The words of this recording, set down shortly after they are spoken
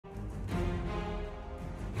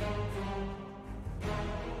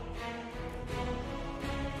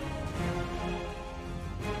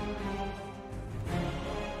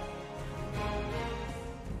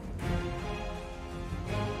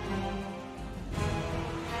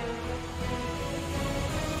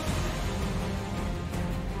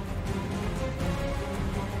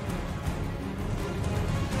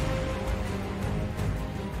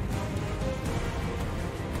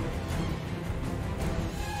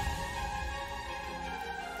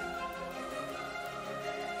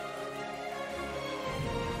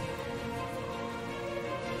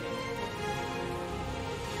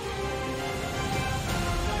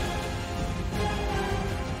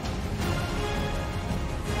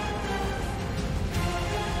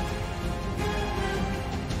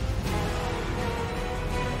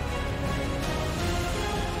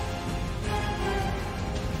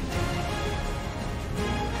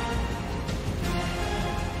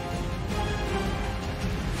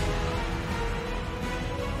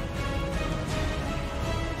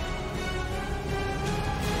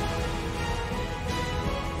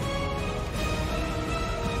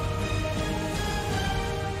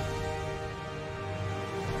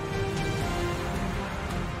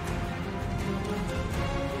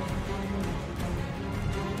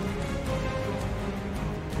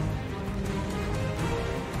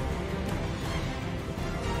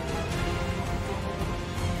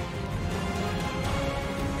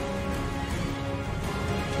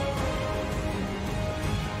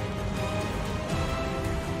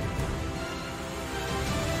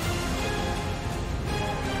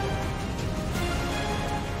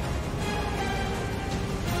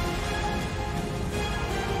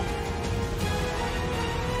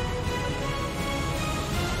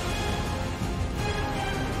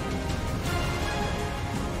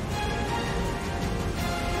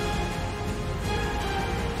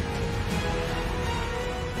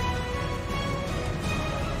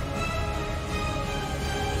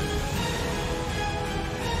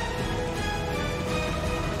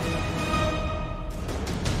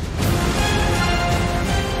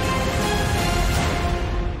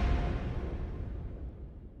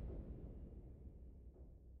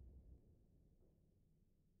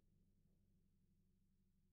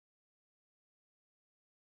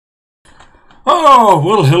Oh,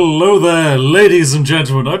 well, hello there, ladies and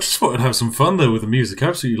gentlemen. I just thought I'd have some fun there with the music. I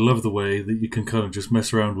absolutely love the way that you can kind of just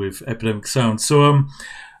mess around with epidemic sound. So,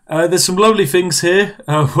 there's some lovely things here.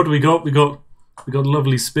 What do we got? We got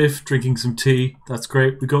lovely Spiff drinking some tea. That's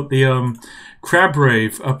great. We got the crab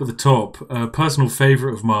rave up at the top. Personal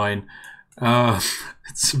favourite of mine.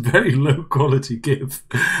 It's a very low quality GIF,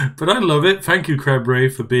 but I love it. Thank you, Crab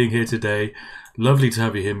Rave, for being here today. Lovely to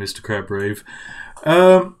have you here, Mr. Crab Rave.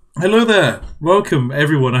 Hello there. Welcome,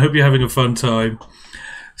 everyone. I hope you're having a fun time.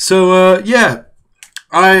 So, yeah,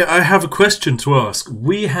 I have a question to ask.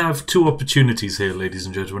 We have two opportunities here, ladies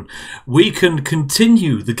and gentlemen. We can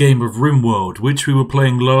continue the game of RIMWORLD, which we were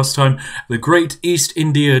playing last time. The Great East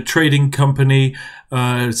India Trading Company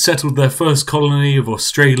settled their first colony of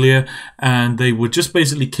Australia, and they were just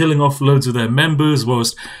basically killing off loads of their members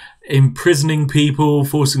whilst imprisoning people,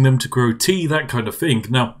 forcing them to grow tea, that kind of thing.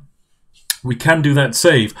 Now, we can do that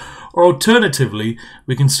save, or alternatively,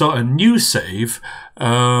 we can start a new save,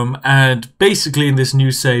 and basically in this new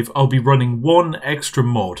save, I'll be running one extra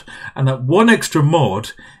mod, and that one extra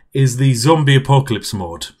mod is the Zombie Apocalypse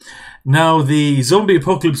mod. Now, the Zombie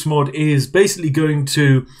Apocalypse mod is basically going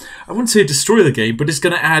to, I wouldn't say destroy the game, but it's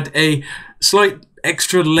going to add a slight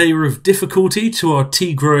extra layer of difficulty to our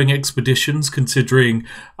tea growing expeditions, considering,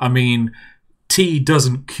 I mean, tea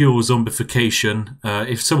doesn't cure zombification.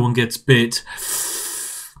 If someone gets bit,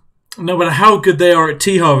 no matter how good they are at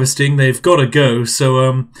tea harvesting, they've got to go.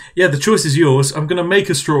 So, yeah, the choice is yours. I'm going to make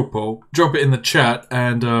a straw poll, drop it in the chat,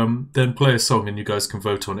 and then play a song, and you guys can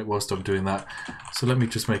vote on it whilst I'm doing that. So let me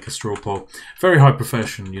just make a straw poll. Very high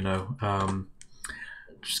profession, you know.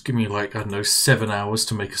 Just give me, like, I don't know, 7 hours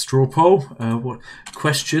to make a straw poll. What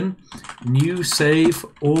question? New save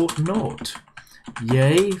or not?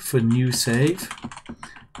 Yay for new save,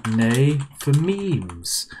 nay for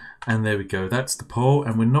memes. And there we go, that's the poll,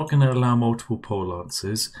 and we're not going to allow multiple poll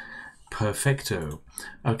answers. Perfecto.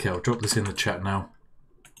 Okay, I'll drop this in the chat now.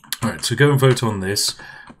 Alright, so go and vote on this.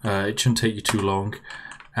 It shouldn't take you too long.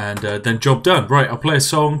 And then job done. Right, I'll play a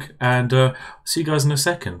song, and see you guys in a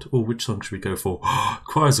second. Oh, which song should we go for?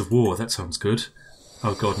 Choirs of War, that sounds good.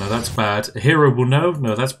 Oh god, no, that's bad. A Hero Will Know?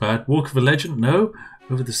 No, that's bad. Walk of a Legend? No.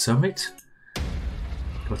 Over the Summit?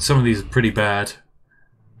 God, some of these are pretty bad.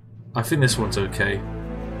 I think this one's okay.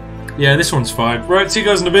 Yeah, this one's fine. Right, see you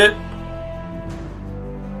guys in a bit.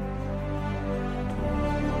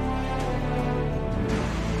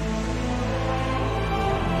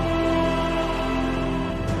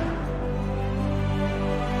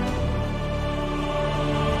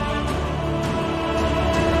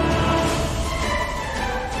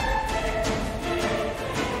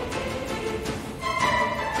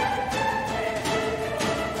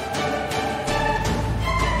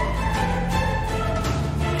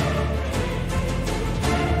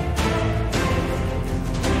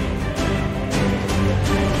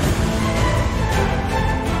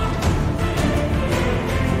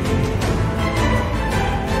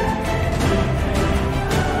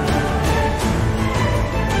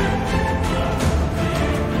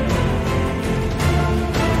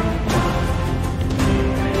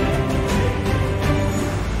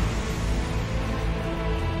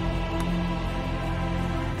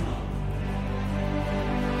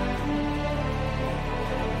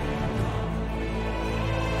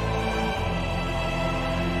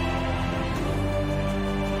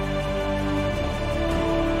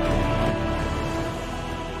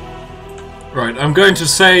 Right, I'm going to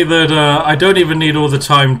say that I don't even need all the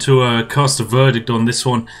time to cast a verdict on this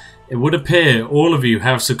one. It would appear all of you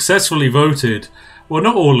have successfully voted. Well,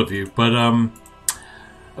 not all of you, but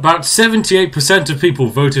about 78% of people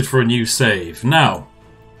voted for a new save. Now,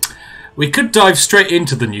 we could dive straight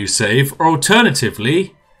into the new save, or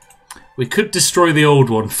alternatively, we could destroy the old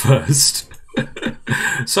one first.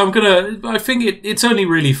 So I think it's only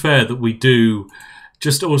really fair that we do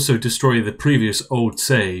just also destroy the previous old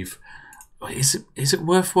save. Is it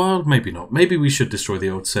worthwhile? Maybe not. Maybe we should destroy the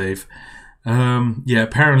old save. Yeah,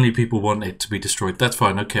 apparently people want it to be destroyed. That's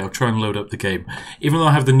fine. Okay, I'll try and load up the game. Even though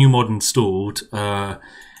I have the new mod installed, God,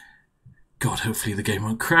 hopefully the game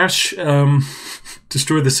won't crash.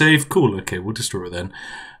 Destroy the save? Cool, okay, we'll destroy it then.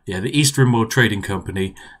 Yeah, the East RIMWORLD Trading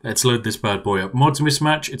Company. Let's load this bad boy up. Mods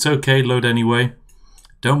mismatch, it's okay, load anyway.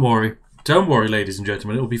 Don't worry. Don't worry, ladies and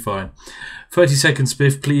gentlemen, it'll be fine. 30 seconds,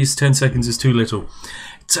 Spiff, please. 10 seconds is too little.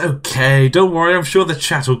 It's okay, don't worry, I'm sure the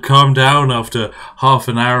chat will calm down after half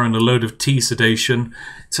an hour and a load of tea sedation.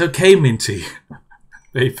 It's okay, Minty.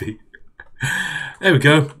 Maybe. There we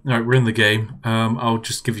go. Alright, we're in the game. I'll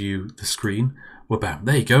just give you the screen. Well, bam,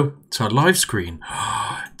 there you go. It's our live screen.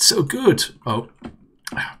 It's so good. Oh,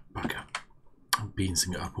 bugger.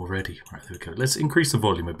 beansing it up already. Right, there we go. Let's increase the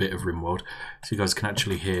volume a bit of RIMWORLD so you guys can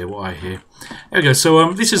actually hear what I hear. There we go.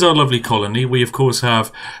 So this is our lovely colony. We, of course,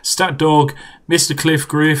 have Stat Dog, Mr. Cliff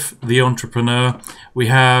Griff, the entrepreneur. We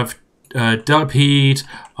have Dubheed,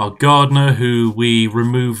 our gardener, who we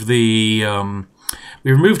removed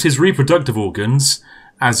his reproductive organs,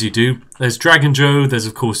 as you do. There's Dragon Joe. There's,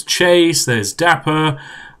 of course, Chase. There's Dapper.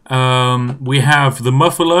 We have the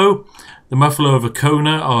Muffalo. The Muffalo of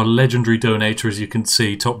Akona, our legendary donator, as you can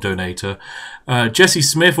see, top donator. Jesse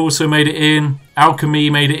Smith also made it in. Alchemy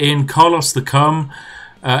made it in. Carlos the Cum.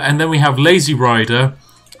 And then we have Lazy Rider,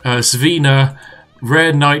 Savina,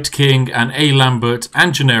 Rare Night King, and A. Lambert,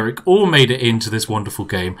 and Generic all made it into this wonderful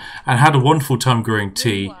game and had a wonderful time growing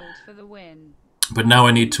tea. But now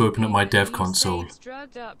I need to open up my dev console.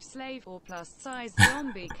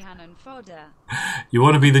 You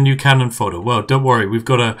want to be the new cannon fodder? Well, don't worry. We've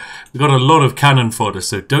got a lot of cannon fodder,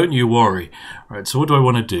 so don't you worry. All right. So what do I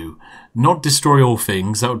want to do? Not destroy all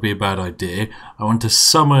things. That would be a bad idea. I want to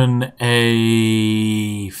summon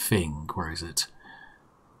a thing. Where is it?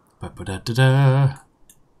 It's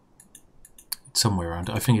somewhere around.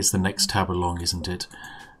 I think it's the next tab along, isn't it?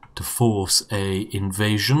 To force a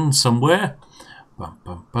invasion somewhere. Bum,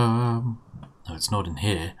 bum, bum. No, it's not in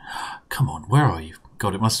here. Come on, where are you?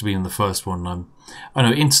 God, it must have been in the first one. Oh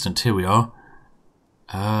no, instant. Here we are.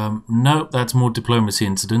 Nope, that's more diplomacy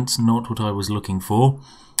incidents. Not what I was looking for.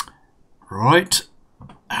 Right.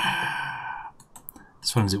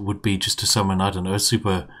 As fun as it would be just to summon, I don't know, a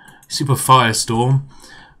super firestorm.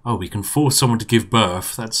 Oh, we can force someone to give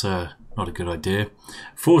birth. That's not a good idea.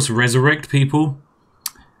 Force resurrect people.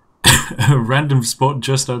 A random spot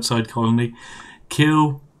just outside colony.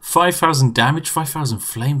 Kill. 5,000 damage. 5,000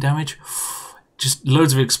 flame damage. Just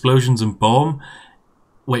loads of explosions and bomb.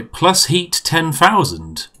 Wait, plus heat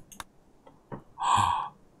 10,000.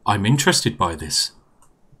 I'm interested by this.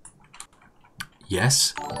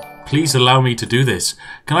 Yes. Please allow me to do this.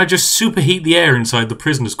 Can I just superheat the air inside the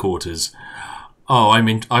prisoners' quarters? Oh,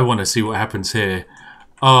 I want to see what happens here.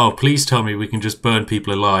 Oh, please tell me we can just burn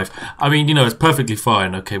people alive. I mean, you know, it's perfectly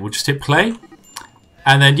fine. Okay, we'll just hit play.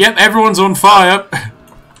 And then, yep, everyone's on fire.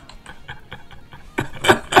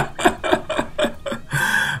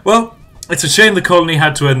 Well, it's a shame the colony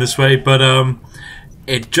had to end this way, but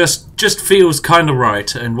it just feels kind of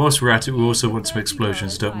right. And whilst we're at it, we also want some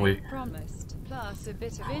explosions, don't we? Plus a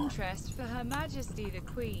bit of interest for Her Majesty the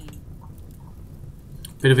Queen.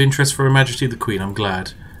 Bit of interest for Her Majesty the Queen, I'm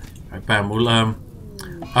glad. Right, bam, we'll, oh,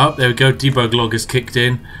 there we go, debug log has kicked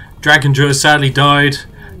in. Dragon Joe sadly died.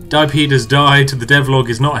 Dubheed has died. The devlog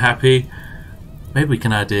is not happy. Maybe we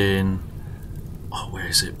can add in... Oh, where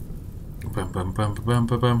is it? Bum, bum, bum, bum,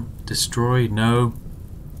 bum, bum. Destroy, no.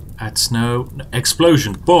 Add snow. No.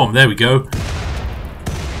 Explosion. Boom, there we go.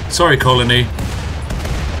 Sorry, colony.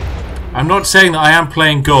 I'm not saying that I am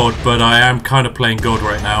playing God, but I am kind of playing God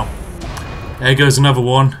right now. There goes another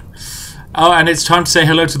one. Oh, and it's time to say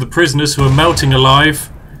hello to the prisoners who are melting alive.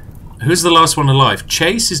 Who's the last one alive?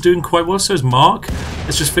 Chase is doing quite well, so is Mark.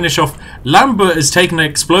 Let's just finish off. Lambert has taken an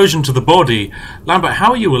explosion to the body. Lambert,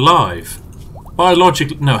 how are you alive?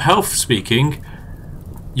 Biologically, no, health speaking.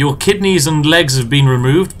 Your kidneys and legs have been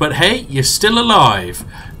removed, but hey, you're still alive.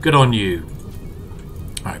 Good on you.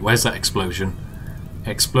 Alright, where's that explosion?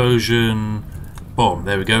 Explosion. Bomb,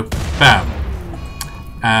 there we go. Bam.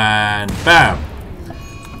 And bam.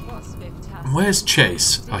 Where's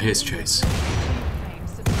Chase? Oh, here's Chase.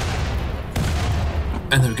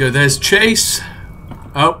 And there we go, there's Chase.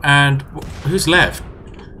 Oh, and who's left?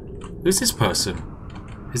 Who's this person?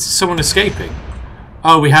 Is this someone escaping?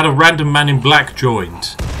 Oh, we had a random man in black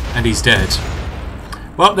joined. And he's dead.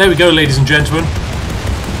 Well, there we go, ladies and gentlemen.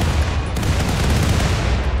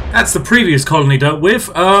 That's the previous colony dealt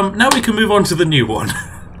with. Now we can move on to the new one.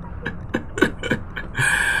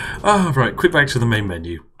 Oh, right, quick back to the main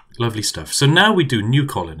menu. Lovely stuff. So now we do new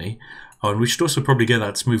colony. Oh, and we should also probably get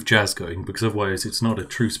that smooth jazz going, because otherwise it's not a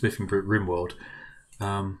true Spiffing Brit RIMWORLD.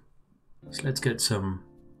 So let's get some...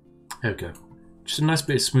 There we go. Just a nice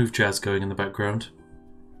bit of smooth jazz going in the background.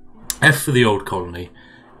 F for the old colony,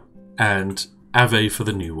 and Ave for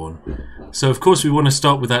the new one. So of course we want to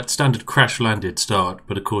start with that standard crash landed start,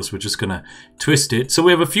 but of course we're just going to twist it. So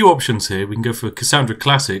we have a few options here. We can go for Cassandra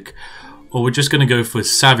Classic, or we're just going to go for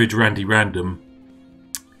Savage Randy Random.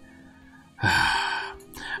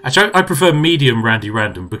 Actually, I prefer Medium Randy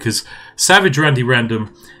Random, because Savage Randy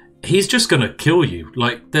Random, he's just going to kill you.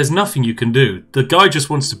 Like, there's nothing you can do. The guy just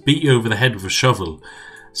wants to beat you over the head with a shovel.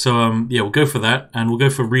 So, yeah, we'll go for that, and we'll go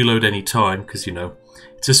for Reload any time, because, you know,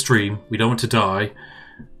 it's a stream. We don't want to die.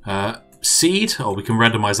 Seed? Oh, we can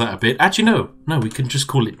randomize that a bit. Actually, no. No, we can just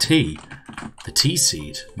call it T. The tea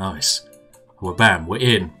seed. Nice. Well, bam, we're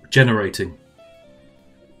in. Generating.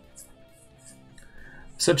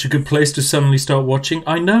 Such a good place to suddenly start watching.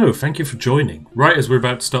 I know, thank you for joining. Right as we're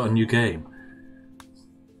about to start a new game.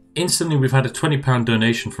 Instantly we've had a £20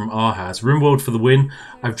 donation from Arhaz. RIMWORLD for the win.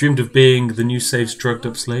 I've dreamed of being the new Save's drugged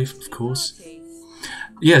up slave, of course.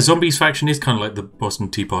 Yeah, Zombies faction is kind of like the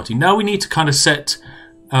Boston Tea Party. Now we need to kind of set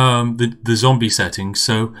the zombie settings.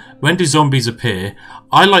 So when do zombies appear?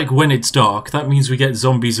 I like when it's dark. That means we get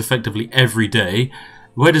zombies effectively every day.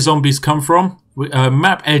 Where do zombies come from?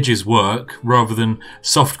 Map edges work rather than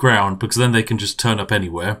soft ground because then they can just turn up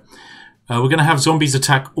anywhere. We're going to have zombies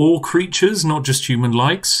attack all creatures, not just human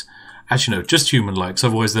likes. Actually, no, just human likes,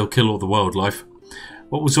 otherwise they'll kill all the wildlife.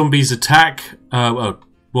 What will zombies attack?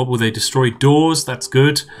 What will they destroy? Doors, that's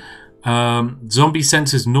good. Zombie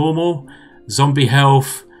sense is normal. Zombie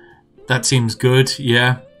health, that seems good,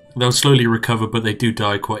 yeah. They'll slowly recover, but they do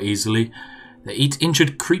die quite easily. They eat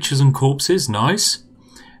injured creatures and corpses, nice.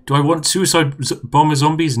 Do I want suicide bomber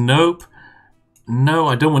zombies? Nope. No,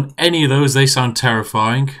 I don't want any of those. They sound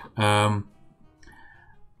terrifying.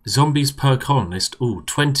 Zombies per colonist. Ooh,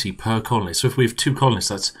 20 per colonist. So if we have 2 colonists,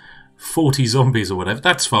 that's 40 zombies or whatever.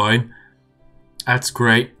 That's fine. That's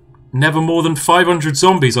great. Never more than 500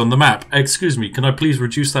 zombies on the map. Excuse me, can I please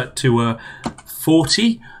reduce that to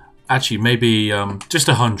 40? Actually, maybe just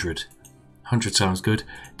 100. 100 sounds good.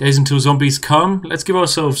 Days until zombies come. Let's give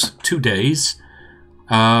ourselves 2 days.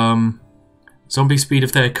 Zombie speed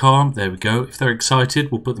if they're calm. There we go. If they're excited,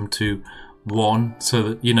 we'll put them to 1 so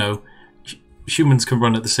that, you know, humans can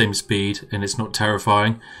run at the same speed and it's not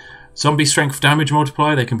terrifying. Zombie strength damage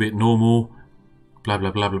multiplier. They can be at normal. Blah,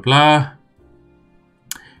 blah, blah, blah, blah.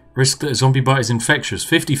 Risk that a zombie bite is infectious.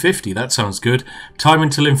 50-50. That sounds good. Time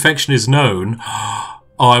until infection is known. Oh,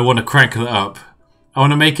 I want to crank that up. I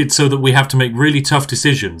want to make it so that we have to make really tough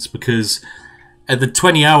decisions because at the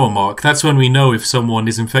 20-hour mark, that's when we know if someone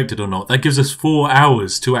is infected or not. That gives us 4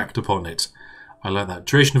 hours to act upon it. I like that.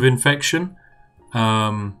 Duration of infection,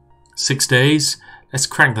 6 days. Let's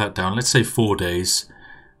crank that down. Let's say 4 days.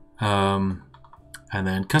 And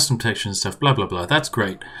then custom protection and stuff, blah, blah, blah. That's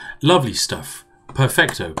great. Lovely stuff.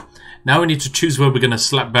 Perfecto. Now we need to choose where we're going to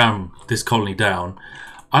slap bam this colony down.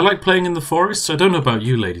 I like playing in the forests. I don't know about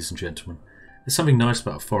you, ladies and gentlemen. There's something nice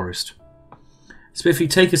about a forest. Spiffy,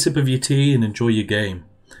 take a sip of your tea and enjoy your game.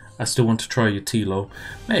 I still want to try your tea, lol.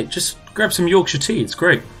 Mate, just grab some Yorkshire tea. It's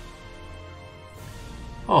great.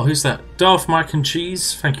 Oh, who's that? Daft Mac and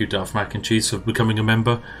Cheese. Thank you, Daft Mac and Cheese, for becoming a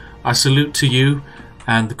member. I salute to you,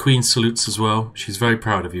 and the Queen salutes as well. She's very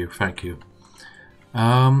proud of you. Thank you.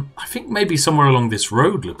 I think maybe somewhere along this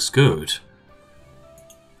road looks good.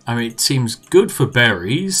 I mean, it seems good for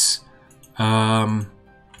berries. The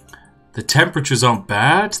temperatures aren't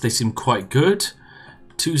bad. They seem quite good.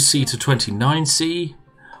 2C to 29C.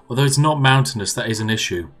 Although it's not mountainous, that is an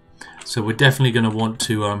issue. So we're definitely going to want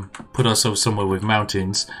to put ourselves somewhere with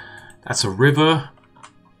mountains. That's a river.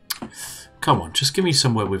 Come on, just give me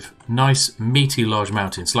somewhere with nice, meaty, large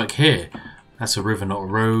mountains. Like here. That's a river, not a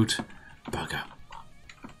road. Bugger.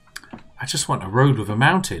 I just want a road with a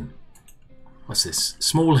mountain. What's this?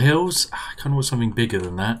 Small hills? I kind of want something bigger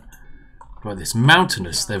than that. Right, this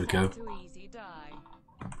mountainous. There we go.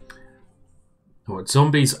 What?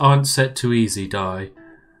 Zombies aren't set to easy die.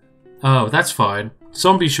 Oh, that's fine.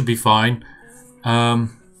 Zombies should be fine.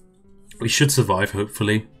 We should survive,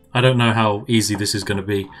 hopefully. I don't know how easy this is going to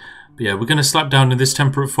be. But yeah, we're going to slap down in this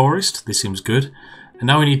temperate forest. This seems good. And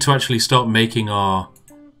now we need to actually start making our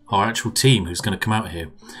actual team who's going to come out here.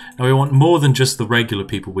 Now we want more than just the regular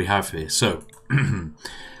people we have here. So,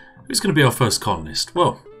 who's going to be our first colonist?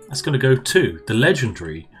 Well, that's going to go to the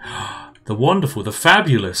legendary, the wonderful, the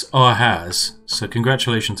fabulous Arhaz. So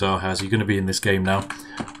congratulations, Arhaz. You're going to be in this game now.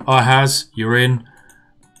 Arhaz, you're in.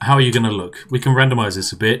 How are you going to look? We can randomize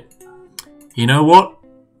this a bit. You know what?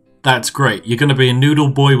 That's great. You're going to be a noodle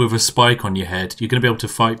boy with a spike on your head. You're going to be able to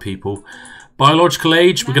fight people. Biological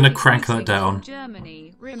age, we're going to crank that down.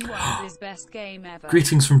 RIMWORLD is best game ever.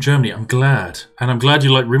 Greetings from Germany. I'm glad. And I'm glad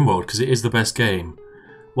you like RIMWORLD because it is the best game.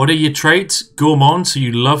 What are your traits? Gourmand, so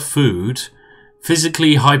you love food.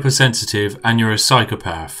 Physically hypersensitive, and you're a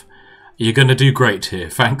psychopath. You're going to do great here.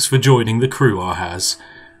 Thanks for joining the crew, Arhaz.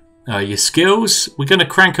 Your skills, we're going to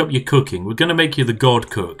crank up your cooking. We're going to make you the god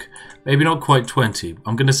cook. Maybe not quite 20.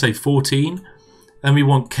 I'm going to say 14. Then we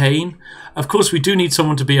want Kane. Of course, we do need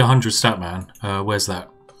someone to be 100 Statman. Where's that?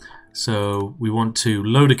 So we want to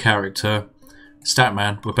load a character.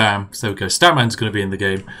 Statman. Bam. So there we go. Statman's going to be in the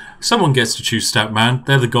game. Someone gets to choose Statman.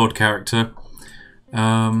 They're the god character.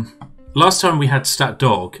 Last time we had Stat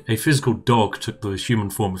Dog, a physical dog took the human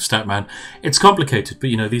form of Statman. It's complicated, but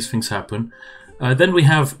you know, these things happen. Then we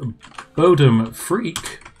have Bodum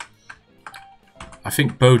Freak. I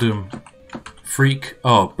think Bodum Freak.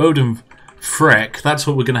 Oh, Bodum Freck. That's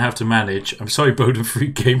what we're going to have to manage. I'm sorry, Bodum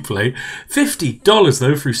Freak gameplay. $50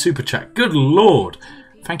 though through Super Chat. Good lord.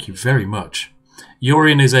 Thank you very much.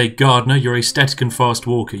 Yorian is a gardener. You're a static and fast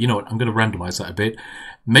walker. You know what? I'm going to randomise that a bit.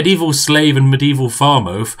 Medieval slave and medieval farm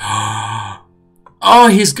oaf. Oh,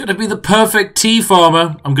 he's going to be the perfect tea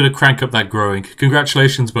farmer. I'm going to crank up that growing.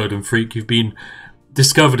 Congratulations, Bodum Freak. You've been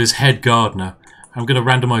discovered as head gardener. I'm going to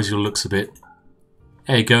randomise your looks a bit.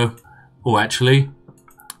 There you go. Oh, actually,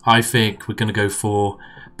 I think we're going to go for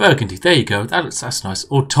burgundy. There you go. That's nice.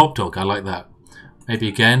 Or top dog. I like that. Maybe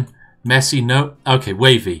again. Messy. No. Okay,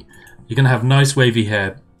 wavy. You're going to have nice wavy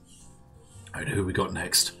hair. Alright, who we got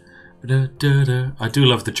next? I do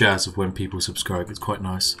love the jazz of when people subscribe. It's quite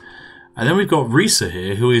nice. And then we've got Risa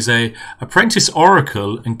here, who is a apprentice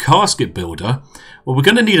oracle and casket builder. Well, we're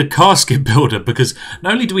going to need a casket builder because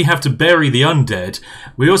not only do we have to bury the undead,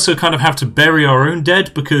 we also kind of have to bury our own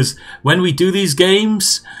dead because when we do these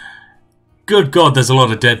games, good God, there's a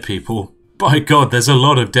lot of dead people. By God, there's a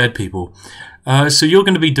lot of dead people. So you're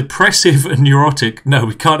going to be depressive and neurotic. No,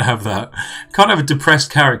 we can't have that. Can't have a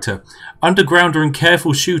depressed character. Undergrounder and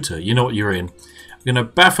careful shooter. You know what you're in. We're going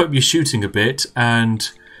to buff up your shooting a bit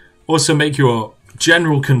and also make you a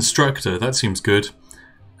general constructor. That seems good.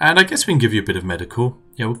 And I guess we can give you a bit of medical.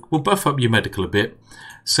 Yeah, we'll buff up your medical a bit.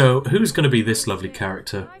 So who's going to be this lovely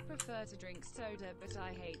character? I prefer to drink soda, but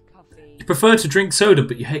I hate coffee. You prefer to drink soda,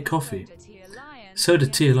 but you hate coffee. Soda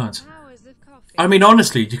Tea Alliance. Hours of coffee. I mean,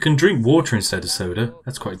 honestly, you can drink water instead of soda.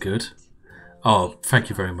 That's quite good. Oh, thank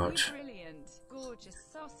you very much. Brilliant. Gorgeous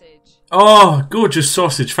sausage. Oh, gorgeous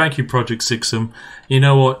sausage. Thank you, Project Sixum. You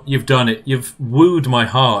know what? You've done it. You've wooed my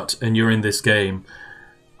heart and you're in this game.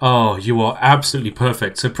 Oh, you are absolutely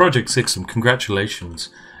perfect. So, Project Sixum, congratulations.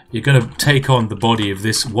 You're going to take on the body of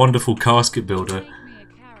this wonderful casket builder.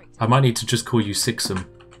 I might need to just call you Sixum.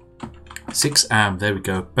 6am. There we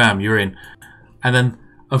go. Bam, you're in. And then,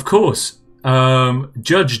 of course,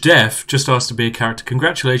 Judge Def just asked to be a character.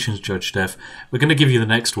 Congratulations, Judge Def. We're going to give you the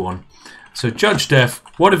next one. So, Judge Def,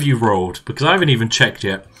 what have you rolled? Because I haven't even checked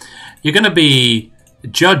yet. You're going to be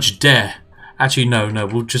Judge De. Actually, no,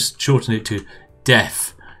 we'll just shorten it to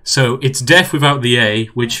Def. So, it's Def without the A,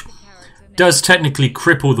 which does technically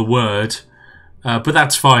cripple the word. But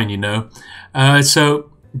that's fine, you know.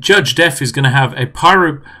 So, Judge Def is going to have a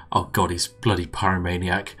pyro... Oh, God, he's bloody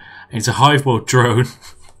pyromaniac. And he's a hive-world drone.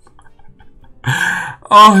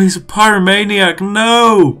 Oh, he's a pyromaniac.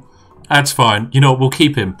 No! That's fine. You know what? We'll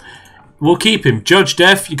keep him. We'll keep him. Judge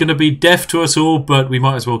Def, you're going to be deaf to us all, but we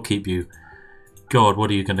might as well keep you. God, what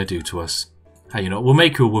are you going to do to us? Hey, you know, we'll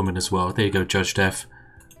make you a woman as well. There you go, Judge Def.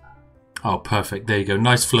 Oh, perfect. There you go.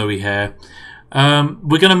 Nice flowy hair.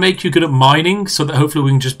 We're going to make you good at mining so that hopefully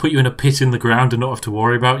we can just put you in a pit in the ground and not have to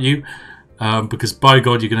worry about you. Because by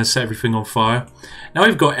God, you're going to set everything on fire. Now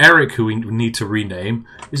we've got Eric, who we need to rename.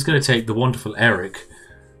 He's going to take the wonderful Eric.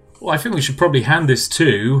 Well, I think we should probably hand this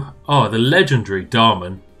to... Oh, the legendary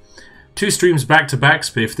Darman. 2 streams back-to-back,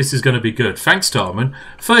 Spiff. This is going to be good. Thanks, Darman.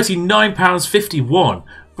 £39.51.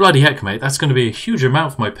 Bloody heck, mate. That's going to be a huge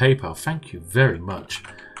amount for my PayPal. Thank you very much.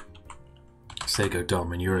 So there you go,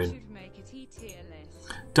 Darman. You're in.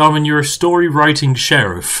 Darman, you're a story-writing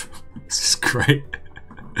sheriff. This is great.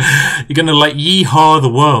 You're going to like yeehaw the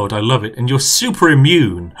world. I love it. And you're super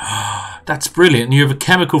immune. That's brilliant. And you have a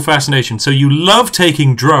chemical fascination. So you love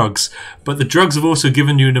taking drugs, but the drugs have also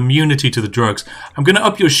given you an immunity to the drugs. I'm going to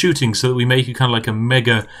up your shooting so that we make you kind of like a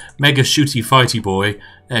mega shooty fighty boy.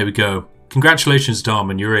 There we go. Congratulations,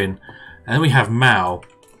 Darman. You're in. And then we have Mao.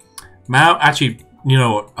 Mao, actually, you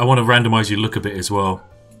know what? I want to randomize your look a bit as well.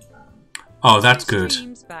 Oh, that's good.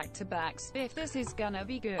 Back to back, Spiff. This is gonna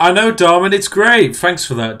be good. I know, Darman. It's great. Thanks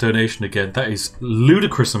for that donation again. That is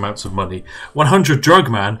ludicrous amounts of money. 100 drug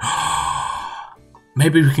man.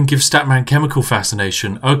 Maybe we can give Statman chemical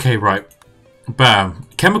fascination. Okay, right. Bam.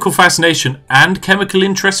 Chemical fascination and chemical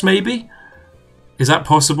interest, maybe? Is that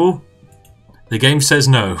possible? The game says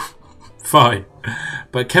no. Fine.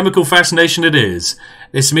 But chemical fascination it is.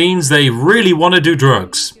 This means they really want to do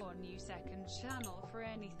drugs.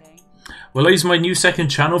 Will I use my new second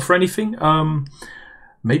channel for anything?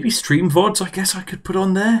 Maybe stream VODs, I guess I could put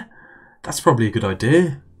on there. That's probably a good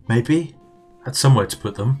idea. Maybe. That's somewhere to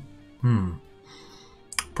put them.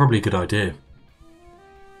 Probably a good idea.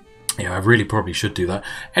 Yeah, I really probably should do that.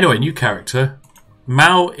 Anyway, new character.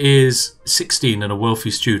 Mao is 16 and a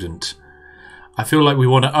wealthy student. I feel like we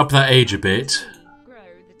want to up that age a bit.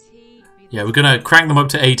 Yeah, we're going to crank them up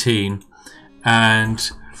to 18. And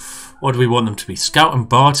what do we want them to be? Scout and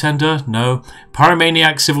bartender? No.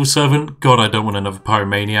 Pyromaniac, civil servant? God, I don't want another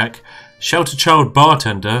pyromaniac. Shelter child,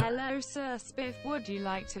 bartender. Hello, Sir Spiff. Would you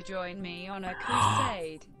like to join me on a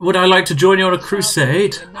crusade? Would I like to join you on a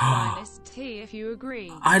crusade? The finest tea, if you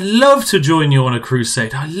agree. I'd love to join you on a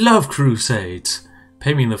crusade. I love crusades.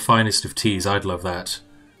 Pay me in the finest of teas. I'd love that.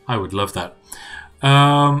 I would love that.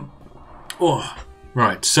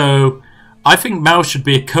 Right, so I think Mal should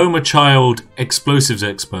be a coma child explosives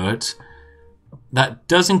expert. That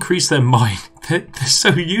does increase their mind. They're so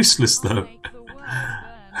useless, though.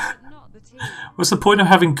 What's the point of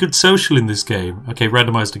having good social in this game? Okay,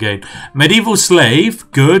 randomized again. Medieval slave,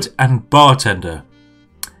 good, and bartender.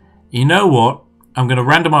 You know what? I'm going to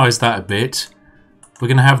randomize that a bit. We're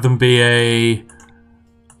going to have them be a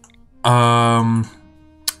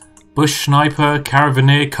bush sniper,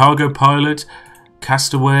 caravaneer, cargo pilot,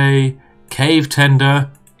 castaway, cave tender,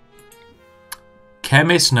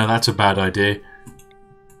 chemist. No, that's a bad idea.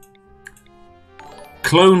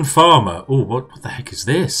 Clone farmer. Oh, what the heck is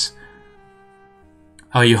this?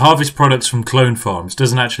 Oh, you harvest products from clone farms.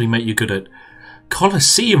 Doesn't actually make you good at...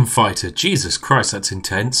 Colosseum fighter. Jesus Christ, that's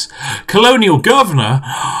intense. Colonial governor.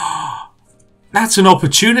 That's an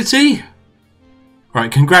opportunity.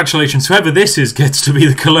 Right, congratulations. Whoever this is gets to be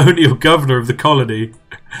the colonial governor of the colony.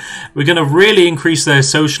 We're going to really increase their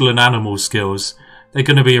social and animal skills. They're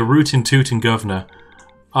going to be a rootin' tootin' governor.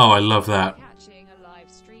 Oh, I love that.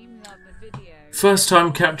 First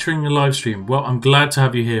time capturing a live stream. Well, I'm glad to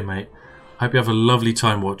have you here, mate. I hope you have a lovely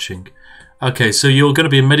time watching. Okay, so you're going to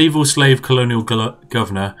be a medieval slave colonial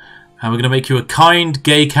governor, and we're going to make you a kind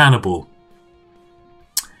gay cannibal.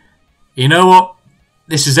 You know what?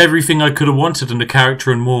 This is everything I could have wanted in a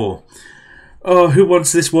character and more. Oh, who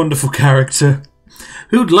wants this wonderful character?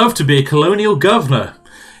 Who'd love to be a colonial governor?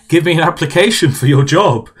 Give me an application for your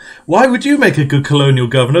job. Why would you make a good colonial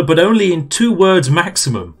governor, but only in 2 words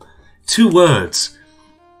maximum? 2 words.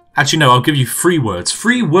 Actually, no, I'll give you 3 words.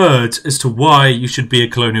 3 words as to why you should be a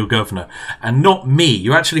colonial governor. And not me.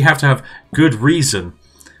 You actually have to have good reason.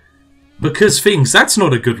 Because things, that's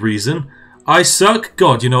not a good reason. I suck.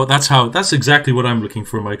 God, you know what? That's exactly what I'm looking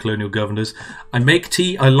for in my colonial governors. I make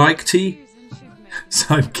tea. I like tea.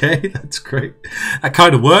 So I'm gay. That's great. That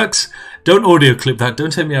kind of works. Don't audio clip that.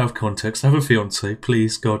 Don't take me out of context. I have a fiance.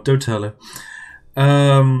 Please, God, don't tell her.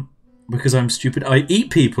 Because I'm stupid. I eat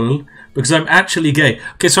people because I'm actually gay.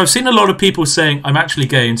 Okay, so I've seen a lot of people saying I'm actually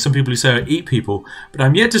gay and some people who say I eat people. But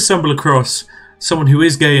I'm yet to stumble across someone who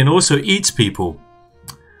is gay and also eats people.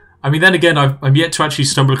 I mean, then again, I'm yet to actually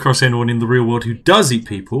stumble across anyone in the real world who does eat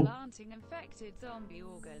people.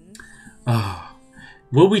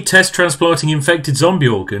 Will we test transplanting infected zombie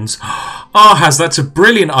organs? Haz, that's a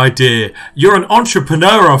brilliant idea. You're an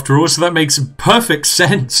entrepreneur after all, so that makes perfect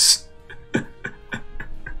sense.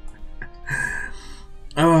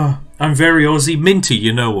 I'm very Aussie. Minty,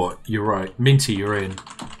 you know what? You're right. Minty, you're in.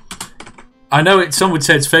 I know some would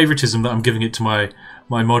say it's favouritism that I'm giving it to my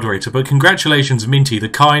moderator, but congratulations, Minty, the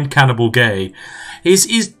kind cannibal gay.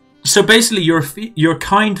 So basically, you're a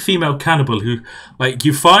kind female cannibal who, like,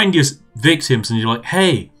 you find your victims and you're like,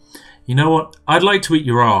 hey, you know what? I'd like to eat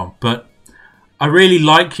your arm, but I really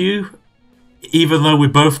like you, even though we're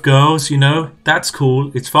both girls, you know? That's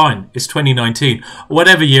cool. It's fine. It's 2019.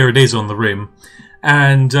 Whatever year it is on the rim.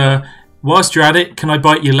 And whilst you're at it, can I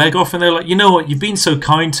bite your leg off? And they're like, you know what? You've been so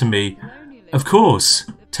kind to me. Of course.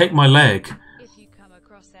 Take my leg. If you come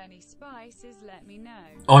across any spices, let me know.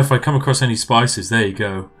 Oh, if I come across any spices, there you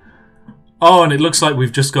go. Oh, and it looks like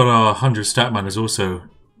we've just got our 100 stat man has also...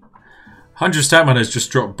 100 stat man has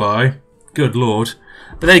just dropped by. Good lord.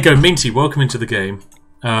 But there you go, Minty, welcome into the game.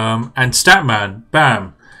 And Statman,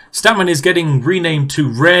 bam. Statman is getting renamed to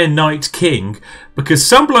Rare Night King because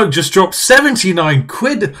some bloke just dropped 79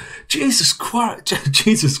 quid. Jesus Christ.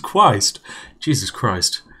 Jesus Christ. Jesus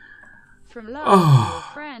Christ. From love,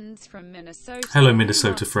 friends from Minnesota. Hello,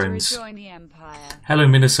 Minnesota friends. Hello,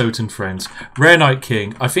 Minnesotan friends. Rare Night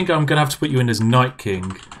King. I think I'm going to have to put you in as Night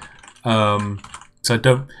King. So I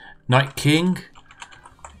don't... Night King?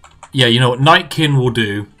 Yeah, you know what? Night King will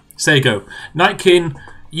do. So there you go. Night King...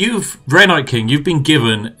 Rare Night King, you've been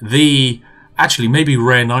given the... Actually, maybe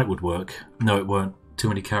Rare Night would work. No, it won't. Too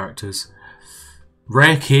many characters.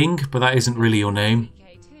 Rare King, but that isn't really your name.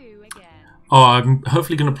 Oh, I'm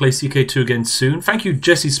hopefully going to play CK2 again soon. Thank you,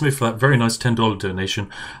 Jesse Smith, for that very nice $10 donation.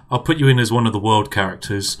 I'll put you in as one of the world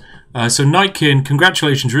characters. So, Night King,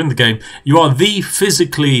 congratulations, you're in the game. You are the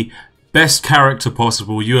physically best character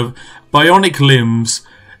possible. You have bionic limbs.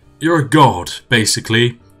 You're a god,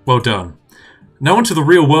 basically. Well done. Now on to the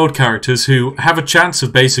real world characters who have a chance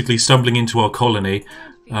of basically stumbling into our colony.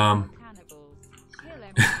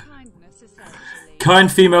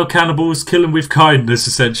 Kind female cannibals, kill them with kindness,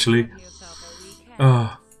 essentially.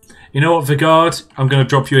 You know what, Vigard? I'm going to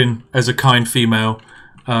drop you in as a kind female.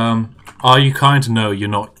 Are you kind? No, you're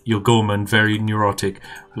not. You're Gorman, very neurotic.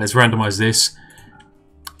 Let's randomize this.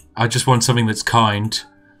 I just want something that's kind.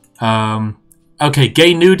 Okay,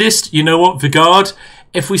 gay nudist. You know what, Vigard?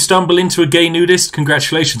 If we stumble into a gay nudist,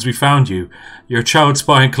 congratulations, we found you. You're a child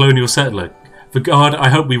spy and colonial settler. Vigard, I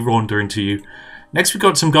hope we wander into you. Next, we've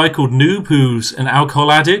got some guy called Noob, who's an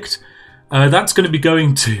alcohol addict. That's going to be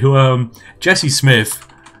going to Jesse Smith.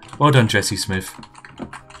 Well done, Jesse Smith.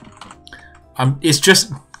 It's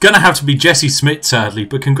just going to have to be Jesse Smith, sadly,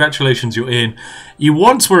 but congratulations, you're in. You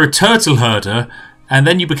once were a turtle herder, and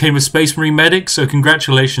then you became a Space Marine medic, so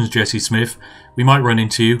congratulations, Jesse Smith. We might run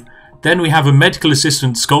into you. Then we have a medical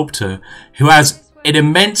assistant sculptor who has an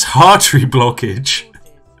immense artery blockage.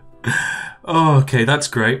 Oh, okay, that's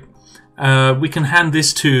great. We can hand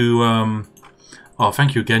this to... Oh,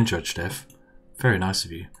 thank you again, Judge Steph. Very nice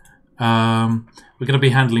of you. We're going to be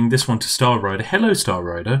handling this one to Star Rider. Hello, Star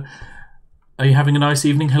Rider. Are you having a nice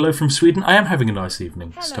evening? Hello from Sweden. I am having a nice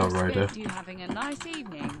evening, Hello, Star Rider. Spiff, you having a nice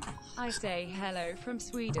evening? I say hello from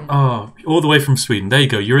Sweden. Oh, all the way from Sweden. There you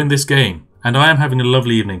go. You're in this game. And I am having a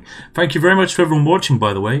lovely evening. Thank you very much to everyone watching,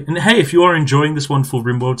 by the way. And hey, if you are enjoying this wonderful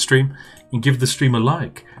RIMWORLD stream, you can give the stream a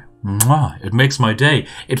like. Mwah, it makes my day.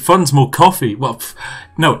 It funds more coffee. Well,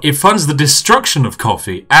 no, it funds the destruction of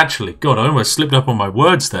coffee. Actually, God, I almost slipped up on my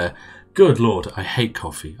words there. Good Lord, I hate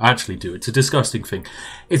coffee. I actually do. It's a disgusting thing.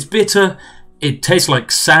 It's bitter. It tastes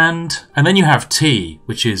like sand. And then you have tea,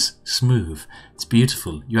 which is smooth. It's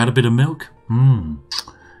beautiful. You add a bit of milk.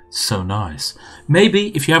 So nice. Maybe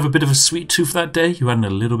if you have a bit of a sweet tooth that day, you add in a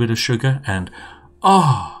little bit of sugar and,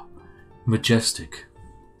 majestic.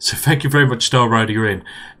 So thank you very much, Star Rider, you're in.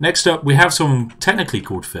 Next up, we have someone technically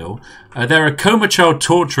called Phil. They're a coma child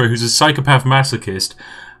torturer who's a psychopath masochist.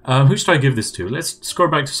 Who should I give this to? Let's scroll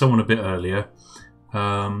back to someone a bit earlier.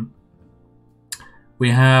 We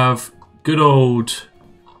have good old...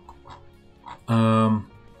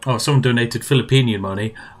 someone donated Filipinian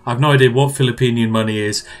money. I have no idea what Filipinian money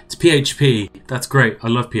is. It's PHP. That's great. I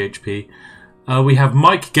love PHP. We have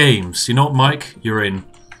Mike Games. You know what, Mike? You're in.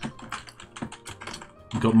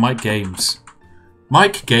 We've got Mike Games.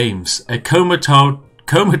 Mike Games, a coma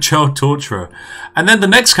child torturer. And then the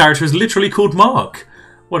next character is literally called Mark.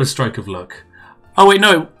 What a strike of luck. Oh, wait,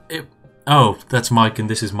 no. Oh, that's Mike and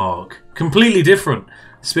this is Mark. Completely different.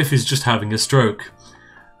 Spiff is just having a stroke.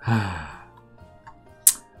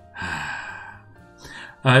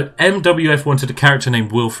 MWF wanted a character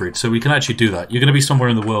named Wilfred, so we can actually do that. You're going to be somewhere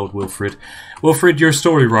in the world, Wilfred. Wilfred, you're a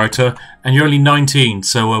story writer, and you're only 19,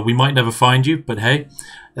 so we might never find you, but hey.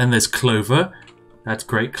 Then there's Clover. That's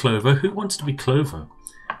great, Clover. Who wants to be Clover?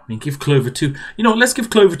 I mean, give Clover to... You know what, let's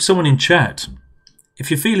give Clover to someone in chat.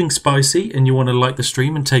 If you're feeling spicy and you want to like the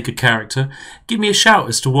stream and take a character, give me a shout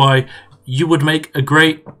as to why you would make a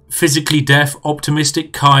great, physically deaf,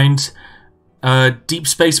 optimistic, kind, deep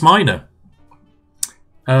space miner.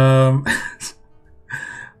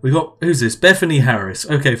 We got, who's this? Bethany Harris.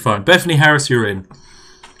 Okay, fine. Bethany Harris, you're in.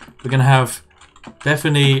 We're going to have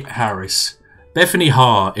Bethany Harris. Bethany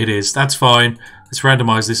Har, it is. That's fine. Let's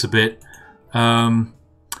randomize this a bit.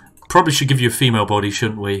 Probably should give you a female body,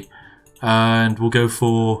 shouldn't we? And we'll go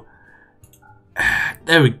for...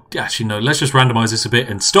 There we... Actually, no. Let's just randomize this a bit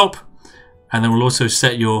and stop. And then we'll also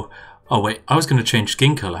set your... Oh, wait. I was going to change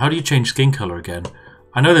skin color. How do you change skin color again?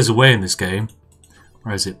 I know there's a way in this game.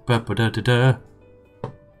 Where is it? Ba-ba-da-da-da.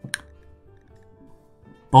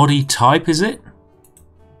 Body type, is it?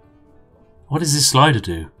 What does this slider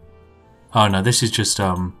do? Oh no, this is just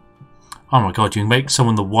oh my god, you can make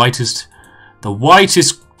someone the whitest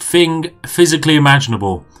thing physically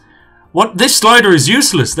imaginable. What? This slider is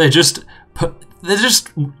useless. They're just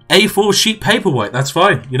A4 sheet paper white. That's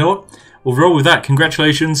fine. You know what? We'll roll with that.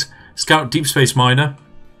 Congratulations, Scout Deep Space Miner.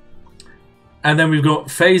 And then we've got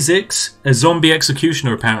Phasix, a zombie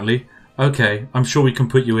executioner apparently. Okay, I'm sure we can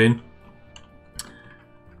put you in.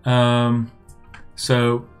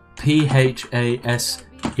 So P-H-A-S-E-I-X.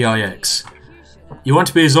 You want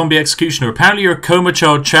to be a zombie executioner. Apparently you're a coma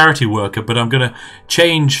child charity worker, but I'm going to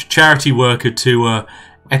change charity worker to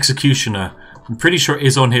executioner. I'm pretty sure it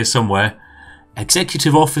is on here somewhere.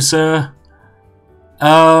 Executive officer.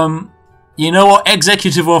 You know what?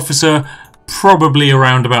 Executive officer... Probably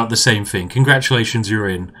around about the same thing. Congratulations, you're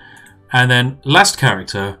in. And then last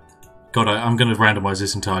character. God, I'm going to randomize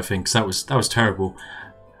this entire thing because that was terrible.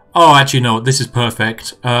 Oh, actually no, this is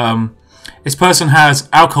perfect. This person has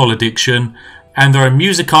alcohol addiction. And they're a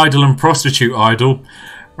music idol and prostitute idol.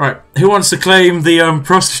 Right, who wants to claim the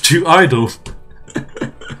prostitute idol?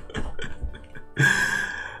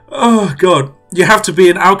 Oh, God. You have to be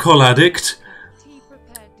an alcohol addict.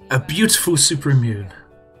 A beautiful superimmune.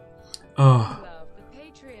 Oh.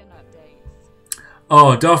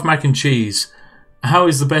 Oh, Daft Mac and Cheese. How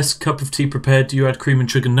is the best cup of tea prepared? Do you add cream and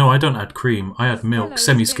sugar? No, I don't add cream. I add milk,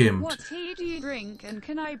 semi-skimmed. What tea do you drink, and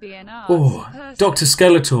can I be an Oh, Dr.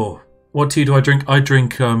 Skeletor. What tea do I drink? I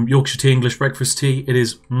drink Yorkshire tea, English breakfast tea. It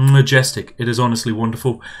is majestic. It is honestly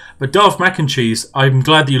wonderful. But Daft Mac and Cheese, I'm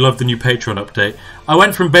glad that you love the new Patreon update. I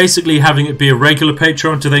went from basically having it be a regular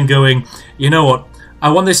Patreon to then going, you know what?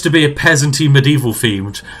 I want this to be a peasanty medieval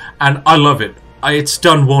themed. And I love it. It's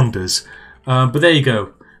done wonders. But there you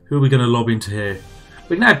go. Who are we going to lob into here?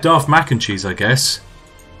 We can add Daft Mac and Cheese, I guess.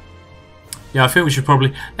 Yeah, I think we should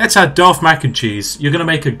probably... Let's add Daft Mac and Cheese. You're going to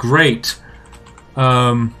make a great...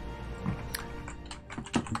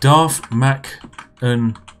 Daft Mac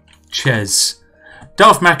and Ches.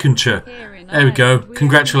 Daft Mac and Che. There we go.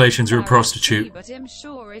 Congratulations, you're a prostitute. But I'm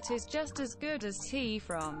sure it is just as good as tea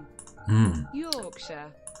from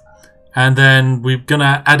Yorkshire. And then we're going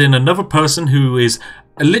to add in another person who is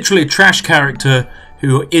literally a trash character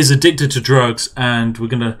who is addicted to drugs, and we're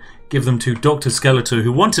going to give them to Dr. Skeletor,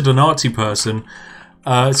 who wanted an artsy person.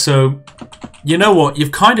 So, you know what?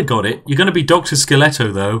 You've kind of got it. You're going to be Dr.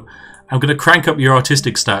 Skeletor, though. I'm going to crank up your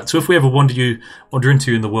artistic stats. So if we ever wander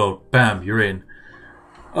into you in the world, bam, you're in.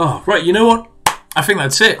 Oh, right, you know what? I think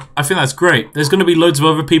that's it. I think that's great. There's going to be loads of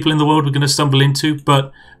other people in the world we're going to stumble into,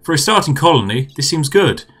 but for a starting colony, this seems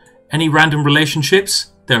good. Any random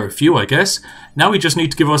relationships? There are a few, I guess. Now we just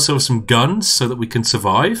need to give ourselves some guns so that we can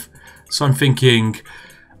survive. So I'm thinking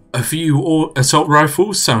a few assault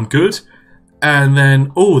rifles sound good. And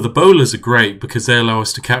then, oh, the bowlers are great because they allow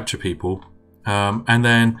us to capture people. And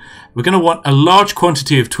then we're going to want a large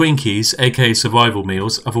quantity of Twinkies, aka survival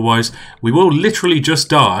meals. Otherwise, we will literally just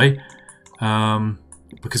die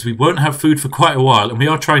because we won't have food for quite a while. And we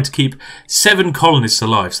are trying to keep 7 colonists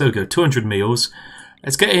alive. So there we go, 200 meals.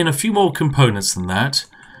 Let's get in a few more components than that.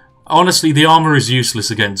 Honestly, the armor is useless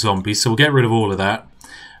against zombies, so we'll get rid of all of that.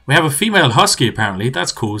 We have a female husky, apparently.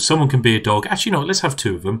 That's cool. Someone can be a dog. Actually, no, let's have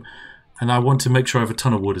 2 of them. And I want to make sure I have a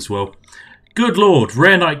ton of wood as well. Good lord,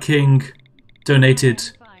 Rare Night King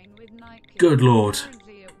donated. Good lord.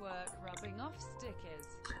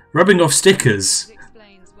 Rubbing off stickers?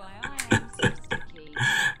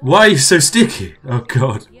 Why are you so sticky? Oh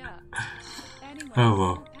god. Oh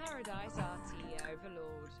well.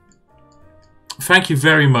 Thank you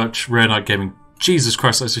very much, Rare Night Gaming. Jesus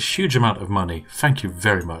Christ, that's a huge amount of money. Thank you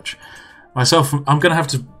very much. Myself, I'm going to have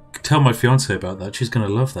to tell my fiancée about that. She's going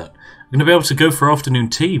to love that. I'm going to be able to go for afternoon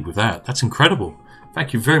tea with that. That's incredible.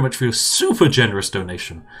 Thank you very much for your super generous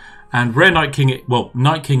donation. And Rare Night King,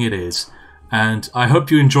 Night King it is. And I hope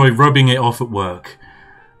you enjoy rubbing it off at work.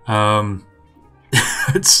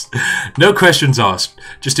 It's no questions asked.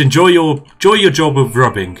 Just enjoy your job of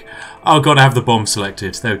rubbing. Oh god, I have the bomb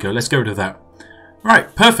selected. There we go. Let's get rid of that.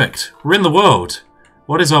 Right, perfect. We're in the world.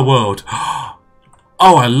 What is our world? Oh,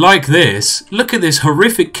 I like this. Look at this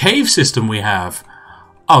horrific cave system we have.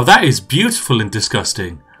 Oh, that is beautiful and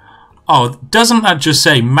disgusting. Oh, doesn't that just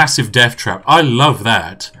say massive death trap? I love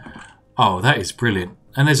that. Oh, that is brilliant.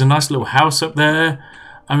 And there's a nice little house up there.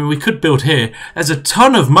 I mean, we could build here. There's a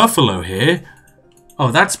ton of muffalo here.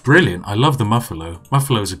 Oh, that's brilliant. I love the muffalo.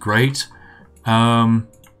 Muffalos are great.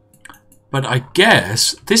 But I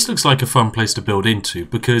guess this looks like a fun place to build into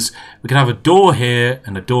because we can have a door here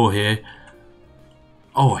and a door here.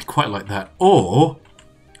 Oh, I quite like that. Or,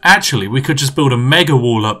 actually, we could just build a mega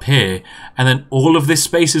wall up here and then all of this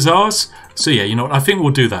space is ours. So yeah, you know what? I think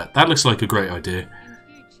we'll do that. That looks like a great idea.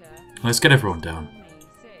 Let's get everyone down.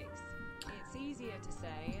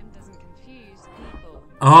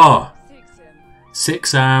 Ah,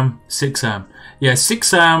 6am. Yeah,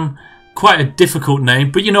 6am. Quite a difficult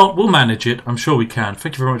name, but you know what? We'll manage it. I'm sure we can.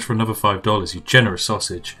 Thank you very much for another $5, you generous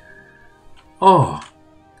sausage. Oh,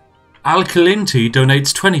 Alkalinti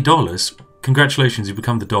donates $20. Congratulations, you've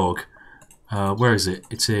become the dog. Where is it?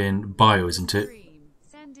 It's in bio, isn't it?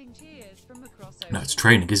 No, it's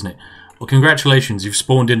training, isn't it? Well, congratulations, you've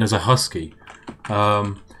spawned in as a husky.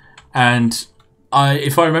 And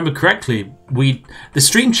if I remember correctly, the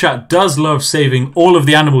stream chat does love saving all of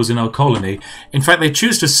the animals in our colony. In fact, they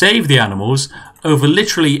choose to save the animals over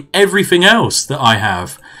literally everything else that I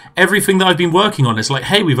have. Everything that I've been working on. It's like,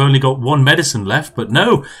 hey, we've only got 1 medicine left. But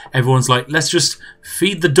no, everyone's like, let's just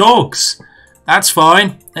feed the dogs. That's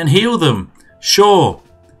fine. And heal them. Sure.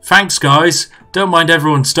 Thanks, guys. Don't mind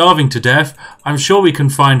everyone starving to death. I'm sure we can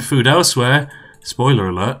find food elsewhere. Spoiler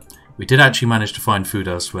alert. We did actually manage to find food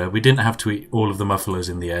elsewhere. We didn't have to eat all of the muffalos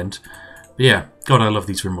in the end. But yeah, God, I love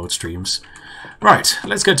these RIMWORLD streams. Right,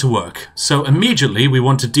 let's get to work. So immediately we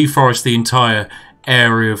want to deforest the entire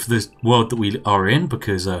area of the world that we are in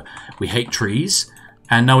because we hate trees.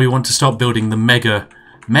 And now we want to start building the mega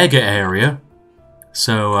area.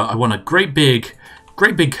 So I want a great big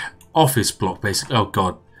office block, basically. Oh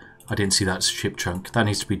God, I didn't see that ship chunk. That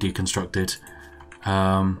needs to be deconstructed.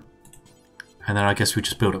 And then I guess we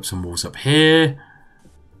just build up some walls up here.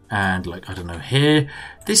 And like, I don't know, here.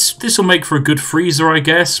 This will make for a good freezer, I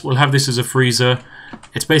guess. We'll have this as a freezer.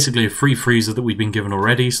 It's basically a free freezer that we've been given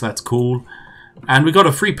already, so that's cool. And we got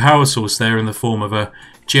a free power source there in the form of a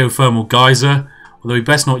geothermal geyser. Although we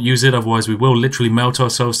best not use it, otherwise we will literally melt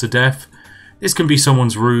ourselves to death. This can be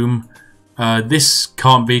someone's room. This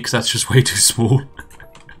can't be because that's just way too small.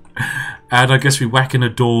 And I guess we whack in a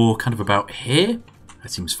door kind of about here.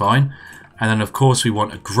 That seems fine. And then of course we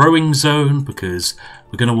want a growing zone because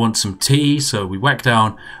we're going to want some tea. So we whack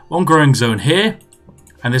down one growing zone here.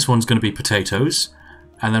 And this one's going to be potatoes.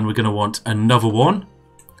 And then we're going to want another one.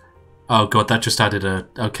 Oh God, that just added a...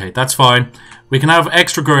 Okay, that's fine. We can have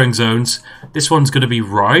extra growing zones. This one's going to be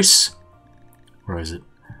rice. Where is it?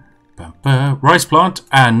 Rice plant.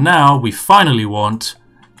 And now we finally want,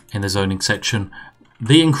 in the zoning section,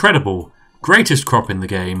 the incredible, greatest crop in the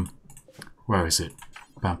game. Where is it?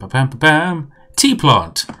 Bam, bam, bam, bam, bam. Tea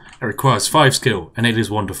plant. It requires 5 skill, and it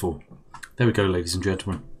is wonderful. There we go, ladies and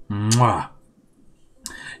gentlemen. Mwah.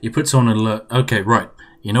 You put on alert. Okay, right.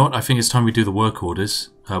 You know what? I think it's time we do the work orders.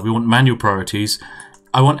 We want manual priorities.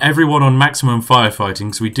 I want everyone on maximum firefighting,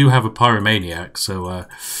 because we do have a pyromaniac. So,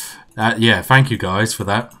 yeah, thank you guys for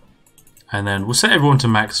that. And then we'll set everyone to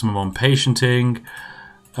maximum on patienting.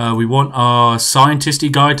 We want our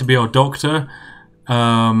scientisty guy to be our doctor.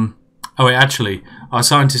 Oh wait, actually, our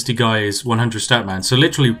scientisty guy is 100 statman. So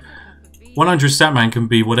literally, 100 statman can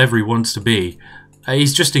be whatever he wants to be.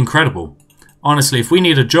 He's just incredible. Honestly, if we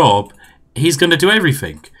need a job, he's going to do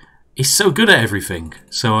everything. He's so good at everything.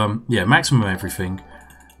 So yeah, maximum everything.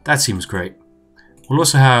 That seems great. We'll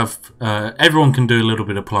also have everyone can do a little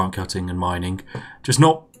bit of plant cutting and mining, just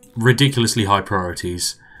not ridiculously high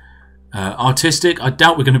priorities. Artistic, I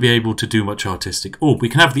doubt we're going to be able to do much artistic. Oh, we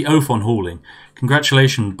can have the oath on hauling.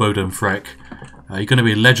 Congratulations, Bodum Freck. You're going to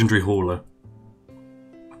be a legendary hauler.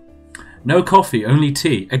 No coffee, only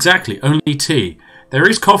tea. Exactly, only tea. There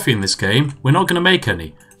is coffee in this game. We're not going to make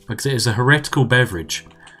any, because it is a heretical beverage,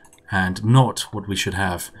 and not what we should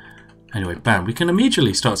have. Anyway, bam, we can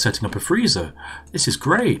immediately start setting up a freezer. This is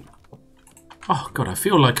great. Oh, God, I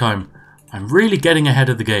feel like I'm really getting ahead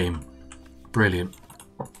of the game. Brilliant.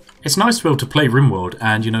 It's nice to be able to play RIMWORLD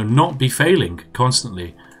and, you know, not be failing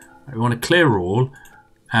constantly. We want to clear all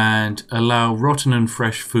and allow rotten and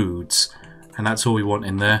fresh foods. And that's all we want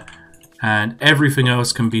in there. And everything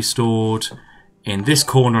else can be stored in this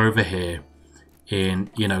corner over here.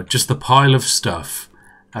 In, you know, just the pile of stuff.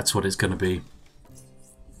 That's what it's going to be.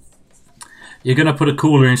 You're going to put a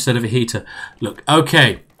cooler instead of a heater. Look,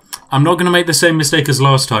 okay. I'm not going to make the same mistake as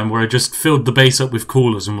last time where I just filled the base up with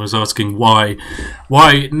coolers and was asking why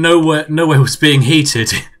nowhere was being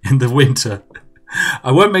heated in the winter.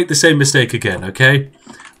 I won't make the same mistake again, okay?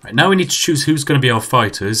 Right, now we need to choose who's going to be our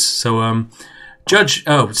fighters. So, Judge...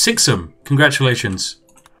 Oh, Sixum, congratulations.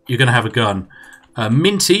 You're going to have a gun.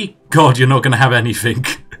 Minty, God, you're not going to have anything.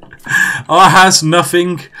 Has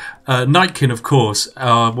nothing. Nightkin, of course,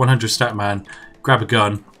 100 stat man. Grab a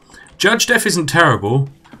gun. Judge Def isn't terrible.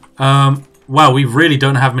 Wow, we really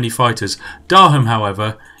don't have many fighters. Darham,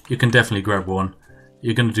 however, you can definitely grab one.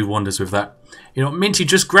 You're going to do wonders with that. You know, Minty,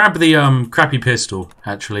 just grab the crappy pistol,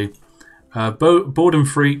 actually. Boredom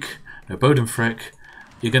Freak, no, Bodum Freck,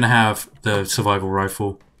 you're going to have the survival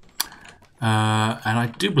rifle. And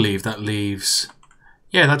I do believe that leaves...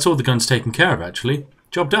 Yeah, that's all the guns taken care of, actually.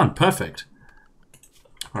 Job done, perfect.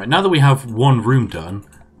 Alright, now that we have one room done,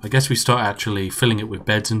 I guess we start actually filling it with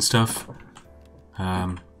beds and stuff.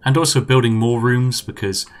 And also building more rooms,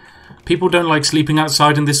 because people don't like sleeping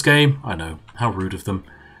outside in this game. I know, how rude of them.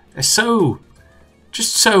 They're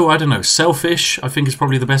just so, I don't know, selfish, I think is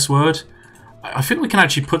probably the best word. I think we can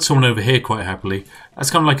actually put someone over here quite happily. That's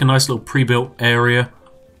kind of like a nice little pre-built area.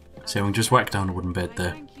 So we can just whack down a wooden bed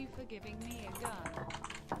there.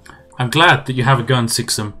 I'm glad that you have a gun,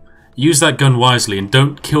 Sixum. Use that gun wisely and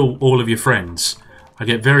don't kill all of your friends. I'd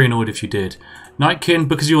get very annoyed if you did. Nightkin,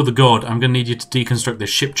 because you're the god, I'm going to need you to deconstruct this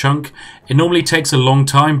ship chunk. It normally takes a long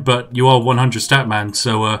time, but you are 100 stat man,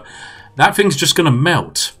 so that thing's just going to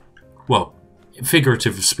melt. Well,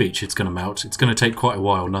 figurative of speech, it's going to melt. It's going to take quite a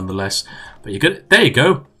while, nonetheless. But you're good. There you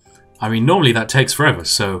go. I mean, normally that takes forever,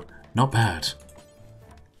 so not bad.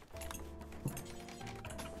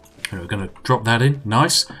 We're going to drop that in.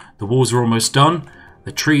 Nice. The walls are almost done.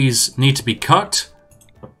 The trees need to be cut.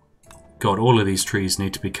 God, all of these trees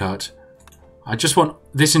need to be cut. I just want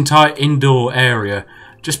this entire indoor area.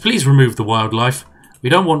 Just please remove the wildlife. We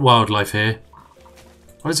don't want wildlife here.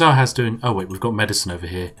 What is our house doing? Oh wait, we've got medicine over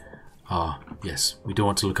here. Ah, yes. We do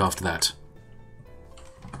want to look after that.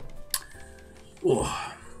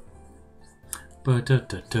 Oh.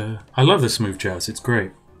 I love the smooth jazz. It's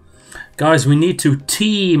great. Guys, we need to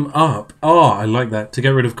team up. Oh, I like that. To get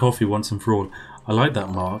rid of coffee once and for all. I like that,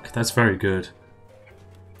 Mark. That's very good.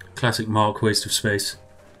 Classic Mark, waste of space.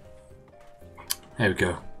 There we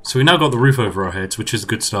go. So we now got the roof over our heads, which is a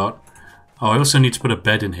good start. Oh, I also need to put a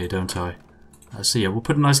bed in here, don't I? So yeah, we'll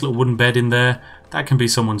put a nice little wooden bed in there. That can be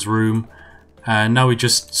someone's room. And now we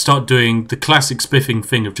just start doing the classic spiffing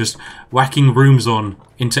thing of just whacking rooms on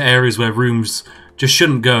into areas where rooms just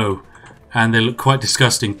shouldn't go. And they look quite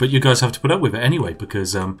disgusting. But you guys have to put up with it anyway,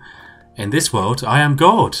 because in this world, I am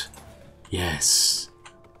God. Yes.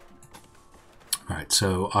 Right,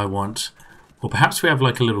 so I want... Well, perhaps we have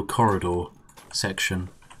like a little corridor section.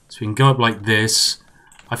 So we can go up like this.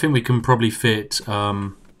 I think we can probably fit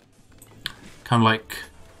kind of like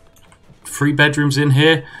 3 bedrooms in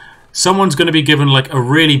here. Someone's going to be given like a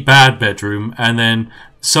really bad bedroom, and then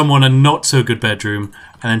someone a not so good bedroom,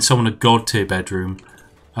 and then someone a god tier bedroom.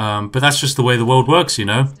 But that's just the way the world works, you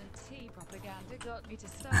know.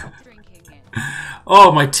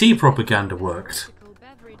 Oh, my tea propaganda worked.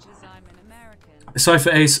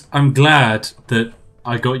 Cypher Ace, I'm glad that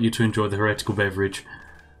I got you to enjoy the heretical beverage.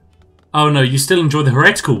 Oh no, you still enjoy the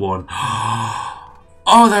heretical one.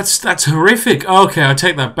 Oh, that's horrific. Okay, I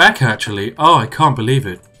take that back actually. Oh, I can't believe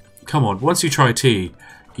it. Come on, once you try tea,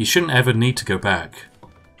 you shouldn't ever need to go back.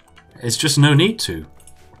 It's just no need to.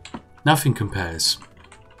 Nothing compares.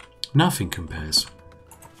 Nothing compares.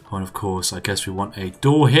 Oh, and of course, I guess we want a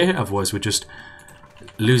door here, otherwise we're just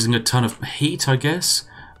losing a ton of heat, I guess.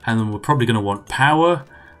 And then we're probably going to want power.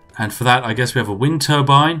 And for that, I guess we have a wind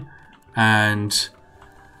turbine. And...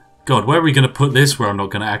 God, where are we going to put this where I'm not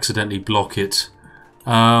going to accidentally block it?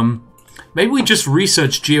 Maybe we just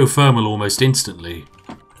research geothermal almost instantly.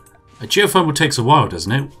 Geothermal takes a while,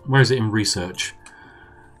 doesn't it? Where is it in research?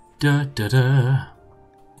 Geothermal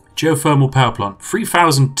power plant.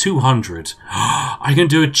 3,200. I can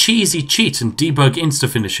do a cheesy cheat and debug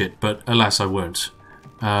insta-finish it, but alas, I won't.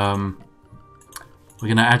 We're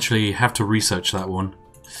going to actually have to research that one.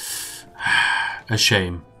 A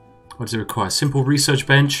shame. What does it require? Simple research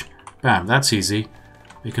bench. Bam, that's easy.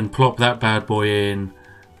 We can plop that bad boy in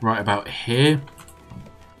right about here.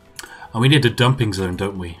 And we need a dumping zone,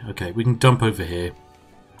 don't we? Okay, we can dump over here.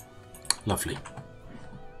 Lovely.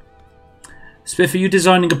 Spiff, are you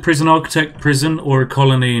designing a prison architect prison or a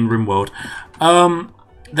colony in RIMWORLD?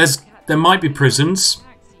 There might be prisons.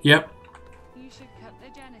 Yep. You should cut their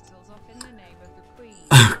genitals off in the name of the Queen.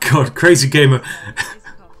 Oh god, crazy gamer.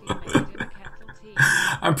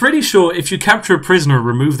 I'm pretty sure if you capture a prisoner and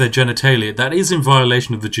remove their genitalia, that is in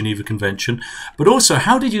violation of the Geneva Convention. But also,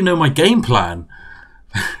 how did you know my game plan?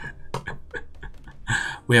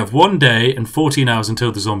 We have 1 day and 14 hours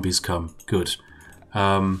until the zombies come. Good.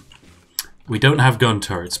 We don't have gun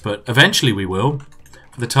turrets, but eventually we will.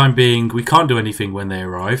 For the time being, we can't do anything when they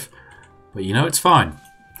arrive. But you know, it's fine.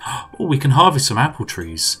 Oh, we can harvest some apple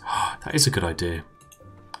trees. That is a good idea.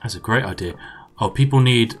 That's a great idea. Oh, people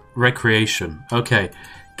need recreation. Okay,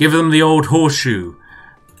 give them the old horseshoe.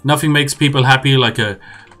 Nothing makes people happy like a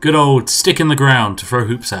good old stick in the ground to throw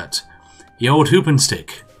hoops at. The old hoop and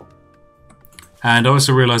stick. And I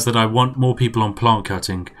also realised that I want more people on plant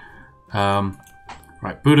cutting.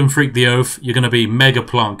 Right, Boot and Freak the Oath, you're going to be mega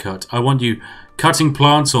plant cut. I want you cutting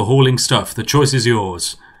plants or hauling stuff. The choice is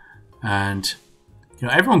yours. And, you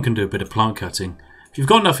know, everyone can do a bit of plant cutting. If you've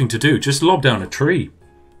got nothing to do, just lob down a tree.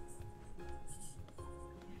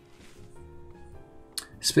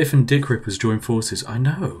 Spiff and Dick Rippers join forces. I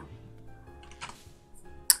know.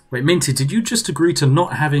 Wait, Minty, did you just agree to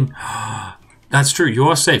not having... That's true, you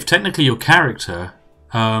are safe. Technically, your character,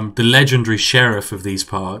 the legendary sheriff of these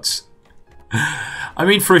parts... I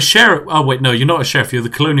mean, for a sheriff... Oh, wait, no, you're not a sheriff. You're the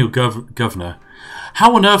colonial governor.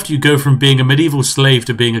 How on earth do you go from being a medieval slave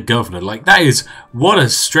to being a governor? Like, that is... What a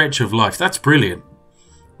stretch of life. That's brilliant.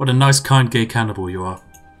 What a nice, kind, gay cannibal you are.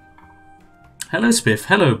 Hello, Spiff.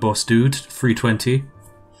 Hello, boss dude. 320.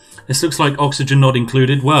 This looks like oxygen not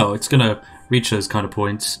included. Well, it's going to reach those kind of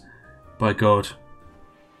points. By God.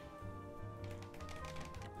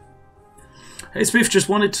 Hey, Spiff, just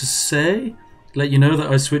wanted to say... Let you know that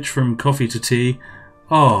I switched from coffee to tea.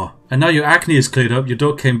 Oh, and now your acne is cleared up, your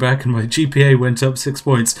dog came back and my GPA went up 6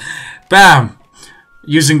 points. Bam!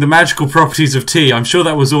 Using the magical properties of tea. I'm sure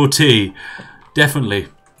that was all tea. Definitely.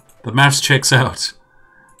 The maths checks out.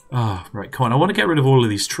 Oh, right, come on. I want to get rid of all of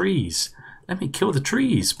these trees. Let me kill the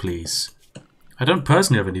trees, please. I don't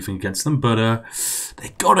personally have anything against them, but they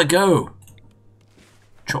gotta go.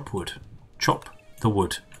 Chop wood. Chop the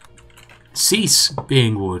wood. Cease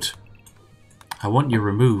being wood. I want you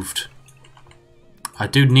removed. I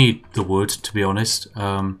do need the wood, to be honest.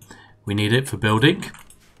 We need it for building.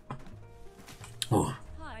 Oh.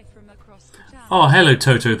 Oh, hello,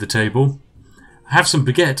 Toto the table. I have some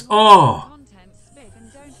baguette. Oh!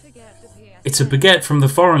 It's a baguette from the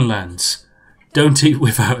foreign lands. Don't eat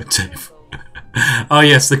without a table. Oh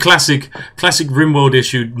yes, the classic RIMWORLD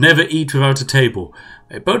issue. Never eat without a table.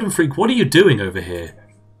 Hey, Bowden Freak, what are you doing over here?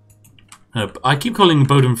 No, I keep calling him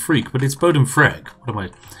Bowden Freak, but it's Bowden Freck. What am I?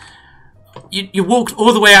 You walked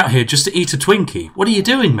all the way out here just to eat a Twinkie. What are you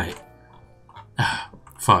doing, mate?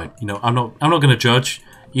 Fine. You know, I'm not going to judge.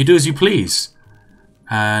 You do as you please.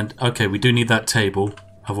 And okay, we do need that table,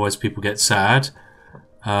 otherwise people get sad.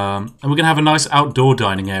 And we're going to have a nice outdoor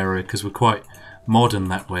dining area because we're quite modern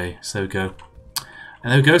that way. So there we go.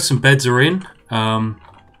 And there we go. Some beds are in.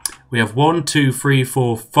 We have 1, 2, 3,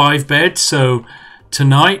 4, 5 beds. So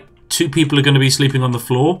tonight, 2 people are going to be sleeping on the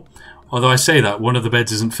floor. Although I say that, one of the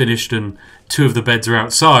beds isn't finished and 2 of the beds are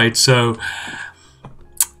outside. So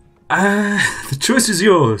the choice is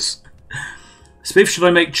yours. Spiff, should I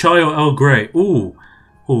make chai or Earl Grey? Ooh.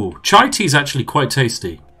 Chai tea is actually quite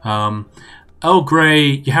tasty. Earl Grey,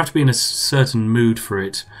 you have to be in a certain mood for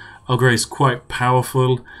it. Earl Grey is quite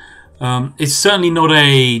powerful. It's certainly not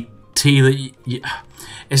a tea that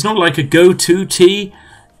it's not like a go-to tea.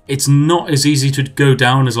 It's not as easy to go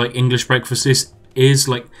down as like English breakfast is.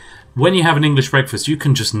 Like when you have an English breakfast, you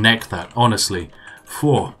can just neck that. Honestly,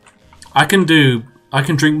 I can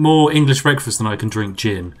drink more English breakfast than I can drink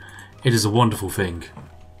gin. It is a wonderful thing.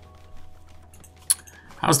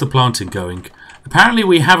 How's the planting going? Apparently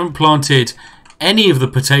we haven't planted any of the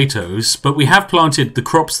potatoes, but we have planted the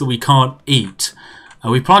crops that we can't eat.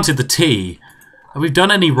 We planted the tea. Have we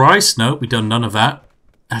done any rice? No, we've done none of that.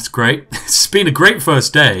 That's great. It's been a great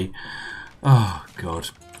first day. Oh, God.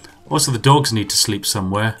 Also, the dogs need to sleep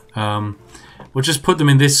somewhere. We'll just put them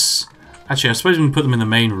in this... Actually, I suppose we can put them in the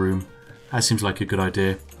main room. That seems like a good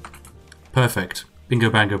idea. Perfect. Bingo,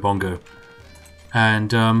 bango, bongo.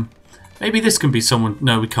 And maybe this can be someone...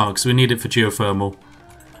 No, we can't, because we need it for geothermal.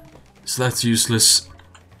 So that's useless.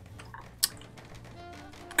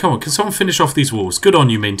 Come on, can someone finish off these walls? Good on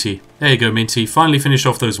you, Minty. There you go, Minty. Finally finish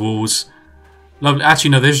off those walls. Lovely. Actually,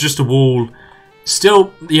 no, there's just a wall.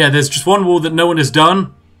 Still, yeah, there's just one wall that no one has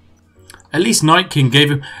done. At least Nightkin gave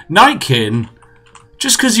him... Nightkin?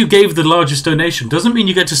 Just because you gave the largest donation doesn't mean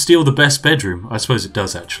you get to steal the best bedroom. I suppose it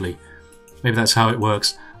does, actually. Maybe that's how it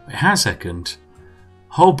works. Wait, hang on a second.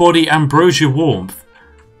 Whole body ambrosia warmth.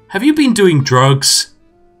 Have you been doing drugs?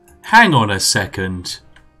 Hang on a second.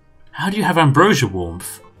 How do you have ambrosia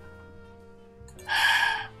warmth?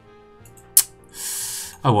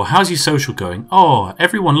 Oh, well, how's your social going? Oh,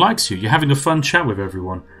 everyone likes you. You're having a fun chat with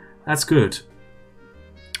everyone. That's good.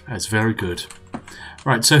 That's very good.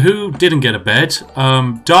 Right, so who didn't get a bed?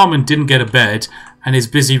 Darman didn't get a bed and is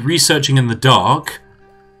busy researching in the dark.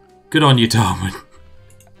 Good on you, Darman.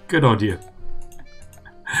 Good on you.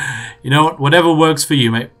 You know what? Whatever works for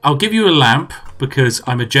you, mate. I'll give you a lamp because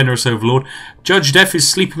I'm a generous overlord. Judge Def is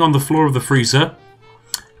sleeping on the floor of the freezer.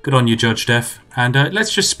 Good on you, Judge Def. And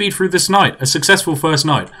let's just speed through this night. A successful first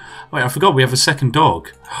night. Wait, I forgot we have a second dog.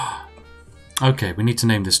 Okay, we need to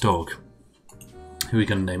name this dog. Who are we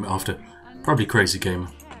going to name it after? Probably Crazy Gamer.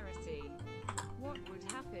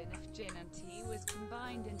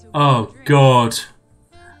 Oh, God.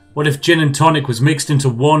 What if gin and tonic was mixed into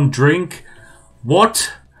one drink?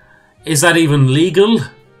 What? Is that even legal?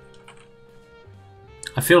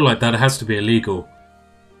 I feel like that has to be illegal.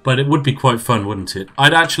 But it would be quite fun, wouldn't it?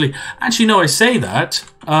 I'd actually... Actually, no, I say that.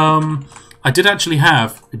 I did actually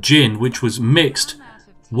have gin, which was mixed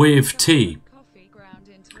with tea.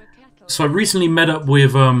 So I recently met up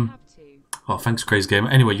with... Oh, thanks, Crazy Gamer.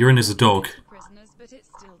 Anyway, you're in as a dog.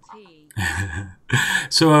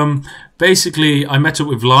 So, basically, I met up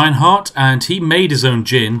with Lionheart, and he made his own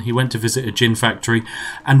gin. He went to visit a gin factory,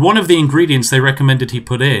 and one of the ingredients they recommended he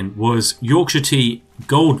put in was Yorkshire Tea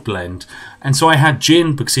Gold Blend. And so I had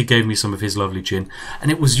gin, because he gave me some of his lovely gin,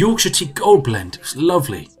 and it was Yorkshire Tea Gold Blend. It was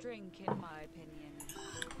lovely.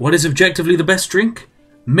 What is objectively the best drink?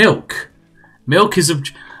 Milk. Milk is...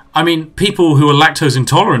 I mean, people who are lactose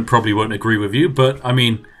intolerant probably won't agree with you, but, I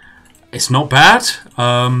mean, it's not bad.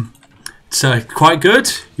 It's quite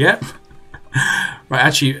good. Yep. Right,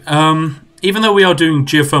 actually, even though we are doing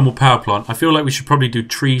geothermal power plant, I feel like we should probably do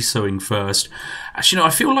tree sowing first. Actually, no, I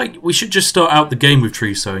feel like we should just start out the game with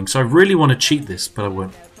tree sowing. So I really want to cheat this, but I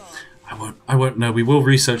won't. I won't. No, we will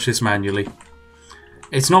research this manually.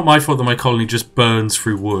 It's not my fault that my colony just burns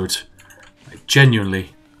through wood. Like,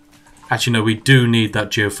 genuinely. Actually, no, we do need that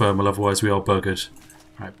geothermal, otherwise we are buggered.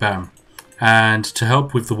 Right, bam. And to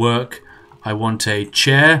help with the work, I want a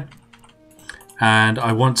chair. And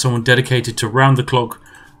I want someone dedicated to round the clock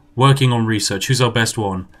working on research. Who's our best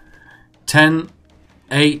one? 10,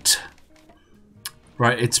 8.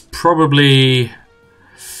 Right, it's probably...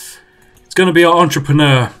 It's going to be our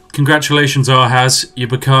entrepreneur. Congratulations, Arhaz. You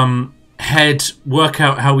become head. Work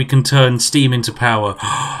out how we can turn steam into power.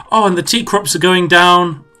 Oh, and the tea crops are going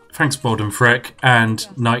down. Thanks, Baldwin Freck and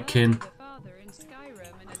Nightkin.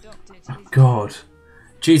 Oh, God.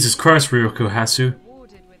 Jesus Christ, Ryoko Hasu.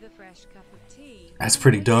 That's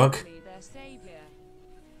pretty dark.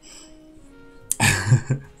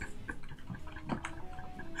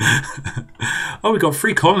 Oh, we got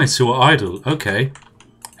 3 colonists who are idle. Okay.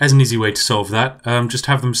 There's an easy way to solve that. Just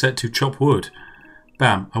have them set to chop wood.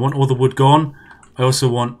 Bam. I want all the wood gone. I also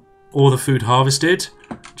want all the food harvested.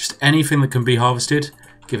 Just anything that can be harvested.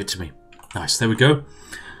 Give it to me. Nice. There we go.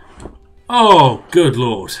 Oh, good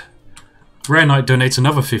lord. Rare Knight donates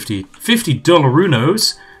another 50. $50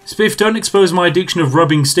 Runos. Spiff, don't expose my addiction of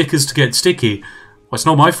rubbing stickers to get sticky. Well, it's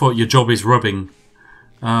not my fault your job is rubbing.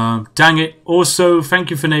 Dang it. Also, thank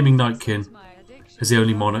you for naming Nightkin as the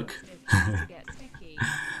only monarch.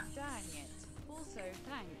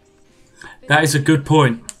 That is a good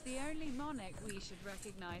point.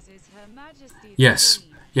 Yes.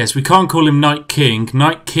 Yes, we can't call him Night King.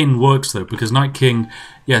 Night King works though, because Night King,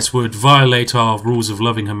 yes, would violate our rules of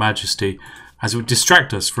loving Her Majesty, as it would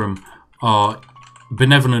distract us from our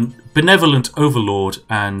benevolent overlord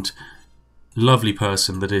and lovely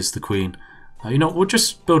person that is the Queen. You know, we'll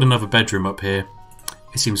just build another bedroom up here.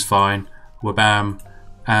 It seems fine. Wabam.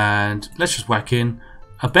 And let's just whack in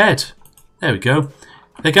a bed. There we go.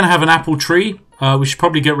 They're going to have an apple tree. We should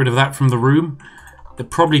probably get rid of that from the room. They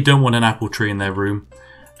probably don't want an apple tree in their room.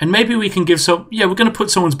 And maybe we can give some... Yeah, we're going to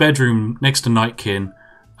put someone's bedroom next to Nightkin.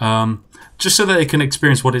 Just so that they can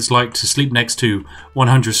experience what it's like to sleep next to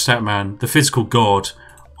 100 Statman, the physical god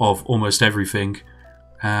of almost everything.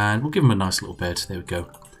 And we'll give him a nice little bed. There we go.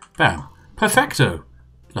 Bam. Perfecto.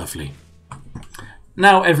 Lovely.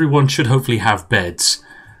 Now everyone should hopefully have beds.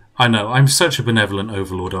 I know, I'm such a benevolent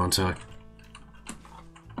overlord, aren't I?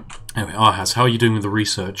 Anyway, Arhaz, how are you doing with the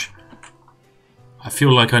research? I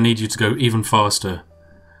feel like I need you to go even faster.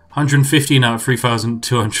 115 out of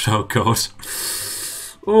 3,200, oh god.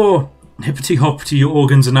 Oh, hippity hoppity, your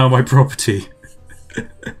organs are now my property.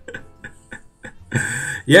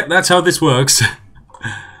 Yep, that's how this works.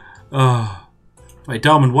 Oh. Wait,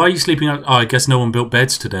 Darman, why are you sleeping out? Oh, I guess no one built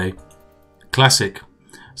beds today. Classic.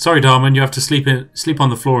 Sorry, Darman, you have to sleep on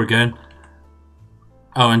the floor again.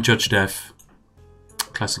 Oh, and Judge Death.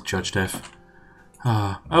 Classic Judge Death.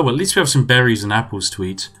 Oh, well, at least we have some berries and apples to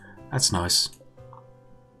eat. That's nice.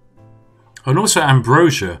 Oh, and also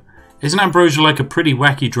ambrosia. Isn't ambrosia like a pretty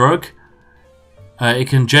wacky drug? It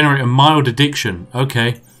can generate a mild addiction.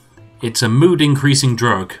 Okay. It's a mood-increasing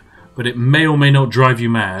drug, but it may or may not drive you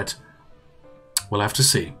mad. We'll have to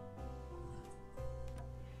see.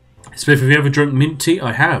 Spiff, have you ever drunk mint tea?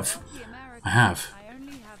 I have. I have.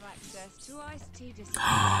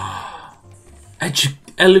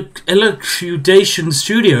 Elucidation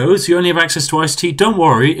Studios, you only have access to iced tea. Don't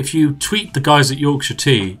worry, if you tweet the guys at Yorkshire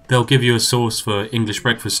Tea, they'll give you a source for English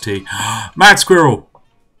breakfast tea. Mad squirrel!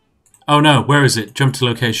 Oh no, where is it? Jump to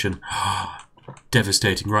location.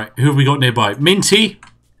 Devastating. Right, who have we got nearby? Minty?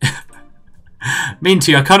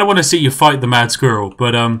 Minty, I kind of want to see you fight the mad squirrel,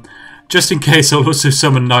 but just in case, I'll also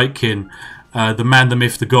summon Nightkin, the man, the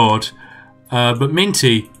myth, the god. But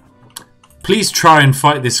Minty, please try and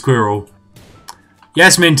fight this squirrel.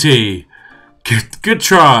 Yes, Minty! Good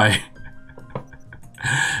try!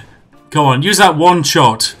 Come on, use that one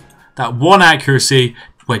shot. That one accuracy.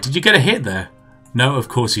 Wait, did you get a hit there? No, of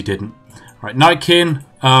course you didn't. Right, Nightkin,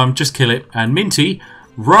 just kill it. And Minty,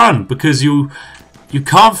 run, because you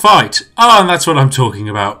can't fight. Oh, and that's what I'm talking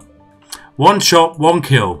about. One shot, one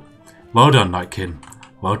kill. Well done, Nightkin.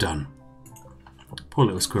 Well done. Poor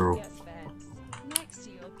little squirrel.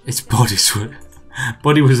 Its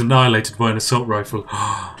body was annihilated by an assault rifle.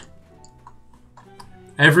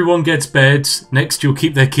 Everyone gets beds. Next, you'll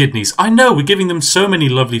keep their kidneys. I know, we're giving them so many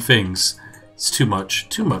lovely things. It's too much.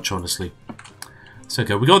 Too much, honestly. So,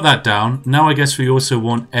 okay, we got that down. Now I guess we also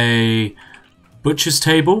want a butcher's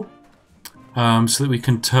table. So that we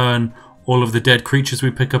can turn all of the dead creatures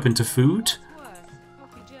we pick up into food.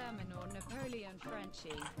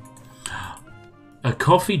 A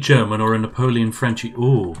coffee German or a Napoleon Frenchie?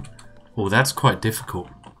 Ooh. Oh, that's quite difficult.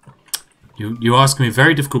 You ask me a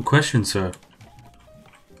very difficult question, sir.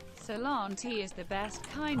 Ceylon tea is the best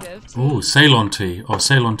kind of tea. Ooh, Ceylon tea. Oh,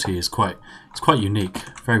 Ceylon tea is quite unique.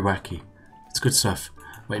 Very wacky. It's good stuff.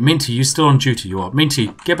 Wait, Minty, you still on duty? You are.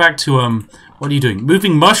 Minty, get back to, what are you doing?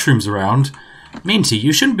 Moving mushrooms around? Minty,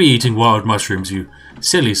 you shouldn't be eating wild mushrooms, you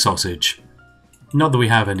silly sausage. Not that we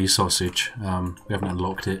have any sausage. We haven't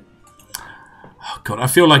unlocked it. Oh, God, I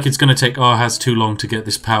feel like it's going to take Ahaz too long to get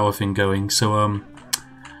this power thing going, so,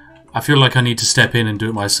 I feel like I need to step in and do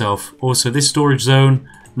it myself. Also, this storage zone,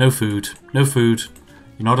 no food. No food.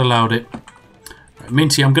 You're not allowed it. Right,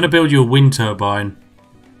 Minty, I'm going to build you a wind turbine.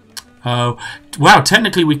 Oh, wow,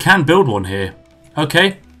 technically we can build one here.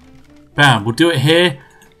 Okay. Bam, we'll do it here.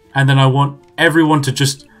 And then I want everyone to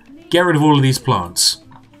just get rid of all of these plants.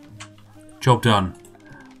 Job done.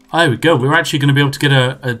 There we go. We're actually going to be able to get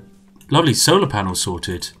a lovely solar panel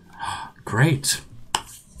sorted. Great.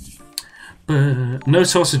 But no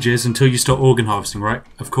sausages until you start organ harvesting, right?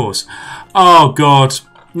 Of course. Oh, God.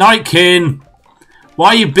 Nightkin! Why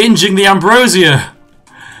are you binging the ambrosia?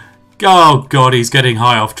 Oh, God, he's getting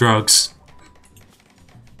high off drugs.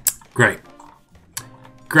 Great.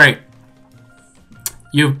 Great.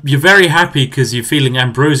 You're very happy because you're feeling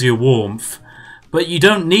ambrosia warmth, but you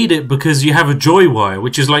don't need it because you have a joy wire,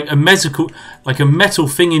 which is like a metal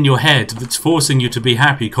thing in your head that's forcing you to be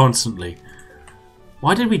happy constantly.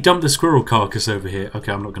 Why did we dump the squirrel carcass over here?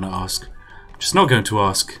 Okay, I'm not going to ask. I'm just not going to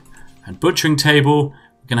ask. And butchering table,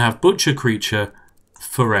 we're going to have butcher creature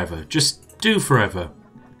forever. Just do forever.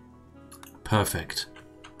 Perfect.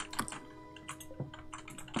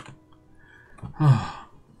 Oh.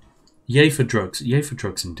 Yay for drugs. Yay for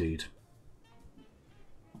drugs indeed.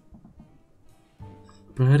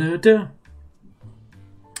 Ba-da-da.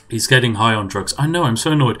 He's getting high on drugs. I know, I'm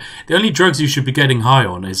so annoyed. The only drugs you should be getting high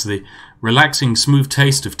on is the relaxing, smooth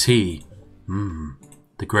taste of tea.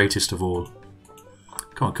 The greatest of all.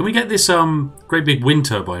 Come on, can we get this great big wind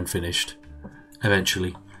turbine finished?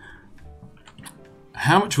 Eventually.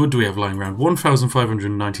 How much wood do we have lying around?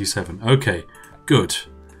 1,597. Okay, good.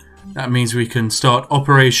 That means we can start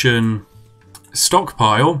Operation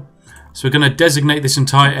Stockpile. So we're going to designate this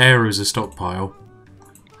entire area as a stockpile.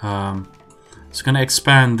 So going to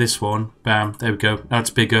expand this one. Bam, there we go. That's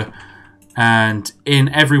bigger. And in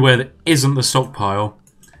everywhere that isn't the stockpile,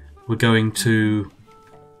 we're going to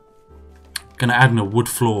add in a wood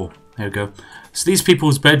floor. There we go. So these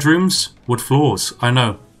people's bedrooms, wood floors. I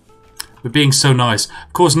know. We're being so nice.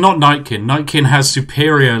 Of course, not Nightkin. Nightkin has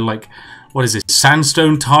superior, like, what is it,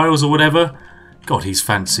 sandstone tiles or whatever? God, he's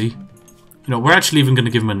fancy. You know, we're actually even going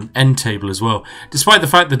to give him an end table as well. Despite the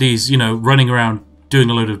fact that he's, you know, running around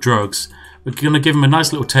doing a load of drugs, we're going to give him a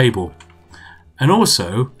nice little table. And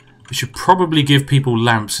also, we should probably give people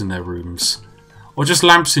lamps in their rooms. Or just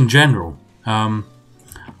lamps in general. I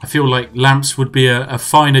feel like lamps would be a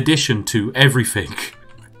fine addition to everything.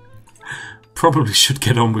 Probably should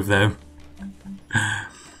get on with them.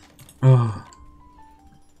 Oh.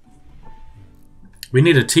 We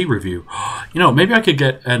need a tea review. You know, maybe I could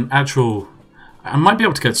get an actual... I might be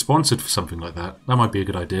able to get sponsored for something like that. That might be a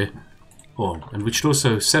good idea. Oh, and we should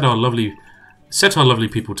also set our lovely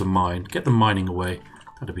people to mine. Get them mining away.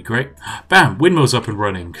 That'd be great. Bam! Windmill's up and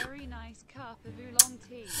running.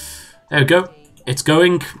 There we go. It's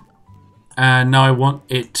going. And now I want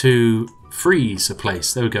it to freeze a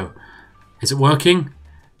place. There we go. Is it working?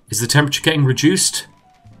 Is the temperature getting reduced?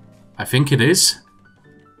 I think it is.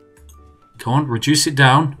 Come on, reduce it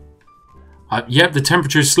down. Yep, the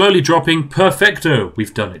temperature is slowly dropping. Perfecto.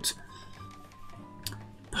 We've done it.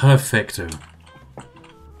 Perfecto.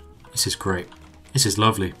 This is great. This is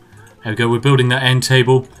lovely. There we go. We're building that end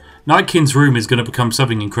table. Nightkin's room is going to become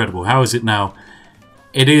something incredible. How is it now?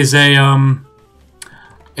 It is a...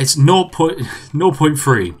 It's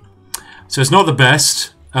 0.3. So it's not the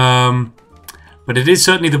best. But it is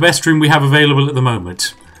certainly the best room we have available at the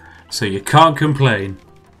moment. So you can't complain.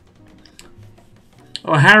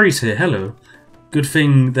 Oh, Harry's here. Hello. Good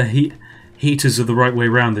thing the heaters are the right way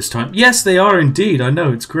around this time. Yes, they are indeed. I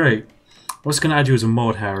know. It's great. I was going to add you as a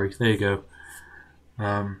mod, Harry. There you go.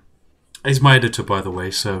 He's my editor, by the way.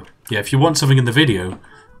 So, yeah, if you want something in the video,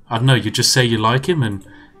 I don't know, you just say you like him. And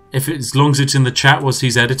if as long as it's in the chat whilst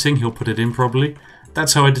he's editing, he'll put it in probably.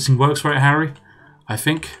 That's how editing works, right, Harry? I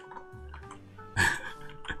think.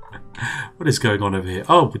 What is going on over here?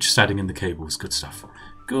 Oh, we're just adding in the cables. Good stuff.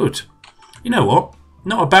 Good. You know what?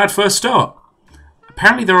 Not a bad first start.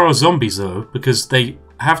 Apparently there are zombies, though, because they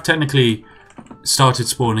have technically started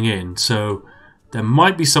spawning in. So there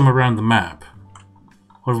might be some around the map.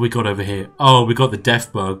 What have we got over here? Oh, we got the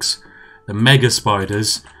death bugs. the mega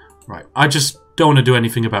spiders. Right, I just don't want to do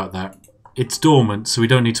anything about that. It's dormant, so we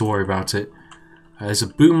don't need to worry about it. There's a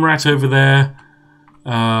boom rat over there.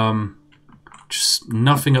 Just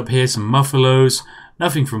nothing up here. Some muffalos.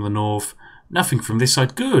 Nothing from the north. Nothing from this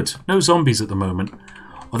side. Good. No zombies at the moment.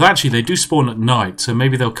 Although actually they do spawn at night, so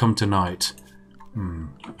maybe they'll come tonight.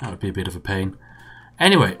 That would be a bit of a pain.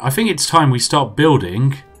 Anyway, I think it's time we start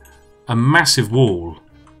building a massive wall.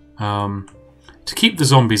 To keep the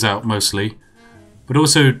zombies out mostly, but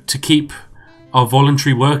also to keep our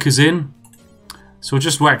voluntary workers in. So we'll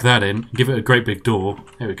just whack that in, give it a great big door.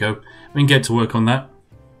 There we go. We can get to work on that.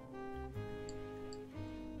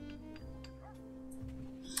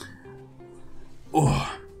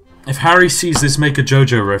 Oh, if Harry sees this, make a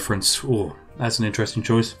JoJo reference. Oh, that's an interesting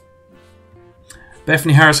choice.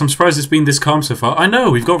 Bethany Harris, I'm surprised it's been this calm so far. I know,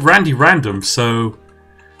 we've got Randy Random, so...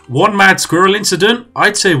 one mad squirrel incident?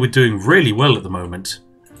 I'd say we're doing really well at the moment.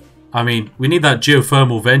 I mean, we need that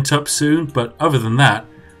geothermal vent up soon, but other than that,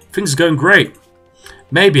 things are going great.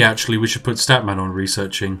 Maybe, actually, we should put Statman on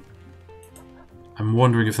researching. I'm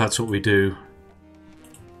wondering if that's what we do.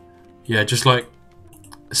 Yeah, just like...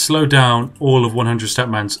 slow down all of 100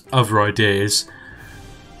 Statman's other ideas,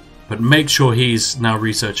 but make sure he's now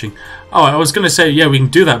researching. Oh, I was going to say, yeah, we can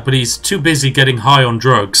do that, but he's too busy getting high on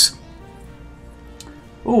drugs.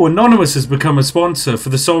 Oh, Anonymous has become a sponsor for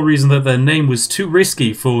the sole reason that their name was too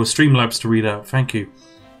risky for Streamlabs to read out. Thank you.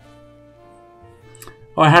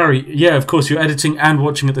 Oh, Harry, yeah, of course, you're editing and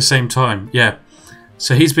watching at the same time. Yeah,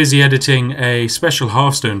 so he's busy editing a special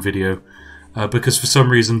Hearthstone video because for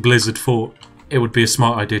some reason Blizzard thought it would be a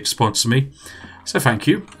smart idea to sponsor me. So thank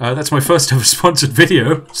you. That's my first ever sponsored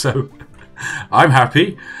video, so I'm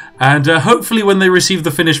happy. And hopefully when they receive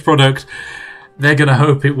the finished product, they're going to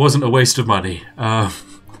hope it wasn't a waste of money.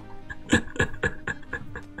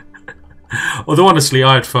 Although honestly,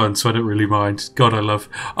 I had fun, so I don't really mind. God, I love...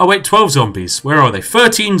 oh wait, 12 zombies. Where are they?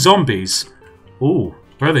 13 zombies! Ooh,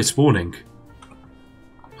 where are they spawning?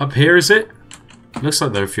 Up here, is it? Looks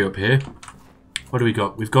like there are a few up here. What do we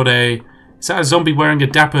got? We've got a... is that a zombie wearing a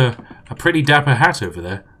pretty dapper hat over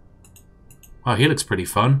there? Oh, he looks pretty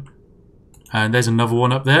fun. And there's another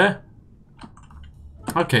one up there.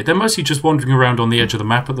 Okay, they're mostly just wandering around on the edge of the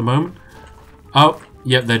map at the moment. Oh,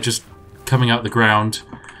 yeah, they're just coming out the ground.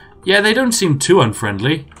 Yeah, they don't seem too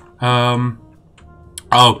unfriendly. Oh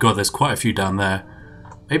god, there's quite a few down there.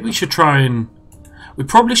 Maybe we should try and... we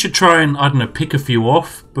probably should try and, I don't know, pick a few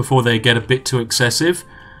off before they get a bit too excessive.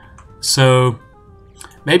 So,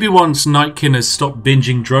 maybe once Nightkin has stopped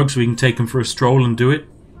binging drugs, we can take him for a stroll and do it.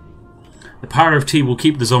 The power of tea will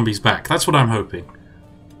keep the zombies back. That's what I'm hoping.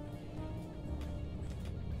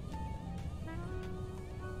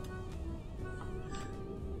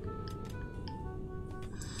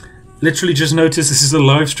 Literally just noticed this is a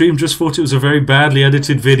live stream. Just thought it was a very badly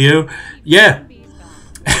edited video. Yeah.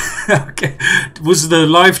 Okay. Was the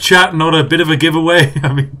live chat not a bit of a giveaway?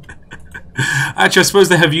 I mean... actually, I suppose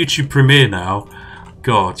they have YouTube Premiere now.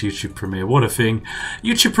 God, YouTube Premiere, what a thing.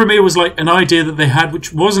 YouTube Premiere was like an idea that they had,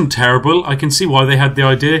 which wasn't terrible. I can see why they had the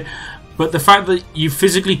idea. But the fact that you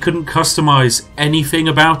physically couldn't customize anything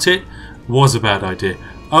about it was a bad idea.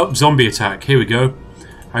 Oh, zombie attack. Here we go.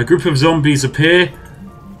 A group of zombies appear.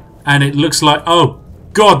 And it looks like... oh,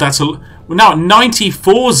 God, that's a... we're now at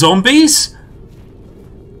 94 zombies?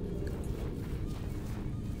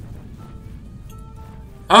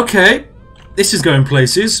 Okay. This is going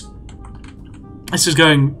places. This is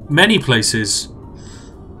going many places.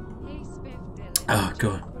 Oh,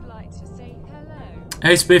 God.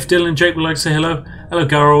 Hey, Spiff, Dylan and Jake would like to say hello. Hello,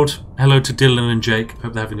 Garrold. Hello to Dylan and Jake.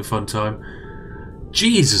 Hope they're having a fun time.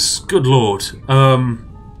 Jesus, good Lord.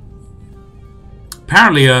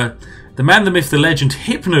 Apparently, the man, the myth, the legend,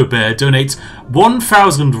 Hypno Bear donates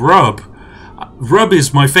 1,000 rub. Rub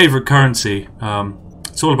is my favourite currency.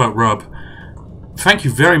 It's all about rub. Thank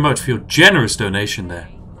you very much for your generous donation there.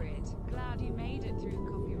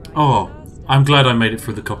 Oh, I'm glad I made it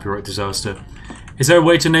through the copyright disaster. Is there a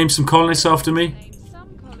way to name some colonists after me?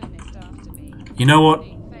 You know what?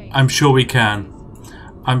 I'm sure we can.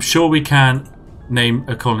 I'm sure we can name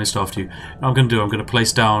a colonist after you. What I'm going to do, I'm going to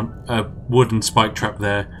place down a wooden spike trap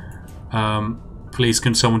there. Please,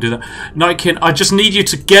 can someone do that? Nightkin, I just need you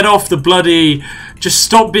to get off the bloody... just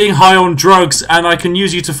stop being high on drugs, and I can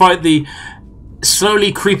use you to fight the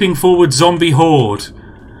slowly creeping forward zombie horde.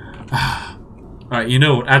 Right, you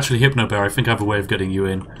know what? Actually, Hypnobear, I think I have a way of getting you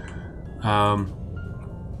in.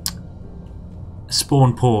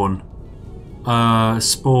 Spawn pawn.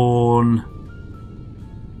 Spawn...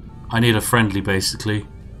 I need a friendly, basically.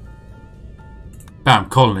 Bam,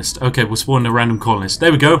 colonist. Okay, we'll spawn a random colonist.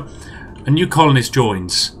 There we go. A new colonist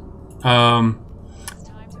joins.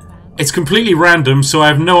 It's completely random, so I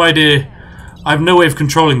have no idea. I have no way of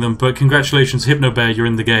controlling them. But congratulations, Hypno Bear, you're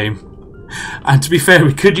in the game. And to be fair,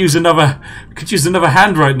 we could use another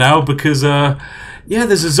hand right now because yeah,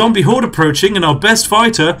 there's a zombie horde approaching, and our best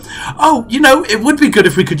fighter. Oh, you know, it would be good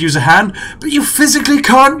if we could use a hand, but you physically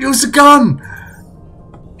can't use a gun.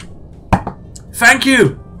 Thank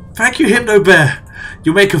you, Hypno Bear.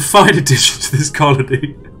 You make a fine addition to this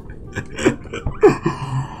colony.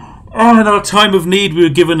 Oh, in our time of need, we were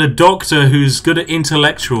given a doctor who's good at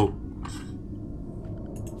intellectual.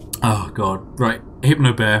 Oh God, right,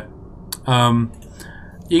 Hypno Bear.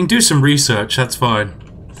 You can do some research. That's fine.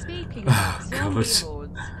 Speaking of zombie hordes,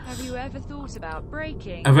 have you ever thought about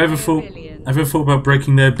breaking? Have I ever thought about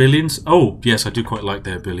breaking their billions? Oh, yes, I do quite like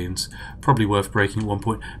their billions. Probably worth breaking at one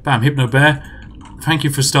point. Bam, Hypno Bear. Thank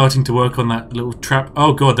you for starting to work on that little trap.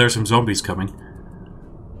 Oh God, there are some zombies coming.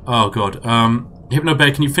 Oh God. Hypno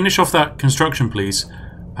Bear, can you finish off that construction, please?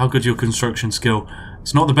 How good's your construction skill?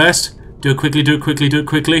 It's not the best. Do it quickly, do it quickly, do it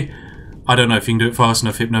quickly. I don't know if you can do it fast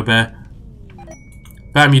enough, Hypno Bear.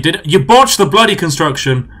 Bam, you did it. You botched the bloody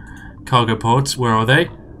construction. Cargo pods, where are they?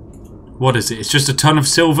 What is it? It's just a ton of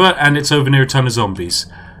silver and it's over near a ton of zombies.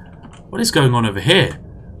 What is going on over here?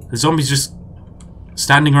 The zombies just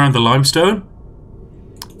standing around the limestone?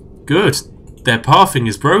 Good. Their pathing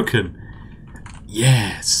is broken.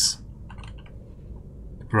 Yes.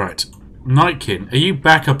 Right. Nightkin, are you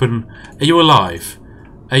back up and... Are you alive?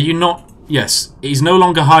 Are you not... Yes. He's no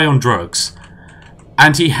longer high on drugs.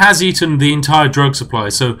 And he has eaten the entire drug supply,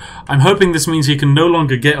 so I'm hoping this means he can no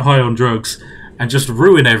longer get high on drugs and just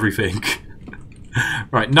ruin everything.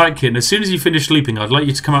 Right, Nightkin, as soon as you finish sleeping, I'd like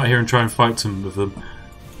you to come out here and try and fight some of them.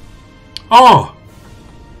 Oh!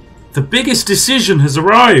 The biggest decision has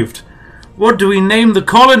arrived! What do we name the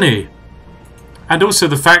colony? And also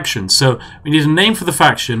the faction. So we need a name for the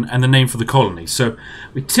faction and a name for the colony. So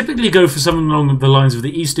we typically go for something along the lines of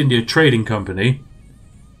the East India Trading Company.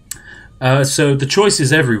 So the choice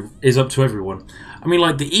is up to everyone. I mean,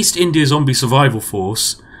 like the East India Zombie Survival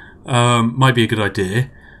Force might be a good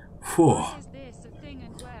idea. Whew.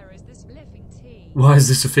 Why is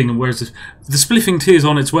this a thing and where is this? The spliffing tea is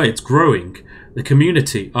on its way. It's growing. The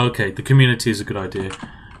community. Okay, the community is a good idea.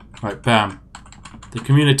 Right, bam. The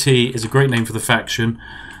community is a great name for the faction.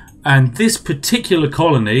 And this particular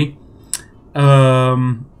colony,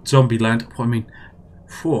 Zombieland, I mean,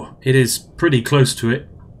 whew, it is pretty close to it.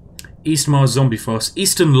 East Mars Zombie Force.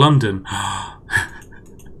 Eastern London. Oh,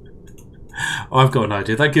 I've got an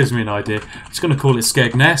idea. That gives me an idea. I'm just going to call it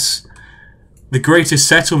Skegness. The greatest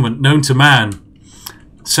settlement known to man.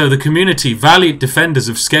 So the community, valiant defenders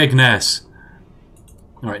of Skegness.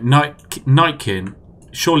 Alright, Nightkin.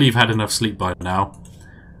 Surely you've had enough sleep by now.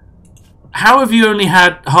 How have you only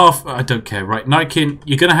had half... I don't care. Right, Nightkin,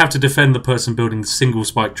 you're going to have to defend the person building the single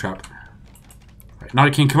spike trap. Right,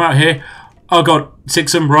 Nightkin, come out here. Oh God,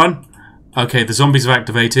 Sixum, run. Okay, the zombies have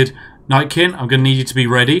activated. Nightkin, I'm going to need you to be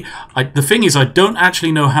ready. The thing is, I don't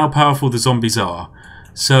actually know how powerful the zombies are.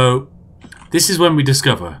 So, this is when we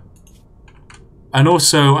discover. And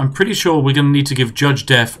also, I'm pretty sure we're going to need to give Judge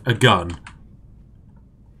Death a gun.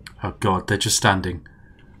 Oh God, they're just standing.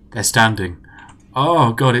 They're standing.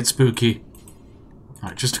 Oh God, it's spooky.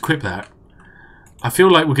 Alright, just equip that. I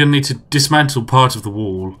feel like we're going to need to dismantle part of the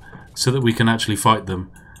wall so that we can actually fight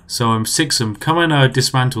them. So Sixum, come and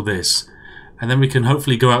dismantle this. And then we can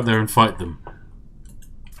hopefully go out there and fight them.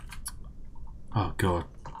 Oh God.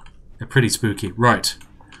 They're pretty spooky. Right.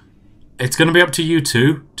 It's going to be up to you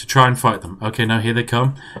two to try and fight them. Okay, now here they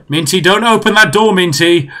come. Minty, don't open that door,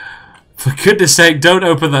 Minty! For goodness sake, don't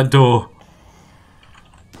open that door.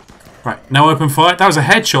 Right, now open fire. That was a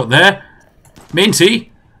headshot there.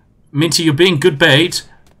 Minty! Minty, you're being good bait.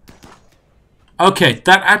 Okay,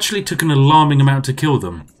 that actually took an alarming amount to kill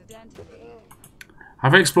them.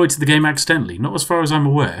 Have I exploited the game accidentally? Not as far as I'm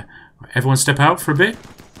aware. Right, everyone step out for a bit.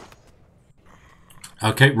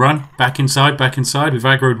 Okay, run. Back inside, back inside. We've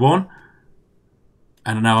aggroed one.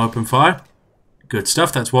 And now open fire. Good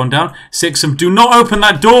stuff, that's one down. Sixum, do not open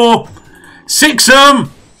that door! Sixum!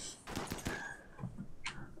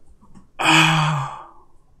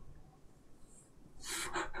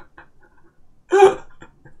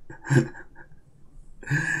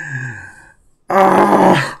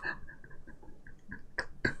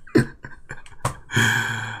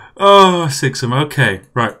 Oh, Sixum, okay,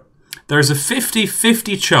 right. There is a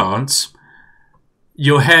 50-50 chance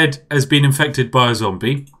your head has been infected by a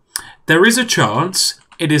zombie. There is a chance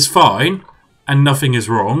it is fine and nothing is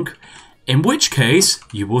wrong, in which case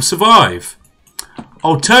you will survive.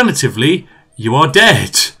 Alternatively, you are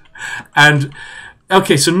dead. And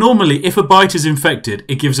Okay, so normally if a bite is infected,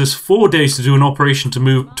 it gives us 4 days to do an operation to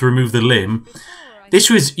remove the limb. This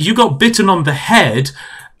was, you got bitten on the head,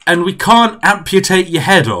 and we can't amputate your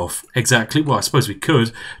head off. Exactly. Well, I suppose we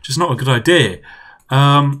could, just not a good idea.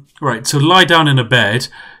 Right, so lie down in a bed.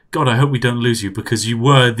 God, I hope we don't lose you, because you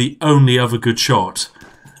were the only other good shot.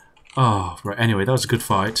 Oh, right, anyway, that was a good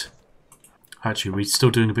fight. Actually, we're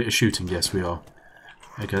still doing a bit of shooting. Yes, we are.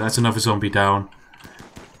 Okay, that's another zombie down.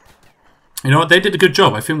 You know what? They did a good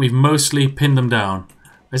job. I think we've mostly pinned them down.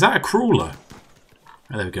 Is that a crawler?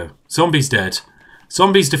 Oh, there we go. Zombie's dead.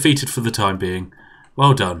 Zombies defeated for the time being.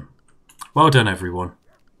 Well done. Well done, everyone.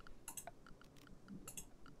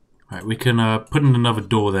 Right, we can put in another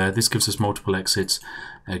door there. This gives us multiple exits.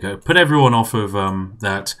 There you go. Put everyone off of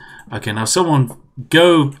that. Okay, now someone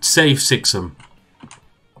go save Sixum.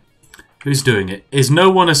 Who's doing it? Is no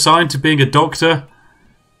one assigned to being a doctor?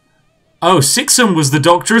 Oh, Sixum was the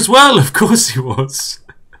doctor as well. Of course he was.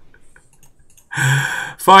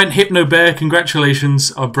 Fine, Hypno Bear,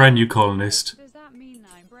 congratulations, our brand new colonist. Does that mean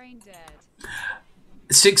I'm brain dead?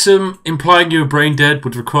 Sixum, implying you're brain dead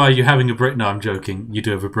would require you having a brain. No, I'm joking. You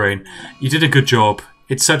do have a brain. You did a good job.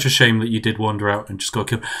 It's such a shame that you did wander out and just got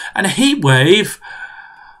killed. And a heat wave!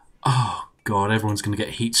 Oh, God, everyone's going to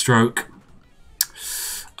get heat stroke.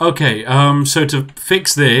 Okay, so to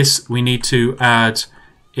fix this, we need to add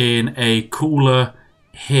in a cooler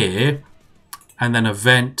here, and then a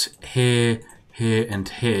vent here, here, and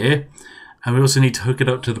here. And we also need to hook it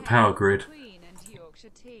up to the power grid.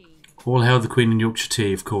 All hail the Queen and Yorkshire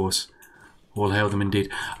tea, of course. All hail them indeed.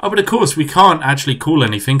 Oh, but of course, we can't actually cool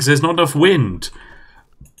anything because there's not enough wind.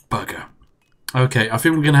 Bugger. Okay, I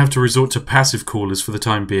think we're going to have to resort to passive coolers for the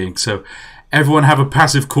time being. So, everyone have a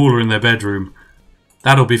passive cooler in their bedroom.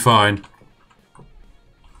 That'll be fine.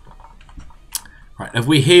 Right, have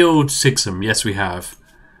we healed Sixum? Yes, we have.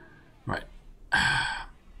 Right.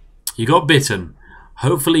 You got bitten.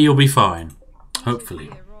 Hopefully you'll be fine.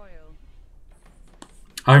 Hopefully.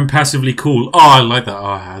 I'm passively cool. Oh, I like that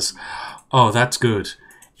R has. Oh, that's good.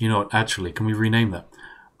 You know what, actually, can we rename that?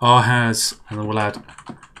 R has, and then we'll add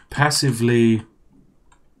passively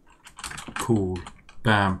cool.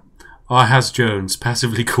 Bam. R has Jones,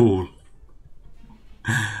 passively cool.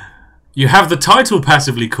 You have the title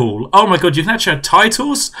passively cool. Oh my god, you can actually add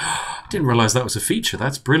titles? I didn't realise that was a feature.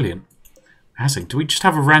 That's brilliant. Asking, do we just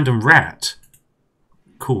have a random rat?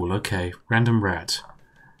 Cool, okay. Random rat.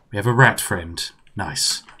 We have a rat friend.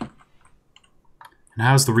 Nice. And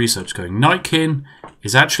how's the research going? Nightkin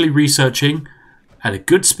is actually researching at a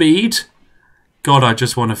good speed. God, I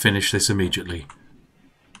just want to finish this immediately.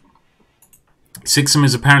 Sixum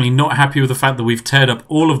is apparently not happy with the fact that we've teared up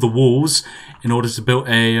all of the walls in order to build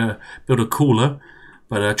a cooler.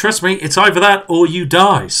 But trust me, it's either that or you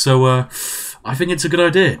die. So I think it's a good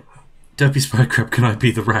idea. Don't be Spycrab, can I be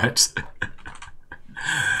the rat?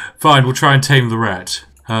 Fine, we'll try and tame the rat.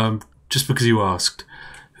 Just because you asked.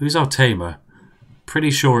 Who's our tamer? Pretty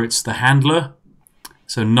sure it's the handler.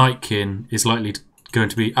 So Nightkin is likely going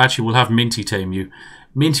to be... Actually, we'll have Minty tame you.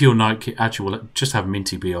 Minty or Nightkin... Actually, we'll just have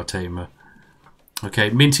Minty be our tamer. Okay,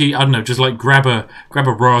 Minty, I don't know, just like grab a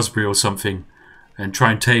raspberry or something and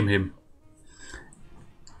try and tame him.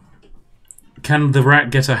 Can the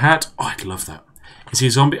rat get a hat? Oh, I'd love that. Is he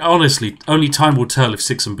a zombie? Honestly, only time will tell if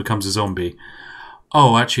Sixum becomes a zombie.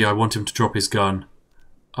 Oh, actually, I want him to drop his gun.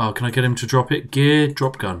 Oh, can I get him to drop it? Gear,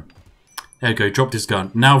 drop gun. There we go, dropped his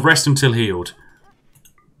gun. Now rest until healed.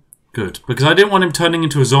 Good, because I didn't want him turning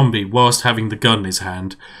into a zombie whilst having the gun in his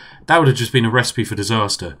hand. That would have just been a recipe for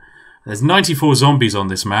disaster. There's 94 zombies on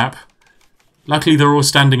this map. Luckily, they're all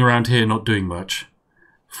standing around here not doing much.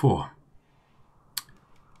 4.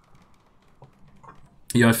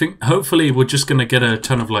 Yeah, I think hopefully we're just going to get a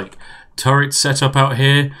ton of like turrets set up out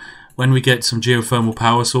here. When we get some geothermal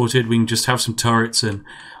power sorted, we can just have some turrets, and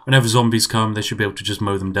whenever zombies come, they should be able to just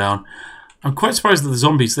mow them down. I'm quite surprised that the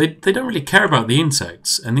zombies, they don't really care about the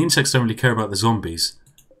insects, and the insects don't really care about the zombies.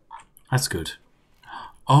 That's good.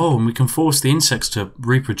 Oh, and we can force the insects to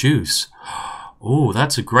reproduce. Oh,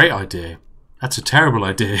 that's a great idea. That's a terrible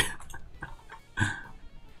idea.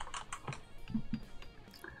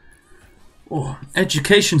 Oh,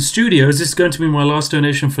 Education Studios. This is going to be my last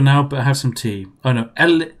donation for now, but I have some tea. Oh no,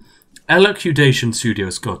 Elocution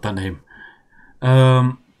Studios. God, that name.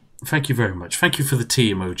 Thank you very much. Thank you for the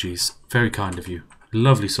tea emojis. Very kind of you.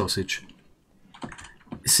 Lovely sausage.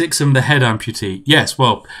 Sixum the head amputee. Yes,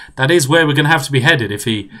 well, that is where we're going to have to be headed if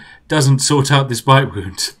he doesn't sort out this bite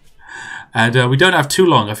wound. And we don't have too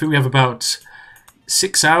long. I think we have about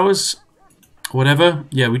 6 hours. Whatever.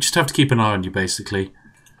 Yeah, we just have to keep an eye on you, basically.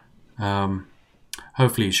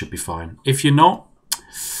 Hopefully you should be fine. If you're not,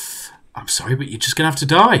 I'm sorry, but you're just going to have to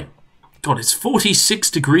die. God, it's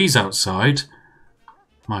 46 degrees outside.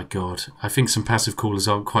 My God, I think some passive coolers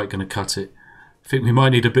aren't quite going to cut it. I think we might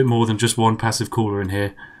need a bit more than just one passive cooler in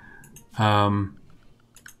here.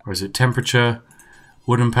 Or is it temperature?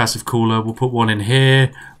 Wooden passive cooler. We'll put one in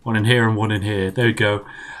here, and one in here. There we go.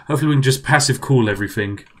 Hopefully we can just passive cool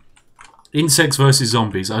everything. Insects versus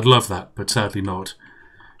zombies. I'd love that, but sadly not.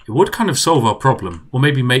 It would kind of solve our problem. Or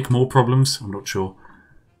maybe make more problems. I'm not sure.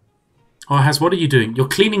 Oh, Ahaz, what are you doing? You're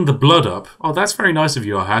cleaning the blood up. Oh, that's very nice of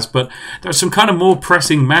you, Ahaz, but there are some kind of more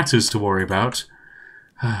pressing matters to worry about.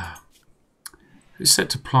 Who's set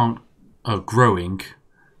to plant... Oh, growing.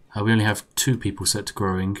 We only have 2 people set to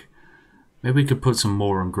growing. Maybe we could put some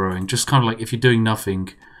more on growing. Just kind of like if you're doing nothing,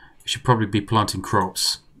 you should probably be planting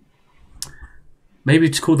crops. Maybe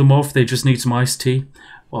to cool them off, they just need some iced tea.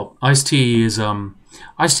 Well, iced tea is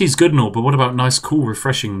good and all, but what about nice, cool,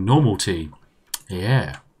 refreshing, normal tea?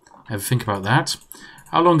 Yeah. Ever think about that?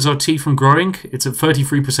 How long is our tea from growing? It's at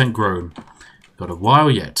 33% grown. Got a while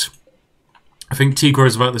yet. I think tea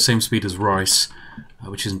grows about the same speed as rice,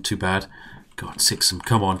 which isn't too bad. God, Sixum,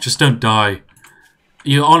 come on, just don't die.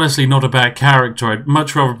 You're honestly not a bad character. I'd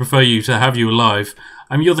much rather prefer you to have you alive.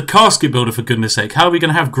 I mean, you're the casket builder, for goodness sake. How are we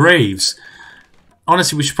going to have graves?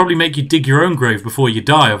 Honestly, we should probably make you dig your own grave before you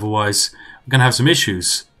die, otherwise we're going to have some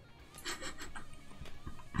issues.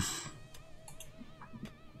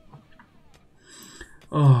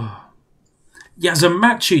 Oh.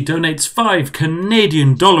 Yazamachi donates 5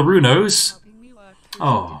 Canadian dollarunos.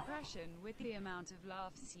 Oh.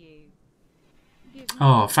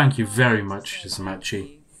 Oh, thank you very much,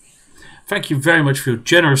 Yazamachi. Thank you very much for your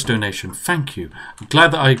generous donation. Thank you. I'm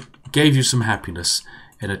glad that I gave you some happiness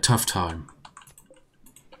in a tough time.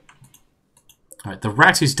 Alright, the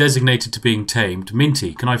rat is designated to being tamed.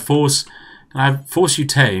 Minty, can I force you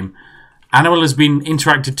tame? Animal has been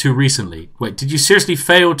interacted to recently. Wait, did you seriously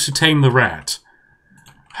fail to tame the rat?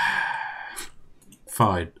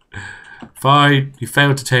 Fine. Fine, you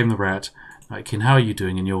failed to tame the rat. Right, Kin, how are you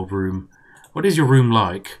doing in your room? What is your room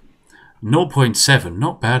like? 0.7,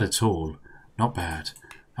 not bad at all. Not bad.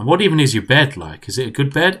 And what even is your bed like? Is it a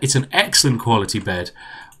good bed? It's an excellent quality bed.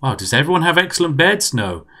 Wow, does everyone have excellent beds?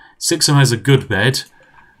 No. Sixum has a good bed.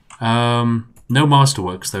 No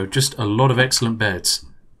masterworks though, just a lot of excellent beds.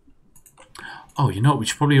 Oh, you know what? We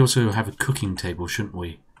should probably also have a cooking table, shouldn't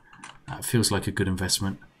we? That feels like a good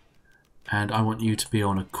investment. And I want you to be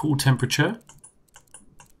on a cool temperature.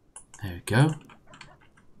 There we go.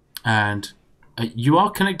 And you are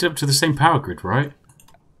connected up to the same power grid, right?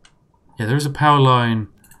 Yeah, there is a power line.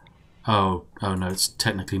 Oh no, it's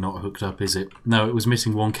technically not hooked up, is it? No, it was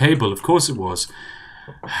missing one cable. Of course it was.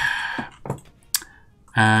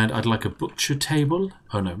 And I'd like a butcher table.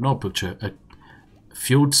 Oh no, not butcher. A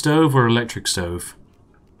fueled stove or electric stove.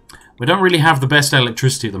 We don't really have the best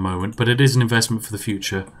electricity at the moment, but it is an investment for the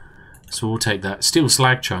future. So we'll take that. Steel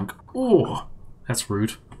slag chunk. Oh, that's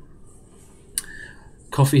rude.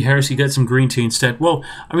 Coffee heresy, get some green tea instead. Well,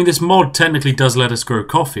 I mean, this mod technically does let us grow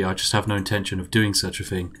coffee. I just have no intention of doing such a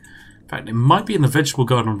thing. In fact, it might be in the vegetable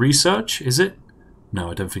garden research, is it?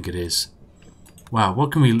 No, I don't think it is. Wow,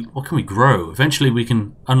 what can we grow? Eventually we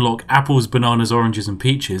can unlock apples, bananas, oranges and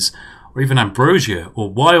peaches, or even ambrosia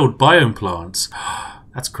or wild biome plants.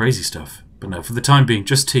 That's crazy stuff. But no, for the time being,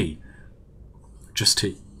 just tea. Just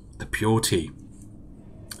tea. The pure tea.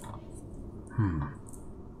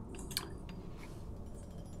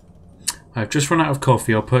 I've just run out of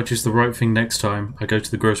coffee. I'll purchase the right thing next time I go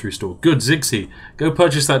to the grocery store. Good, Zixi. Go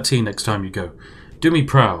purchase that tea next time you go. Do me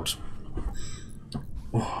proud.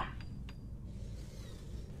 Oh.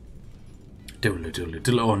 Diddle, diddle,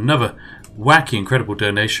 diddle. Oh, another wacky, incredible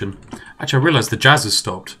donation. Actually, I realised the jazz has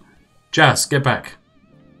stopped. Jazz, get back.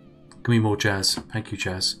 Give me more jazz. Thank you,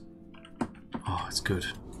 Jazz. Oh, it's good.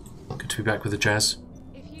 Good to be back with the jazz.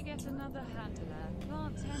 If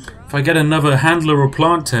I get another handler or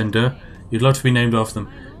plant tender, you'd love to be named after them.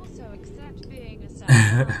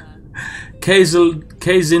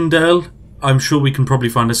 Kazindel, I'm sure we can probably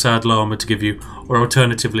find a sad llama to give you, or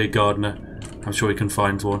alternatively a gardener. I'm sure we can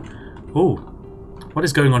find one. Oh, what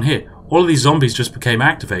is going on here? All of these zombies just became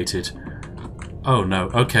activated. Oh no,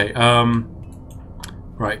 okay,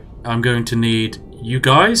 right, I'm going to need you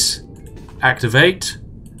guys. Activate.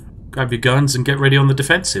 Grab your guns and get ready on the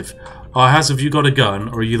defensive. Ahaz, have you got a gun,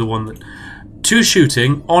 or are you the one that... 2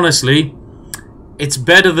 shooting, honestly, it's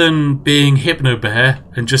better than being Hypno Bear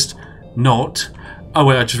and just not. Oh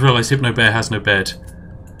wait, I just realised Hypno Bear has no bed.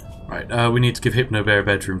 Right, we need to give Hypno Bear a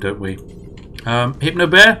bedroom, don't we? Hypno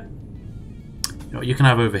Bear? You know what you can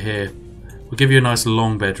have over here. We'll give you a nice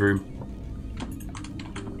long bedroom.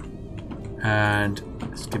 And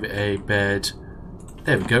Let's give it a bed.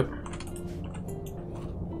 There we go.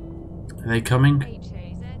 Are they coming?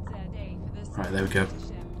 Right, there we go.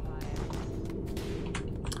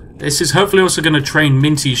 This is hopefully also going to train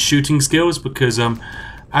Minty's shooting skills because,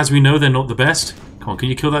 as we know, they're not the best. Come on, can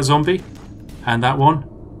you kill that zombie? And that one?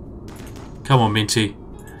 Come on, Minty.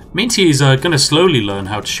 Minty is going to slowly learn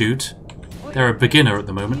how to shoot. They're a beginner at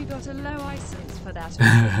the moment. You got a low license for that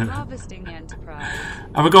organ harvesting enterprise.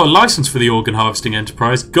 Have I got a license for the organ harvesting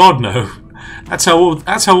enterprise? God, no. That's how all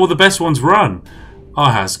the best ones run.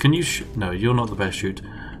 Ahaz, can you shoot? No, you're not the best shoot.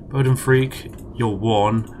 Bowden Freak, you're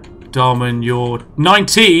 1. Darman, you're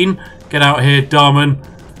 19. Get out here, Darman.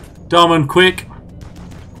 Darman, quick.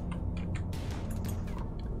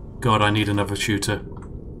 God, I need another shooter.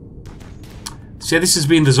 So yeah, this has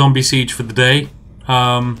been the zombie siege for the day.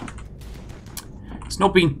 It's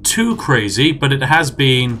not been too crazy, but it has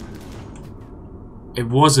been... It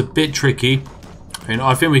was a bit tricky.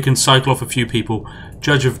 I think we can cycle off a few people.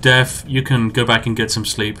 Judge of Death, you can go back and get some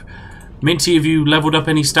sleep. Minty, have you leveled up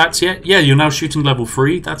any stats yet? Yeah, you're now shooting level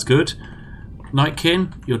 3. That's good.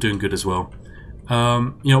 Nightkin, you're doing good as well.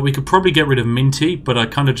 You know, we could probably get rid of Minty, but I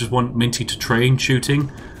kind of just want Minty to train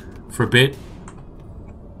shooting for a bit.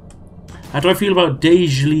 How do I feel about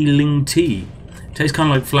Darjeeling tea? Tastes kind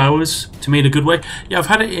of like flowers, to me in a good way. Yeah, I've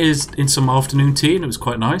had it in some afternoon tea, and it was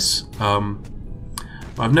quite nice.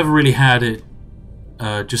 But I've never really had it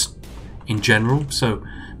just in general, so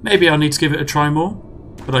maybe I need to give it a try more.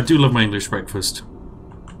 But I do love my English breakfast.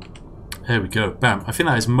 There we go. Bam. I think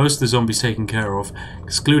that is most of the zombies taken care of,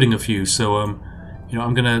 excluding a few. So, you know,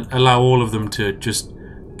 I'm going to allow all of them to just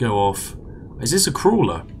go off. Is this a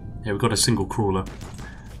crawler? Yeah, we've got a single crawler.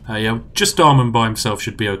 Yeah, just Darman by himself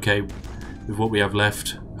should be okay with what we have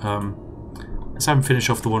left. Let's have him finish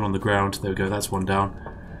off the one on the ground. There we go. That's one down.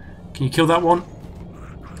 Can you kill that one?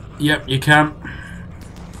 Yep, you can.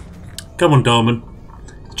 Come on, Darman.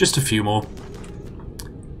 Just a few more.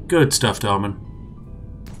 Good stuff, Darman.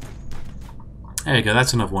 There you go,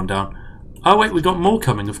 that's another one down. Oh wait, we got more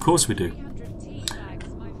coming, of course we do.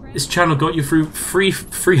 This channel got you through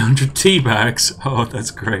 300 tea bags. Oh,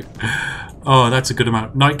 that's great. Oh, that's a good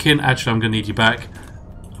amount. Nightkin, actually I'm going to need you back.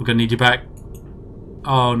 I'm going to need you back.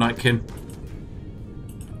 Oh, Nightkin.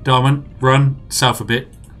 Darman, run south a bit,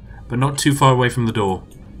 but not too far away from the door.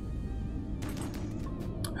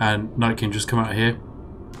 And Nightkin, just come out of here.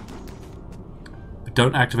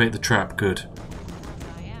 Don't activate the trap. Good.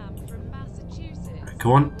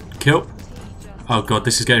 Come on, kill. Oh god,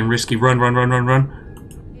 this is getting risky. Run, run, run, run,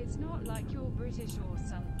 run. It's not like you're British or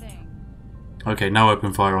something. Okay, now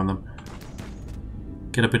open fire on them.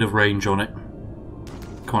 Get a bit of range on it.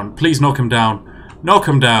 Come on, please knock him down. Knock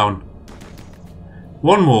him down.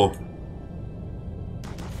 One more.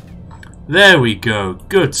 There we go.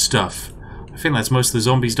 Good stuff. I think that's most of the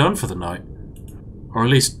zombies done for the night. Or at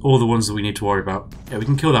least all the ones that we need to worry about. Yeah, we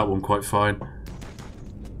can kill that one quite fine.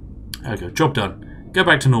 There we go. Job done. Go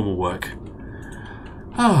back to normal work.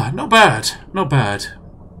 Ah, not bad. Not bad.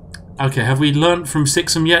 Okay, have we learnt from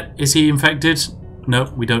Sixum yet? Is he infected?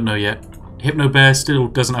 No, we don't know yet. Hypno Bear still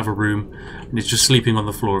doesn't have a room. And he's just sleeping on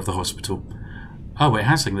the floor of the hospital. Oh, wait,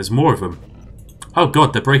 Hansling, there's more of them. Oh,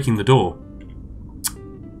 God, they're breaking the door.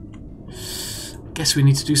 Guess we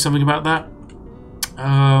need to do something about that.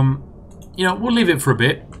 You know, we'll leave it for a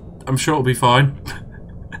bit. I'm sure it'll be fine.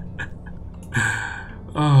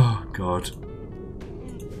 Oh, God.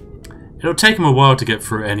 It'll take him a while to get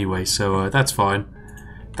through anyway, so that's fine.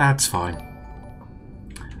 That's fine.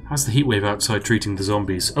 How's the heatwave outside treating the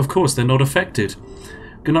zombies? Of course, they're not affected.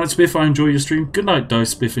 Good night, Spiff. I enjoy your stream. Good night,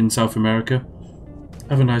 Dice Spiff in South America.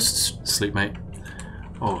 Have a nice sleep, mate.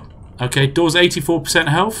 Oh, okay. Door's 84%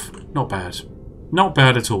 health. Not bad. Not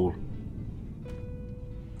bad at all.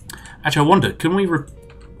 Actually, I wonder, can we...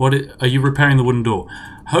 are you repairing the wooden door?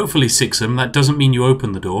 Hopefully, Sixum, that doesn't mean you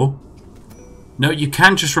open the door. No, you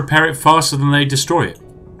can just repair it faster than they destroy it.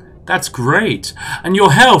 That's great. And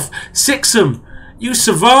your health! Sixum! You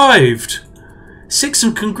survived!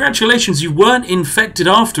 Sixum, congratulations, you weren't infected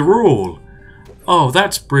after all. Oh,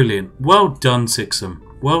 that's brilliant. Well done, Sixum.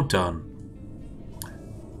 Well done.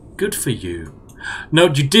 Good for you. No,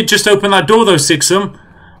 you did just open that door, though, Sixum.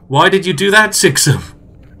 Why did you do that, Sixum?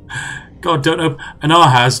 God, don't open... And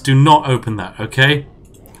Ahaz, do not open that, okay?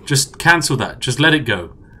 Just cancel that. Just let it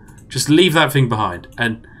go. Just leave that thing behind.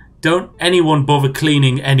 And don't anyone bother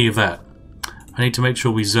cleaning any of that. I need to make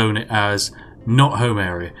sure we zone it as not home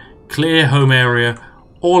area. Clear home area.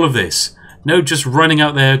 All of this. No just running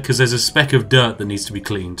out there because there's a speck of dirt that needs to be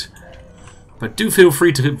cleaned. But do feel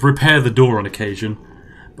free to repair the door on occasion.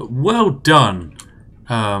 But well done.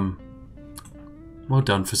 Well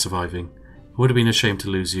done for surviving. Would have been a shame to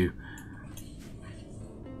lose you.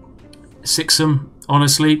 Sixum,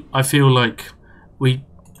 honestly, I feel like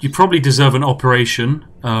you probably deserve an operation.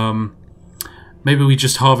 Maybe we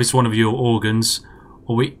just harvest one of your organs,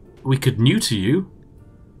 or we could neuter you.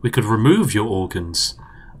 We could remove your organs,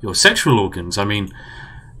 your sexual organs. I mean,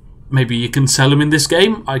 maybe you can sell them in this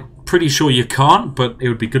game. I'm pretty sure you can't, but it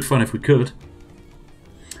would be good fun if we could.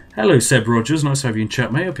 Hello, Seb Rogers. Nice to have you in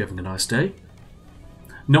chat, mate. Hope you're having a nice day.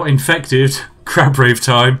 Not infected. Crab rave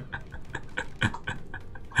time.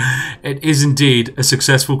 It is indeed a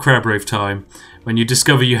successful crab rave time when you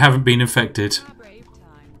discover you haven't been infected.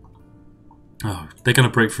 Oh, they're going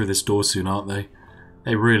to break through this door soon, aren't they?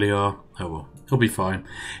 They really are. Oh well, it'll be fine.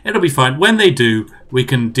 It'll be fine. When they do, we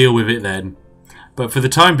can deal with it then. But for the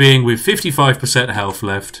time being, we've 55% health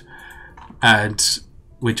left, and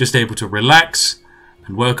we're just able to relax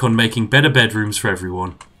and work on making better bedrooms for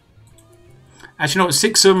everyone. Actually, you know what,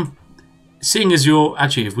 Sixum, seeing as you're...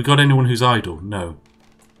 Actually, have we got anyone who's idle? No.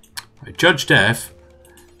 Right, Judge Def,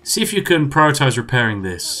 see if you can prioritise repairing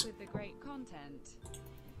this.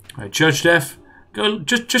 Right, Judge Def, go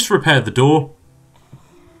just repair the door.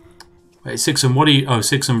 Wait, Sixum, what are you... Oh,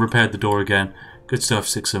 Sixum repaired the door again. Good stuff,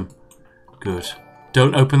 Sixum. Good.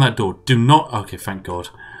 Don't open that door. Do not... Okay, thank God.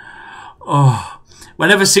 Oh...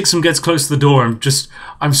 Whenever Sixum gets close to the door,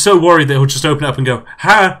 I'm so worried that he'll just open it up and go,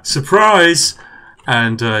 ha! Surprise!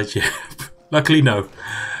 And, yeah. Luckily, no.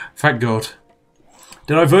 Thank God.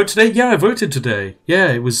 Did I vote today? Yeah, I voted today.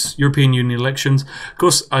 Yeah, it was European Union elections. Of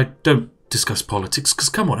course, I don't discuss politics, because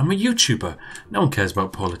come on, I'm a YouTuber. No one cares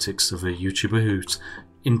about politics of a YouTuber whose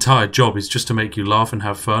entire job is just to make you laugh and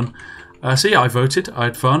have fun. So yeah, I voted. I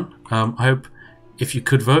had fun. I hope if you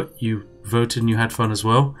could vote, you voted and you had fun as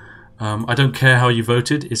well. I don't care how you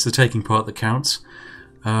voted. It's the taking part that counts.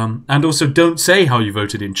 And also, don't say how you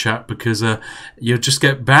voted in chat, because you'll just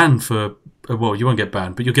get banned for... well, you won't get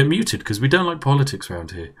banned, but you'll get muted, because we don't like politics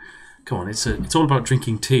around here. Come on, it's all about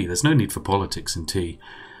drinking tea. There's no need for politics in tea.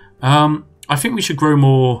 I think we should grow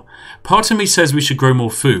more... Part of me says we should grow more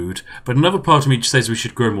food, but another part of me says we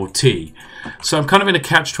should grow more tea. So I'm kind of in a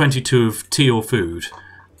catch-22 of tea or food.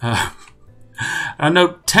 I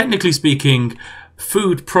know, technically speaking...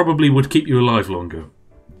 Food probably would keep you alive longer.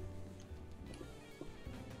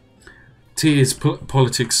 Tea is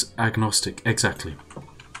politics agnostic. Exactly.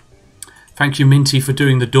 Thank you, Minty, for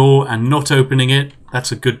doing the door and not opening it.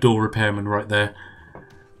 That's a good door repairman right there.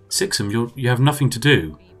 Sixum, you have nothing to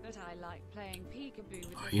do.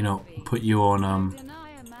 You know, put you on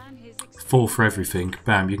 4 for everything.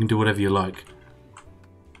 Bam, you can do whatever you like.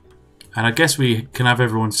 And I guess we can have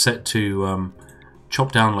everyone set to...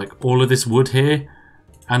 chop down like all of this wood here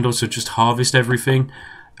and also just harvest everything.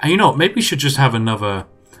 And you know what, maybe we should just have another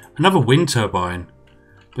wind turbine,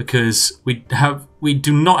 because we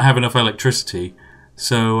do not have enough electricity.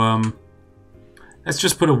 So let's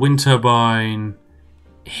just put a wind turbine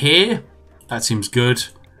here. That seems good.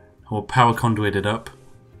 Or power conduit it up.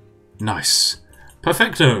 Nice.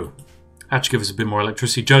 Perfecto. That should give us a bit more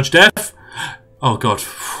electricity. Judge Def. Oh god.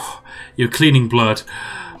 You're cleaning blood.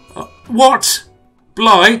 What?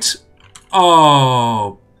 Blight?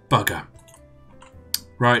 Oh, bugger.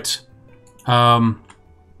 Right. Right,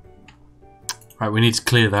 we need to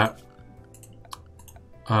clear that.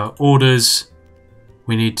 Orders.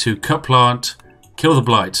 We need to cut plant, kill the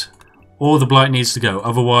blight. Or the blight needs to go,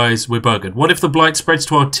 otherwise we're buggered. What if the blight spreads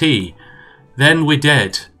to our tea? Then we're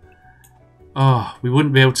dead. Oh, we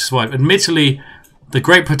wouldn't be able to survive. Admittedly, the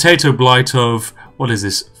great potato blight of, what is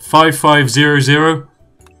this, 5500?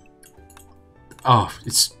 Oh,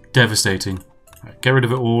 it's devastating. Right, get rid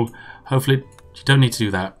of it all. Hopefully, you don't need to do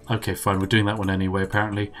that. Okay, fine. We're doing that one anyway,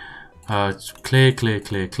 apparently. Clear, clear,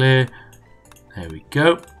 clear, clear. There we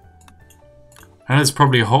go. And it's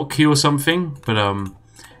probably a hotkey or something, but,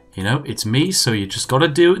 you know, it's me, so you just got to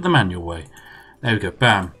do it the manual way. There we go.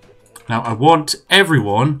 Bam. Now, I want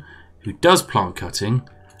everyone who does plant cutting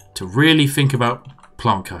to really think about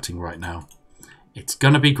plant cutting right now. It's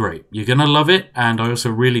going to be great. You're going to love it, and I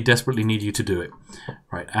also really desperately need you to do it.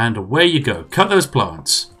 Right, and away you go. Cut those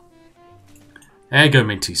plants. There you go,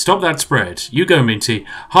 Minty. Stop that spread. You go, Minty.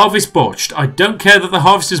 Harvest botched. I don't care that the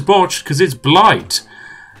harvest is botched, because it's blight.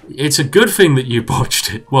 It's a good thing that you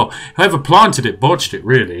botched it. Well, whoever planted it botched it,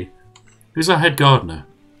 really. Who's our head gardener?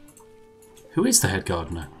 Who is the head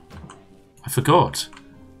gardener? I forgot.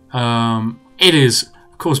 It is,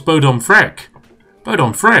 of course, Bodom Freck.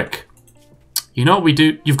 Bodom Freck. You know what we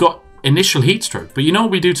do? You've got initial heat stroke, but you know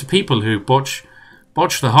what we do to people who botch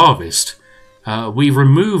the harvest? We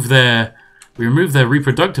remove their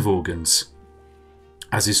reproductive organs,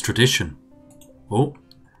 as is tradition. Oh,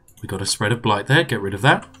 we got a spread of blight there. Get rid of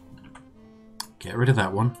that. Get rid of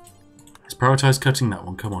that one. Let's prioritise cutting that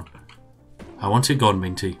one. Come on. I want it gone,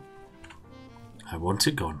 Minty. I want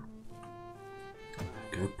it gone.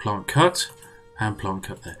 Go plant cut and plant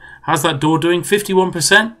cut there. How's that door doing?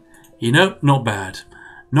 51%? You know, not bad.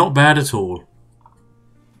 Not bad at all.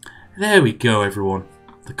 There we go, everyone.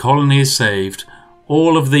 The colony is saved.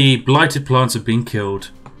 All of the blighted plants have been killed.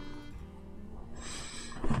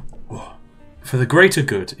 For the greater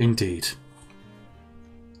good, indeed.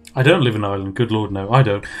 I don't live in Ireland. Good Lord, no. I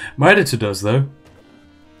don't. My editor does, though.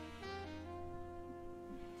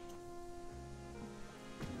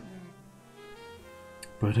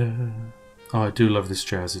 But, oh, I do love this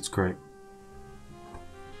jazz. It's great.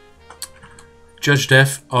 Judge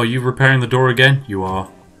Def, are you repairing the door again? You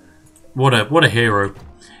are. What a hero.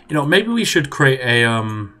 You know, maybe we should create a,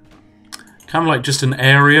 kind of like just an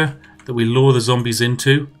area that we lure the zombies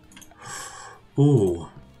into. Ooh.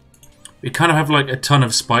 We kind of have like a ton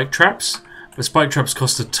of spike traps, but spike traps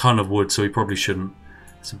cost a ton of wood, so we probably shouldn't.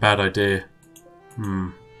 It's a bad idea.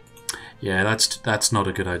 Yeah, that's not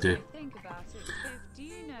a good idea.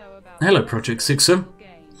 Hello, Project Sixum.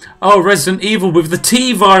 Oh, Resident Evil with the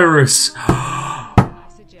T virus.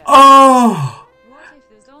 Oh.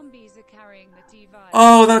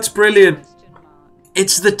 Oh, that's brilliant.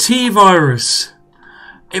 It's the T virus.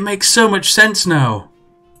 It makes so much sense now.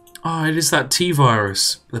 Oh, it is that T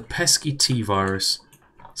virus. The pesky T virus.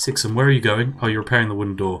 Sixum, where are you going? Oh, you're repairing the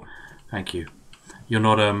wooden door. Thank you. You're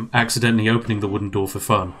not accidentally opening the wooden door for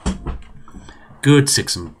fun. Good,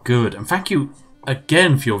 Sixum. Good. And thank you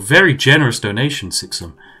again for your very generous donation,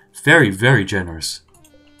 Sixum. Very, very generous.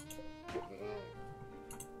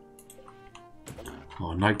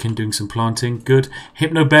 Oh, Nightkin doing some planting. Good.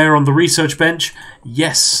 Hypno Bear on the research bench.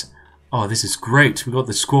 Yes. Oh, this is great. We've got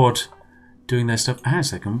the squad doing their stuff. Hang on a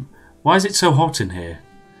second. Why is it so hot in here?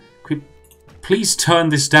 Could we please turn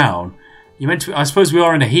this down? You meant to. I suppose we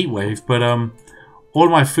are in a heat wave, but all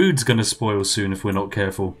my food's going to spoil soon if we're not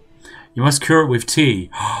careful. You must cure it with tea.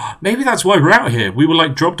 Maybe that's why we're out here. We were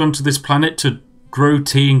like dropped onto this planet to grow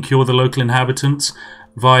tea and cure the local inhabitants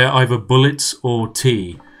via either bullets or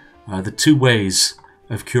tea. The two ways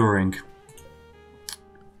of curing.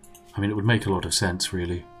 I mean, it would make a lot of sense,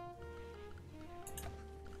 really.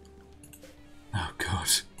 Oh, God.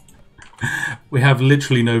 We have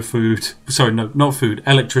literally no food. Sorry, no, not food.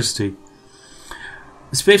 Electricity.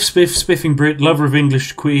 Spiff, spiff, spiffing Brit, lover of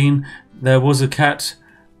English Queen. There was a cat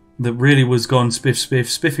that really was gone. Spiff, spiff,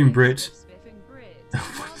 spiffing Brit.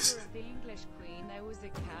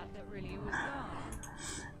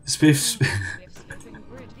 Spiff, spiff.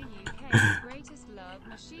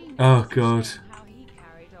 Oh, God.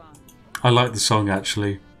 I like the song,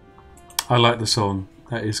 actually. I like the song.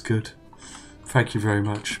 That is good. Thank you very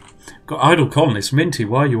much. Got idle colonists. Minty,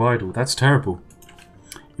 why are you idle? That's terrible.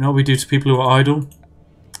 You know what we do to people who are idle?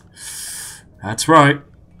 That's right.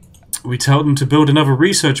 We tell them to build another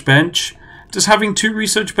research bench. Does having 2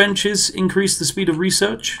 research benches increase the speed of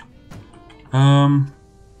research?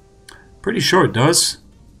 Pretty sure it does.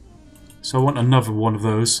 So I want another one of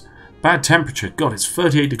those. Bad temperature. God, it's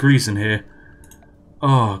 38 degrees in here.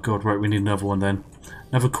 Oh, God, right, we need another one then.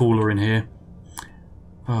 Another cooler in here.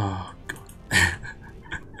 Oh, God.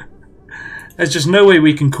 There's just no way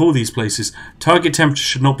we can cool these places. Target temperature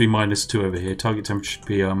should not be -2 over here. Target temperature should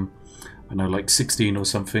be, I don't know, like 16 or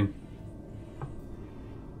something.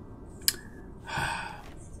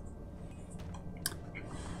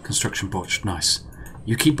 Construction botched. Nice.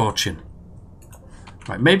 You keep botching.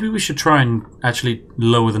 Right, maybe we should try and actually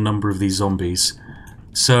lower the number of these zombies.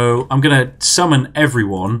 So I'm going to summon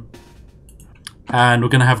everyone and we're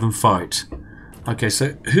going to have them fight. Okay,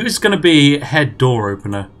 so who's going to be head door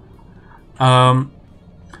opener?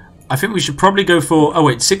 I think we should probably go for... Oh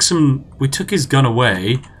wait, Sixum... We took his gun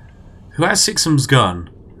away. Who has Sixum's gun?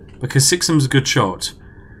 Because Sixum's a good shot.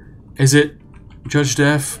 Is it Judge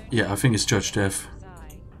Def? Yeah, I think it's Judge Def.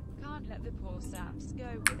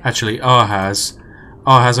 Actually, Ahaz.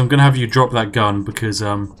 Ahaz, I'm going to have you drop that gun because...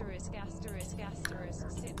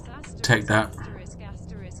 Take that.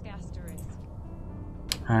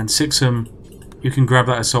 And Sixum, you can grab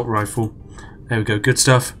that assault rifle. There we go, good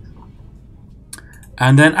stuff.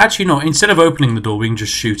 And then, actually no, instead of opening the door, we can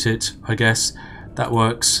just shoot it, I guess. That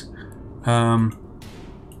works. Oh,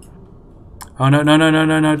 no, no, no, no,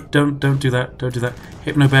 no, no, don't do that, don't do that.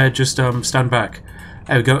 Hypno Bear, just stand back.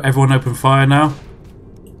 There we go, everyone open fire now.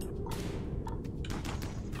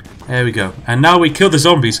 There we go. And now we kill the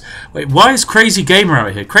zombies. Wait, why is Crazy Gamer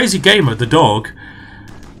out here? Crazy Gamer, the dog.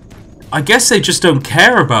 I guess they just don't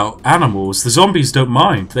care about animals. The zombies don't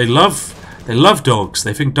mind. They love dogs.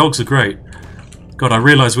 They think dogs are great. God, I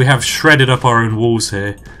realise we have shredded up our own walls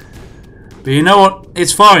here. But you know what?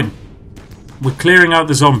 It's fine. We're clearing out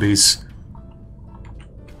the zombies.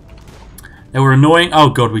 They were annoying. Oh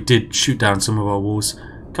god, we did shoot down some of our walls.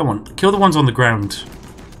 Come on, kill the ones on the ground.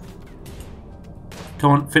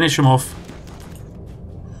 Come on, finish them off.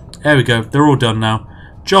 There we go. They're all done now.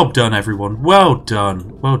 Job done, everyone. Well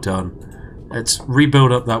done. Well done. Let's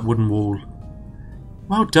rebuild up that wooden wall.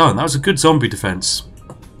 Well done. That was a good zombie defense.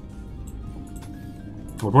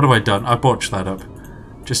 God, what have I done? I botched that up.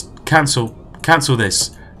 Just cancel. Cancel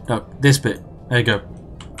this. No, this bit. There you go.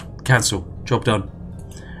 Cancel. Job done.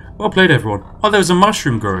 Well played, everyone. Oh, there was a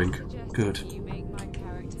mushroom growing. Good.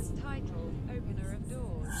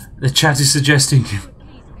 The chat is suggesting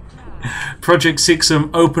Project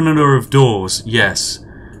Sixum, opener of doors. Yes.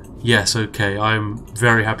 Yes, okay. I'm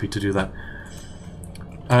very happy to do that.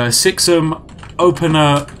 Sixum,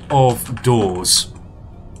 opener of doors.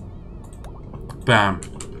 Bam.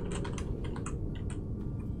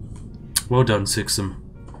 Well done, Sixum.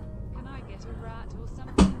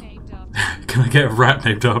 Can I get a rat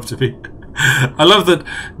named after me? I love that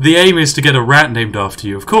the aim is to get a rat named after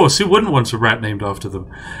you. Of course, who wouldn't want a rat named after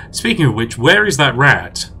them? Speaking of which, where is that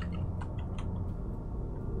rat?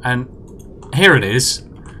 And here it is.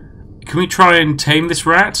 Can we try and tame this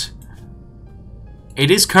rat? It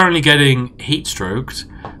is currently getting heat stroked.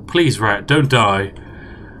 Please, rat, don't die.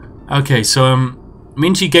 Okay, so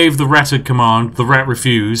Minty gave the rat a command. The rat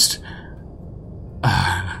refused.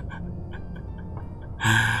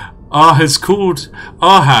 Ahaz called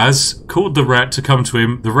the rat to come to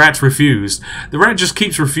him. The rat refused. The rat just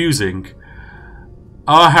keeps refusing.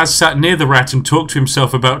 Ahaz sat near the rat and talked to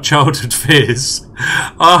himself about childhood fears.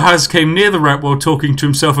 Ahaz came near the rat while talking to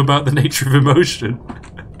himself about the nature of emotion.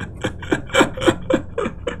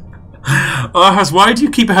 Ahaz, why do you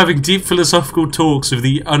keep having deep philosophical talks with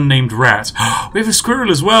the unnamed rat? We have a squirrel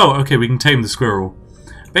as well. Okay, we can tame the squirrel.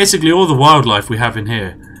 Basically all the wildlife we have in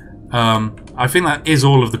here. I think that is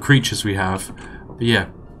all of the creatures we have. But yeah.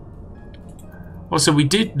 Also, we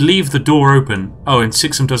did leave the door open. Oh, and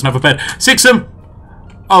Sixum doesn't have a bed. Sixum!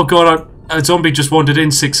 Oh god, a zombie just wandered in,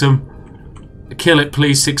 Sixum. Kill it,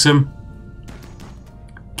 please, Sixum.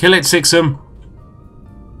 Kill it, Sixum.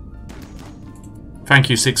 Thank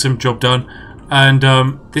you, Sixum. Job done. And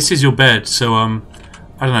this is your bed, so I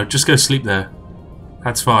don't know, just go sleep there.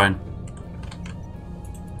 That's fine.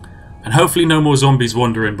 And hopefully no more zombies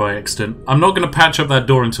wander in by accident. I'm not going to patch up that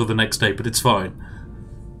door until the next day, but it's fine.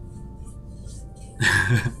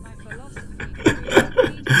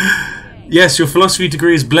 Yes, your philosophy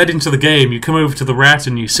degree is bled into the game. You come over to the rat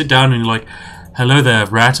and you sit down and you're like, hello there,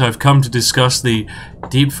 rat. I've come to discuss the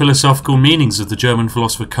deep philosophical meanings of the German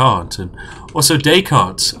philosopher Kant. And also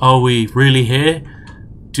Descartes. Are we really here?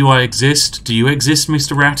 Do I exist? Do you exist,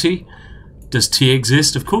 Mr. Ratty? Does tea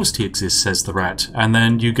exist? Of course tea exists, says the rat. And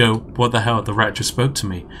then you go, what the hell, the rat just spoke to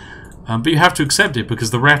me. But you have to accept it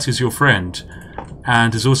because the rat is your friend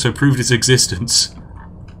and has also proved its existence.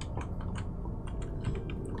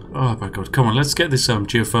 Oh my god, come on, let's get this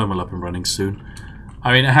geothermal up and running soon.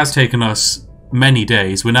 I mean, it has taken us many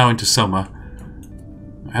days. We're now into summer.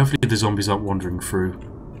 Hopefully the zombies aren't wandering through.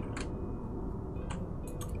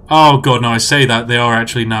 Oh god, no, I say that. They are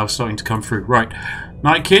actually now starting to come through. Right.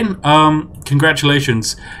 Nightkin,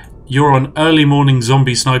 congratulations. You're on early morning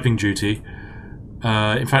zombie sniping duty.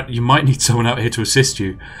 In fact, you might need someone out here to assist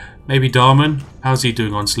you. Maybe Darman? How's he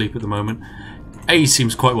doing on sleep at the moment? He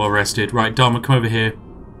seems quite well rested. Right, Darman, come over here.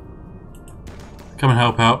 Come and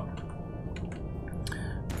help out.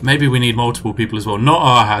 Maybe we need multiple people as well. Not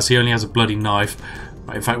Ahaz, he only has a bloody knife.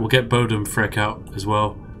 Right, in fact, we'll get Bodum Freck out as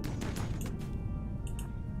well.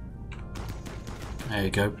 There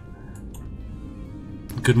you go.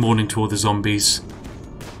 Good morning to all the zombies.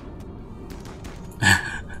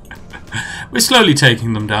 We're slowly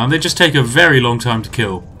taking them down. They just take a very long time to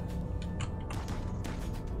kill.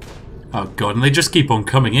 Oh god, and they just keep on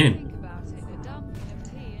coming in.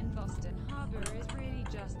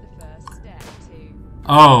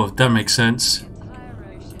 Oh, that makes sense.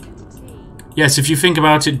 Yes, if you think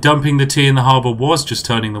about it, dumping the tea in the harbour was just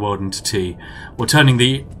turning the world into tea. Or turning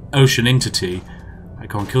the ocean into tea. Right,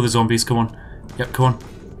 come on, kill the zombies, come on. Yep, come on.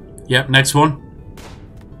 Yep, next one.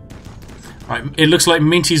 Right, it looks like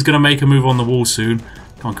Minty's going to make a move on the wall soon.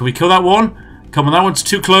 Come on, can we kill that one? Come on, that one's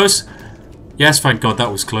too close. Yes, thank God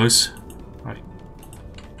that was close. Right.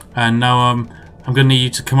 And now I'm going to need you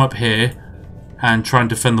to come up here and try and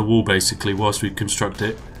defend the wall, basically, whilst we construct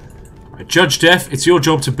it. Right, Judge Death, it's your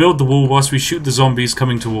job to build the wall whilst we shoot the zombies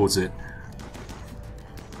coming towards it.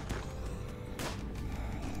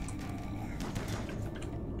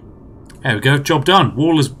 There we go, job done.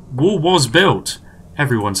 Wall was built.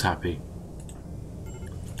 Everyone's happy.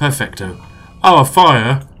 Perfecto. Oh, a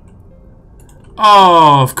fire.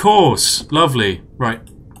 Oh, of course. Lovely. Right.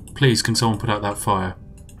 Please, can someone put out that fire?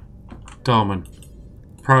 Darman.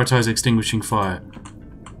 Prioritize extinguishing fire.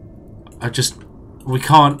 We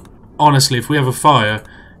can't... Honestly, if we have a fire,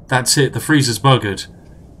 that's it. The freezer's buggered.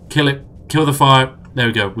 Kill it. Kill the fire. There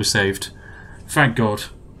we go. We're saved. Thank God.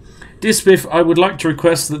 Dear Spiff, I would like to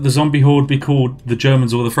request that the zombie horde be called the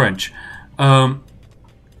Germans or the French.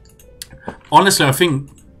 Honestly, I think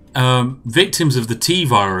victims of the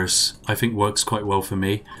T-virus, I think, works quite well for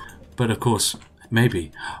me. But of course,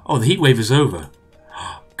 maybe. Oh, the heatwave is over.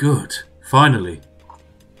 Good. Finally.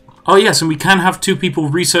 Oh yes, and we can have two people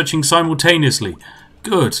researching simultaneously.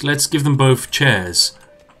 Good. Let's give them both chairs.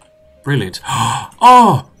 Brilliant.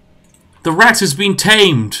 Oh! The rat has been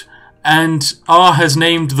tamed! And R has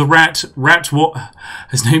named the rat...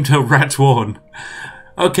 has named her Rat 1.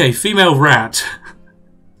 Okay, female rat.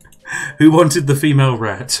 Who wanted the female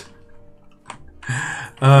rat?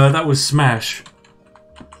 That was Smash.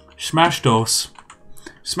 Smash DOS.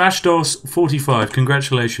 Smash DOS 45.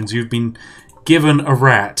 Congratulations, you've been given a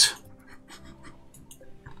rat.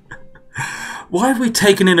 Why have we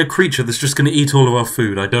taken in a creature that's just going to eat all of our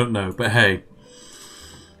food? I don't know, but hey.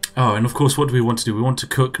 Oh, and of course, what do we want to do? We want to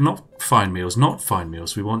cook not fine meals.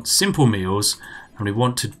 We want simple meals, and we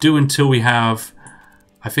want to do until we have,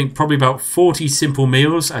 I think, probably about 40 simple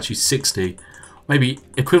meals. Actually, 60. Maybe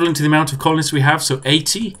equivalent to the amount of colonists we have, so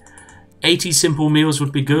 80? 80 simple meals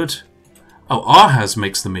would be good. Oh, Arhaz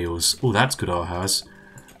makes the meals. Oh, that's good, Arhaz.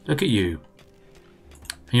 Look at you.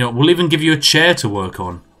 You know, we'll even give you a chair to work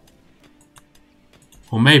on.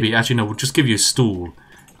 Or maybe, actually, no, we'll just give you a stool.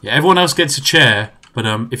 Yeah, everyone else gets a chair. But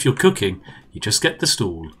if you're cooking, you just get the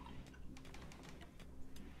stool.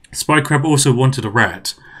 Spy Crab also wanted a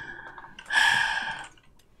rat.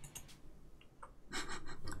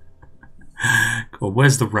 Well,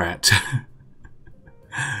 where's the rat?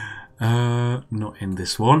 Not in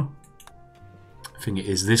this one. I think it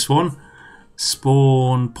is this one.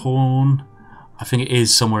 Spawn pawn. I think it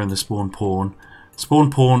is somewhere in the spawn pawn. Spawn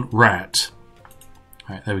pawn rat.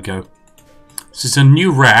 Alright, there we go. This is a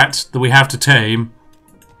new rat that we have to tame.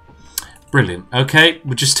 Brilliant. Okay,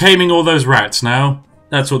 we're just taming all those rats now.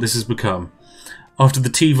 That's what this has become. After the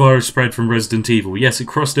T-virus spread from Resident Evil. Yes, it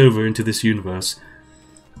crossed over into this universe.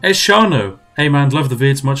 Shano. Hey man, love the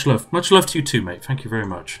vids. Much love. Much love to you too, mate. Thank you very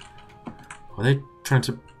much. Are they trying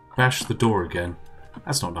to bash the door again?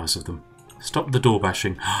 That's not nice of them. Stop the door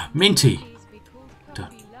bashing. Minty!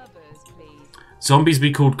 Done. Zombies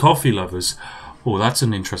be called coffee lovers. Oh, that's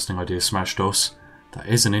an interesting idea, Smash DOS. That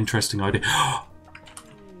is an interesting idea.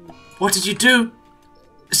 What did you do?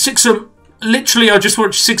 Sixum, literally I just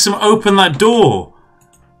watched Sixum open that door.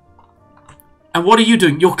 And what are you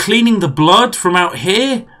doing? You're cleaning the blood from out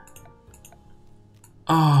here?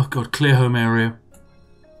 Oh God, clear home area.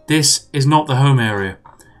 This is not the home area.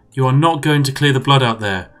 You are not going to clear the blood out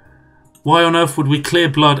there. Why on earth would we clear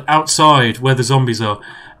blood outside where the zombies are?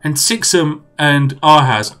 And Sixum and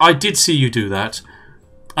Arhaz, I did see you do that.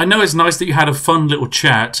 I know it's nice that you had a fun little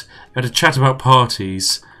chat. You had a chat about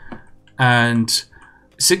parties. And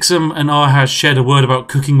Sixum and Arhaz shared a word about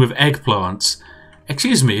cooking with eggplants.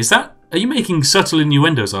 Excuse me, are you making subtle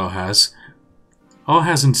innuendos, Arhaz?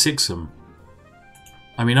 Arhaz and Sixum.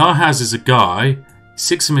 I mean, Arhaz is a guy,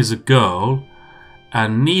 Sixum is a girl,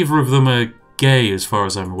 and neither of them are gay as far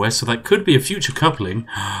as I'm aware, so that could be a future coupling.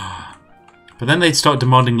 But then they'd start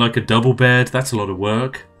demanding like a double bed. That's a lot of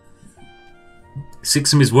work.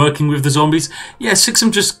 Sixum is working with the zombies. Yeah,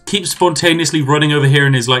 Sixum just keeps spontaneously running over here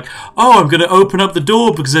and is like, oh, I'm going to open up the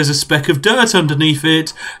door because there's a speck of dirt underneath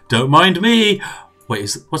it. Don't mind me.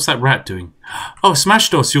 Wait, what's that rat doing? Oh,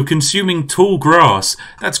 Smash DOS, you're consuming tall grass.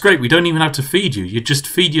 That's great. We don't even have to feed you. You just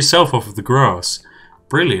feed yourself off of the grass.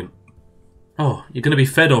 Brilliant. Oh, you're going to be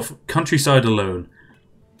fed off countryside alone.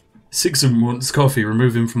 Sixum wants coffee.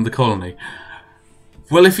 Remove him from the colony.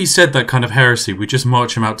 Well, if he said that kind of heresy, we just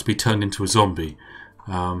march him out to be turned into a zombie.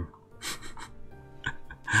 But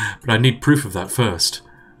I need proof of that first.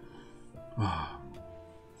 Oh.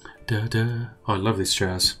 Oh, I love this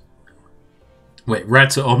jazz. Wait,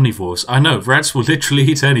 rats are omnivores. I know, rats will literally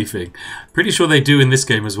eat anything. Pretty sure they do in this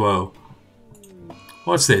game as well.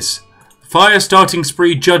 What's this? Fire starting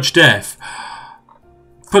spree, Judge Death.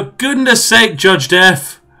 For goodness sake, Judge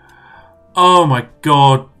Death. Oh my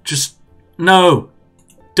god, just... No.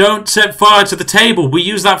 Don't set fire to the table. We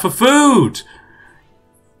use that for food.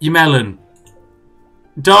 You melon.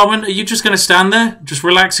 Darwin, are you just going to stand there? Just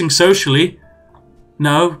relaxing socially?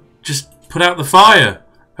 No, just put out the fire.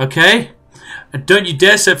 Okay? And don't you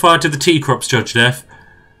dare set fire to the tea crops, Judge Death.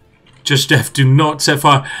 Judge Death, do not set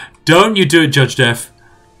fire. Don't you do it, Judge Death.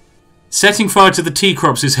 Setting fire to the tea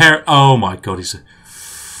crops is hair. Oh my god, he's...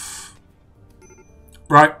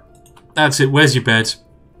 Right. That's it. Where's your bed?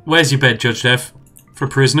 Where's your bed, Judge Dev? For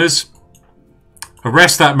prisoners?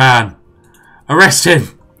 Arrest that man. Arrest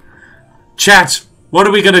him. Chat, what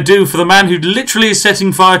are we going to do for the man who literally is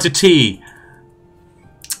setting fire to tea?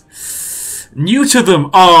 Neuter them.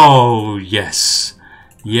 Oh, yes.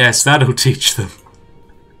 Yes, that'll teach them.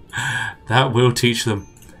 That will teach them.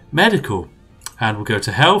 Medical. And we'll go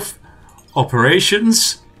to health.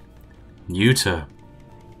 Operations. Neuter.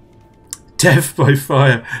 Death by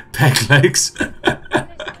fire. Peg legs. Listen,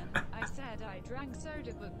 I said I drank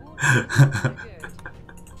soda, but water is also good.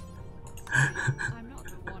 I'm not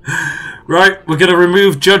the one. Right, we're going to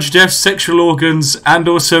remove Judge Def's sexual organs and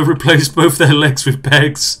also replace both their legs with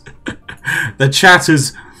pegs. The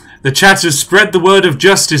chatters spread the word of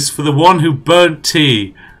justice for the one who burnt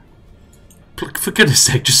tea. For goodness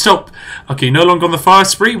sake, just stop. Okay, no longer on the fire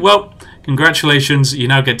spree? Well, congratulations, you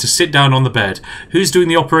now get to sit down on the bed. Who's doing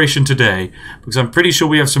the operation today? Because I'm pretty sure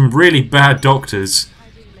we have some really bad doctors.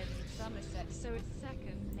 I do live in Somerset, so it's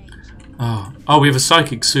second nature. Oh, we have a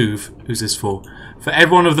psychic soothe. Who's this for? For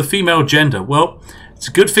everyone of the female gender. Well, it's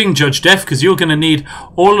a good thing, Judge Def, because you're going to need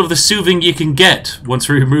all of the soothing you can get once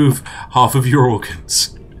we remove half of your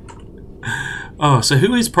organs. Oh, so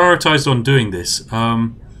who is prioritised on doing this?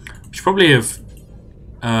 Should probably have...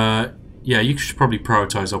 yeah, you should probably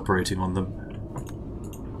prioritise operating on them.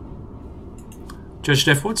 Judge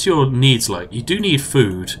Def, what's your needs like? You do need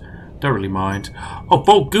food. Don't really mind. Oh,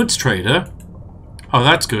 bulk goods trader. Oh,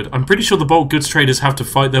 that's good. I'm pretty sure the bulk goods traders have to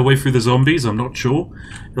fight their way through the zombies. I'm not sure.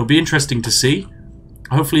 It'll be interesting to see.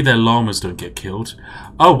 Hopefully their llamas don't get killed.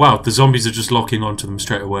 Oh, wow. The zombies are just locking onto them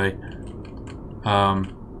straight away.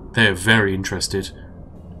 They're very interested.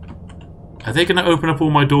 Are they going to open up all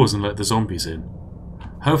my doors and let the zombies in?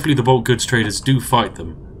 Hopefully the bulk goods traders do fight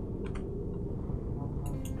them.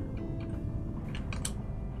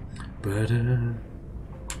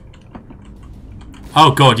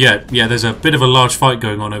 Oh god, yeah, there's a bit of a large fight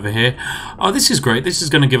going on over here. Oh, this is great. This is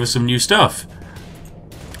going to give us some new stuff.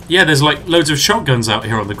 Yeah, there's like loads of shotguns out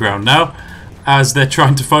here on the ground now as they're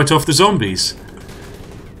trying to fight off the zombies.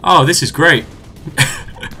 Oh, this is great.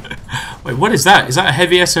 Wait, what is that? Is that a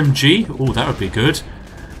heavy SMG? Oh, that would be good.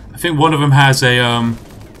 I think one of them has a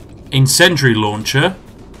incendiary launcher.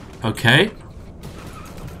 Okay.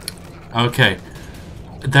 Okay.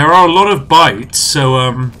 There are a lot of bites,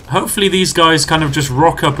 so hopefully these guys kind of just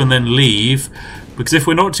rock up and then leave. Because if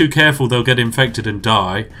we're not too careful, they'll get infected and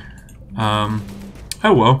die.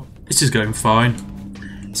 Oh well, this is going fine.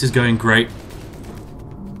 This is going great.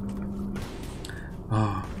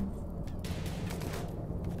 Oh.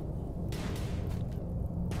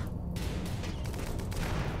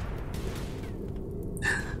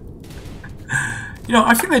 You know,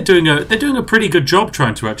 I think they're doing a pretty good job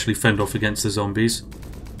trying to actually fend off against the zombies.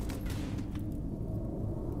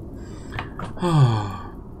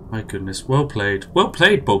 Oh, my goodness. Well played. Well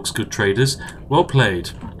played, bulk goods traders. Well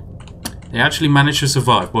played. They actually managed to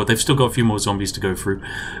survive. Well, they've still got a few more zombies to go through.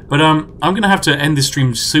 But I'm going to have to end this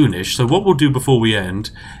stream soonish. So what we'll do before we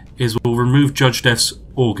end is we'll remove Judge Def's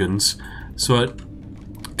organs. So,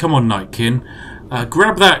 come on, Nightkin.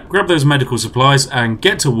 Grab those medical supplies and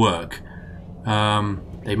get to work.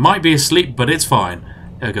 They might be asleep, but it's fine.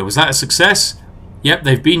 There we go. Was that a success? Yep,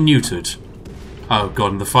 they've been neutered. Oh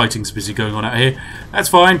god, and the fighting's busy going on out here. That's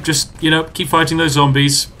fine. Just, you know, keep fighting those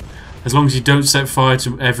zombies. As long as you don't set fire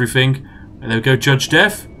to everything. And there we go, Judge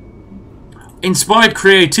Def. Inspired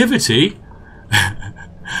creativity?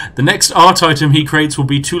 The next art item he creates will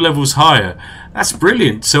be 2 levels higher. That's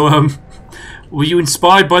brilliant. So, were you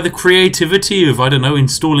inspired by the creativity of, I don't know,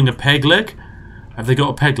 installing a peg leg? Have they got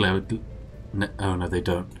a peg leg? No, oh, no, they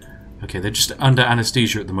don't. Okay, they're just under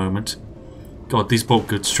anesthesia at the moment. God, these bulk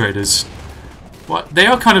goods traders. What? They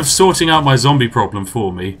are kind of sorting out my zombie problem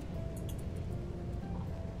for me.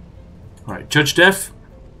 Alright, Judge Def.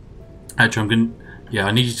 Actually, yeah,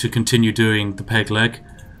 I need you to continue doing the peg leg.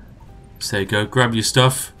 So there you go. Grab your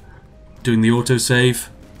stuff. Doing the autosave.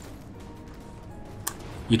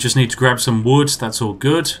 You just need to grab some wood. That's all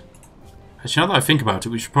good. Actually, now that I think about it,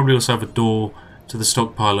 we should probably also have a door to the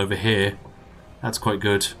stockpile over here. That's quite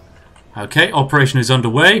good. Okay, operation is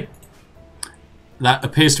underway. That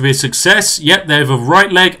appears to be a success. Yep, they have a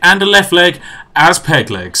right leg and a left leg as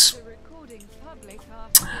peg legs.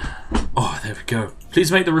 Oh, there we go.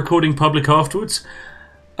 Please make the recording public afterwards.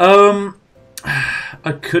 I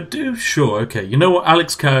could do? Sure, okay. You know what,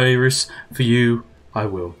 Alex Kairis, for you, I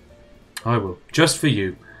will. I will. Just for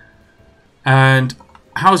you. And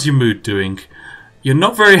how's your mood doing? You're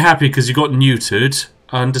not very happy because you got neutered.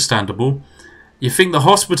 Understandable. You think the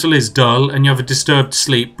hospital is dull and you have a disturbed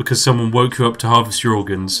sleep because someone woke you up to harvest your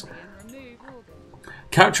organs.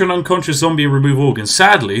 Capture an unconscious zombie and remove organs.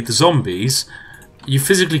 Sadly, the zombies, you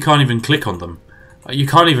physically can't even click on them. You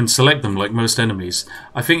can't even select them like most enemies.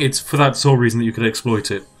 I think it's for that sole reason that you could exploit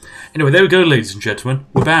it. Anyway, there we go, ladies and gentlemen.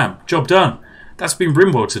 Bam, job done. That's been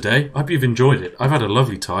RIMWORLD today. I hope you've enjoyed it. I've had a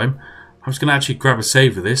lovely time. I'm just going to actually grab a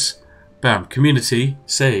save of this. Bam, community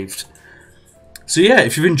saved. So yeah,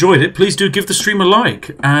 if you've enjoyed it, please do give the stream a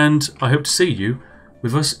like, and I hope to see you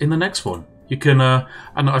with us in the next one. You can,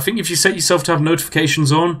 and I think if you set yourself to have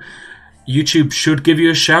notifications on, YouTube should give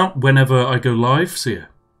you a shout whenever I go live. So yeah,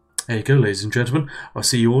 there you go, ladies and gentlemen. I'll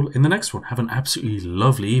see you all in the next one. Have an absolutely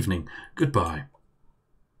lovely evening. Goodbye.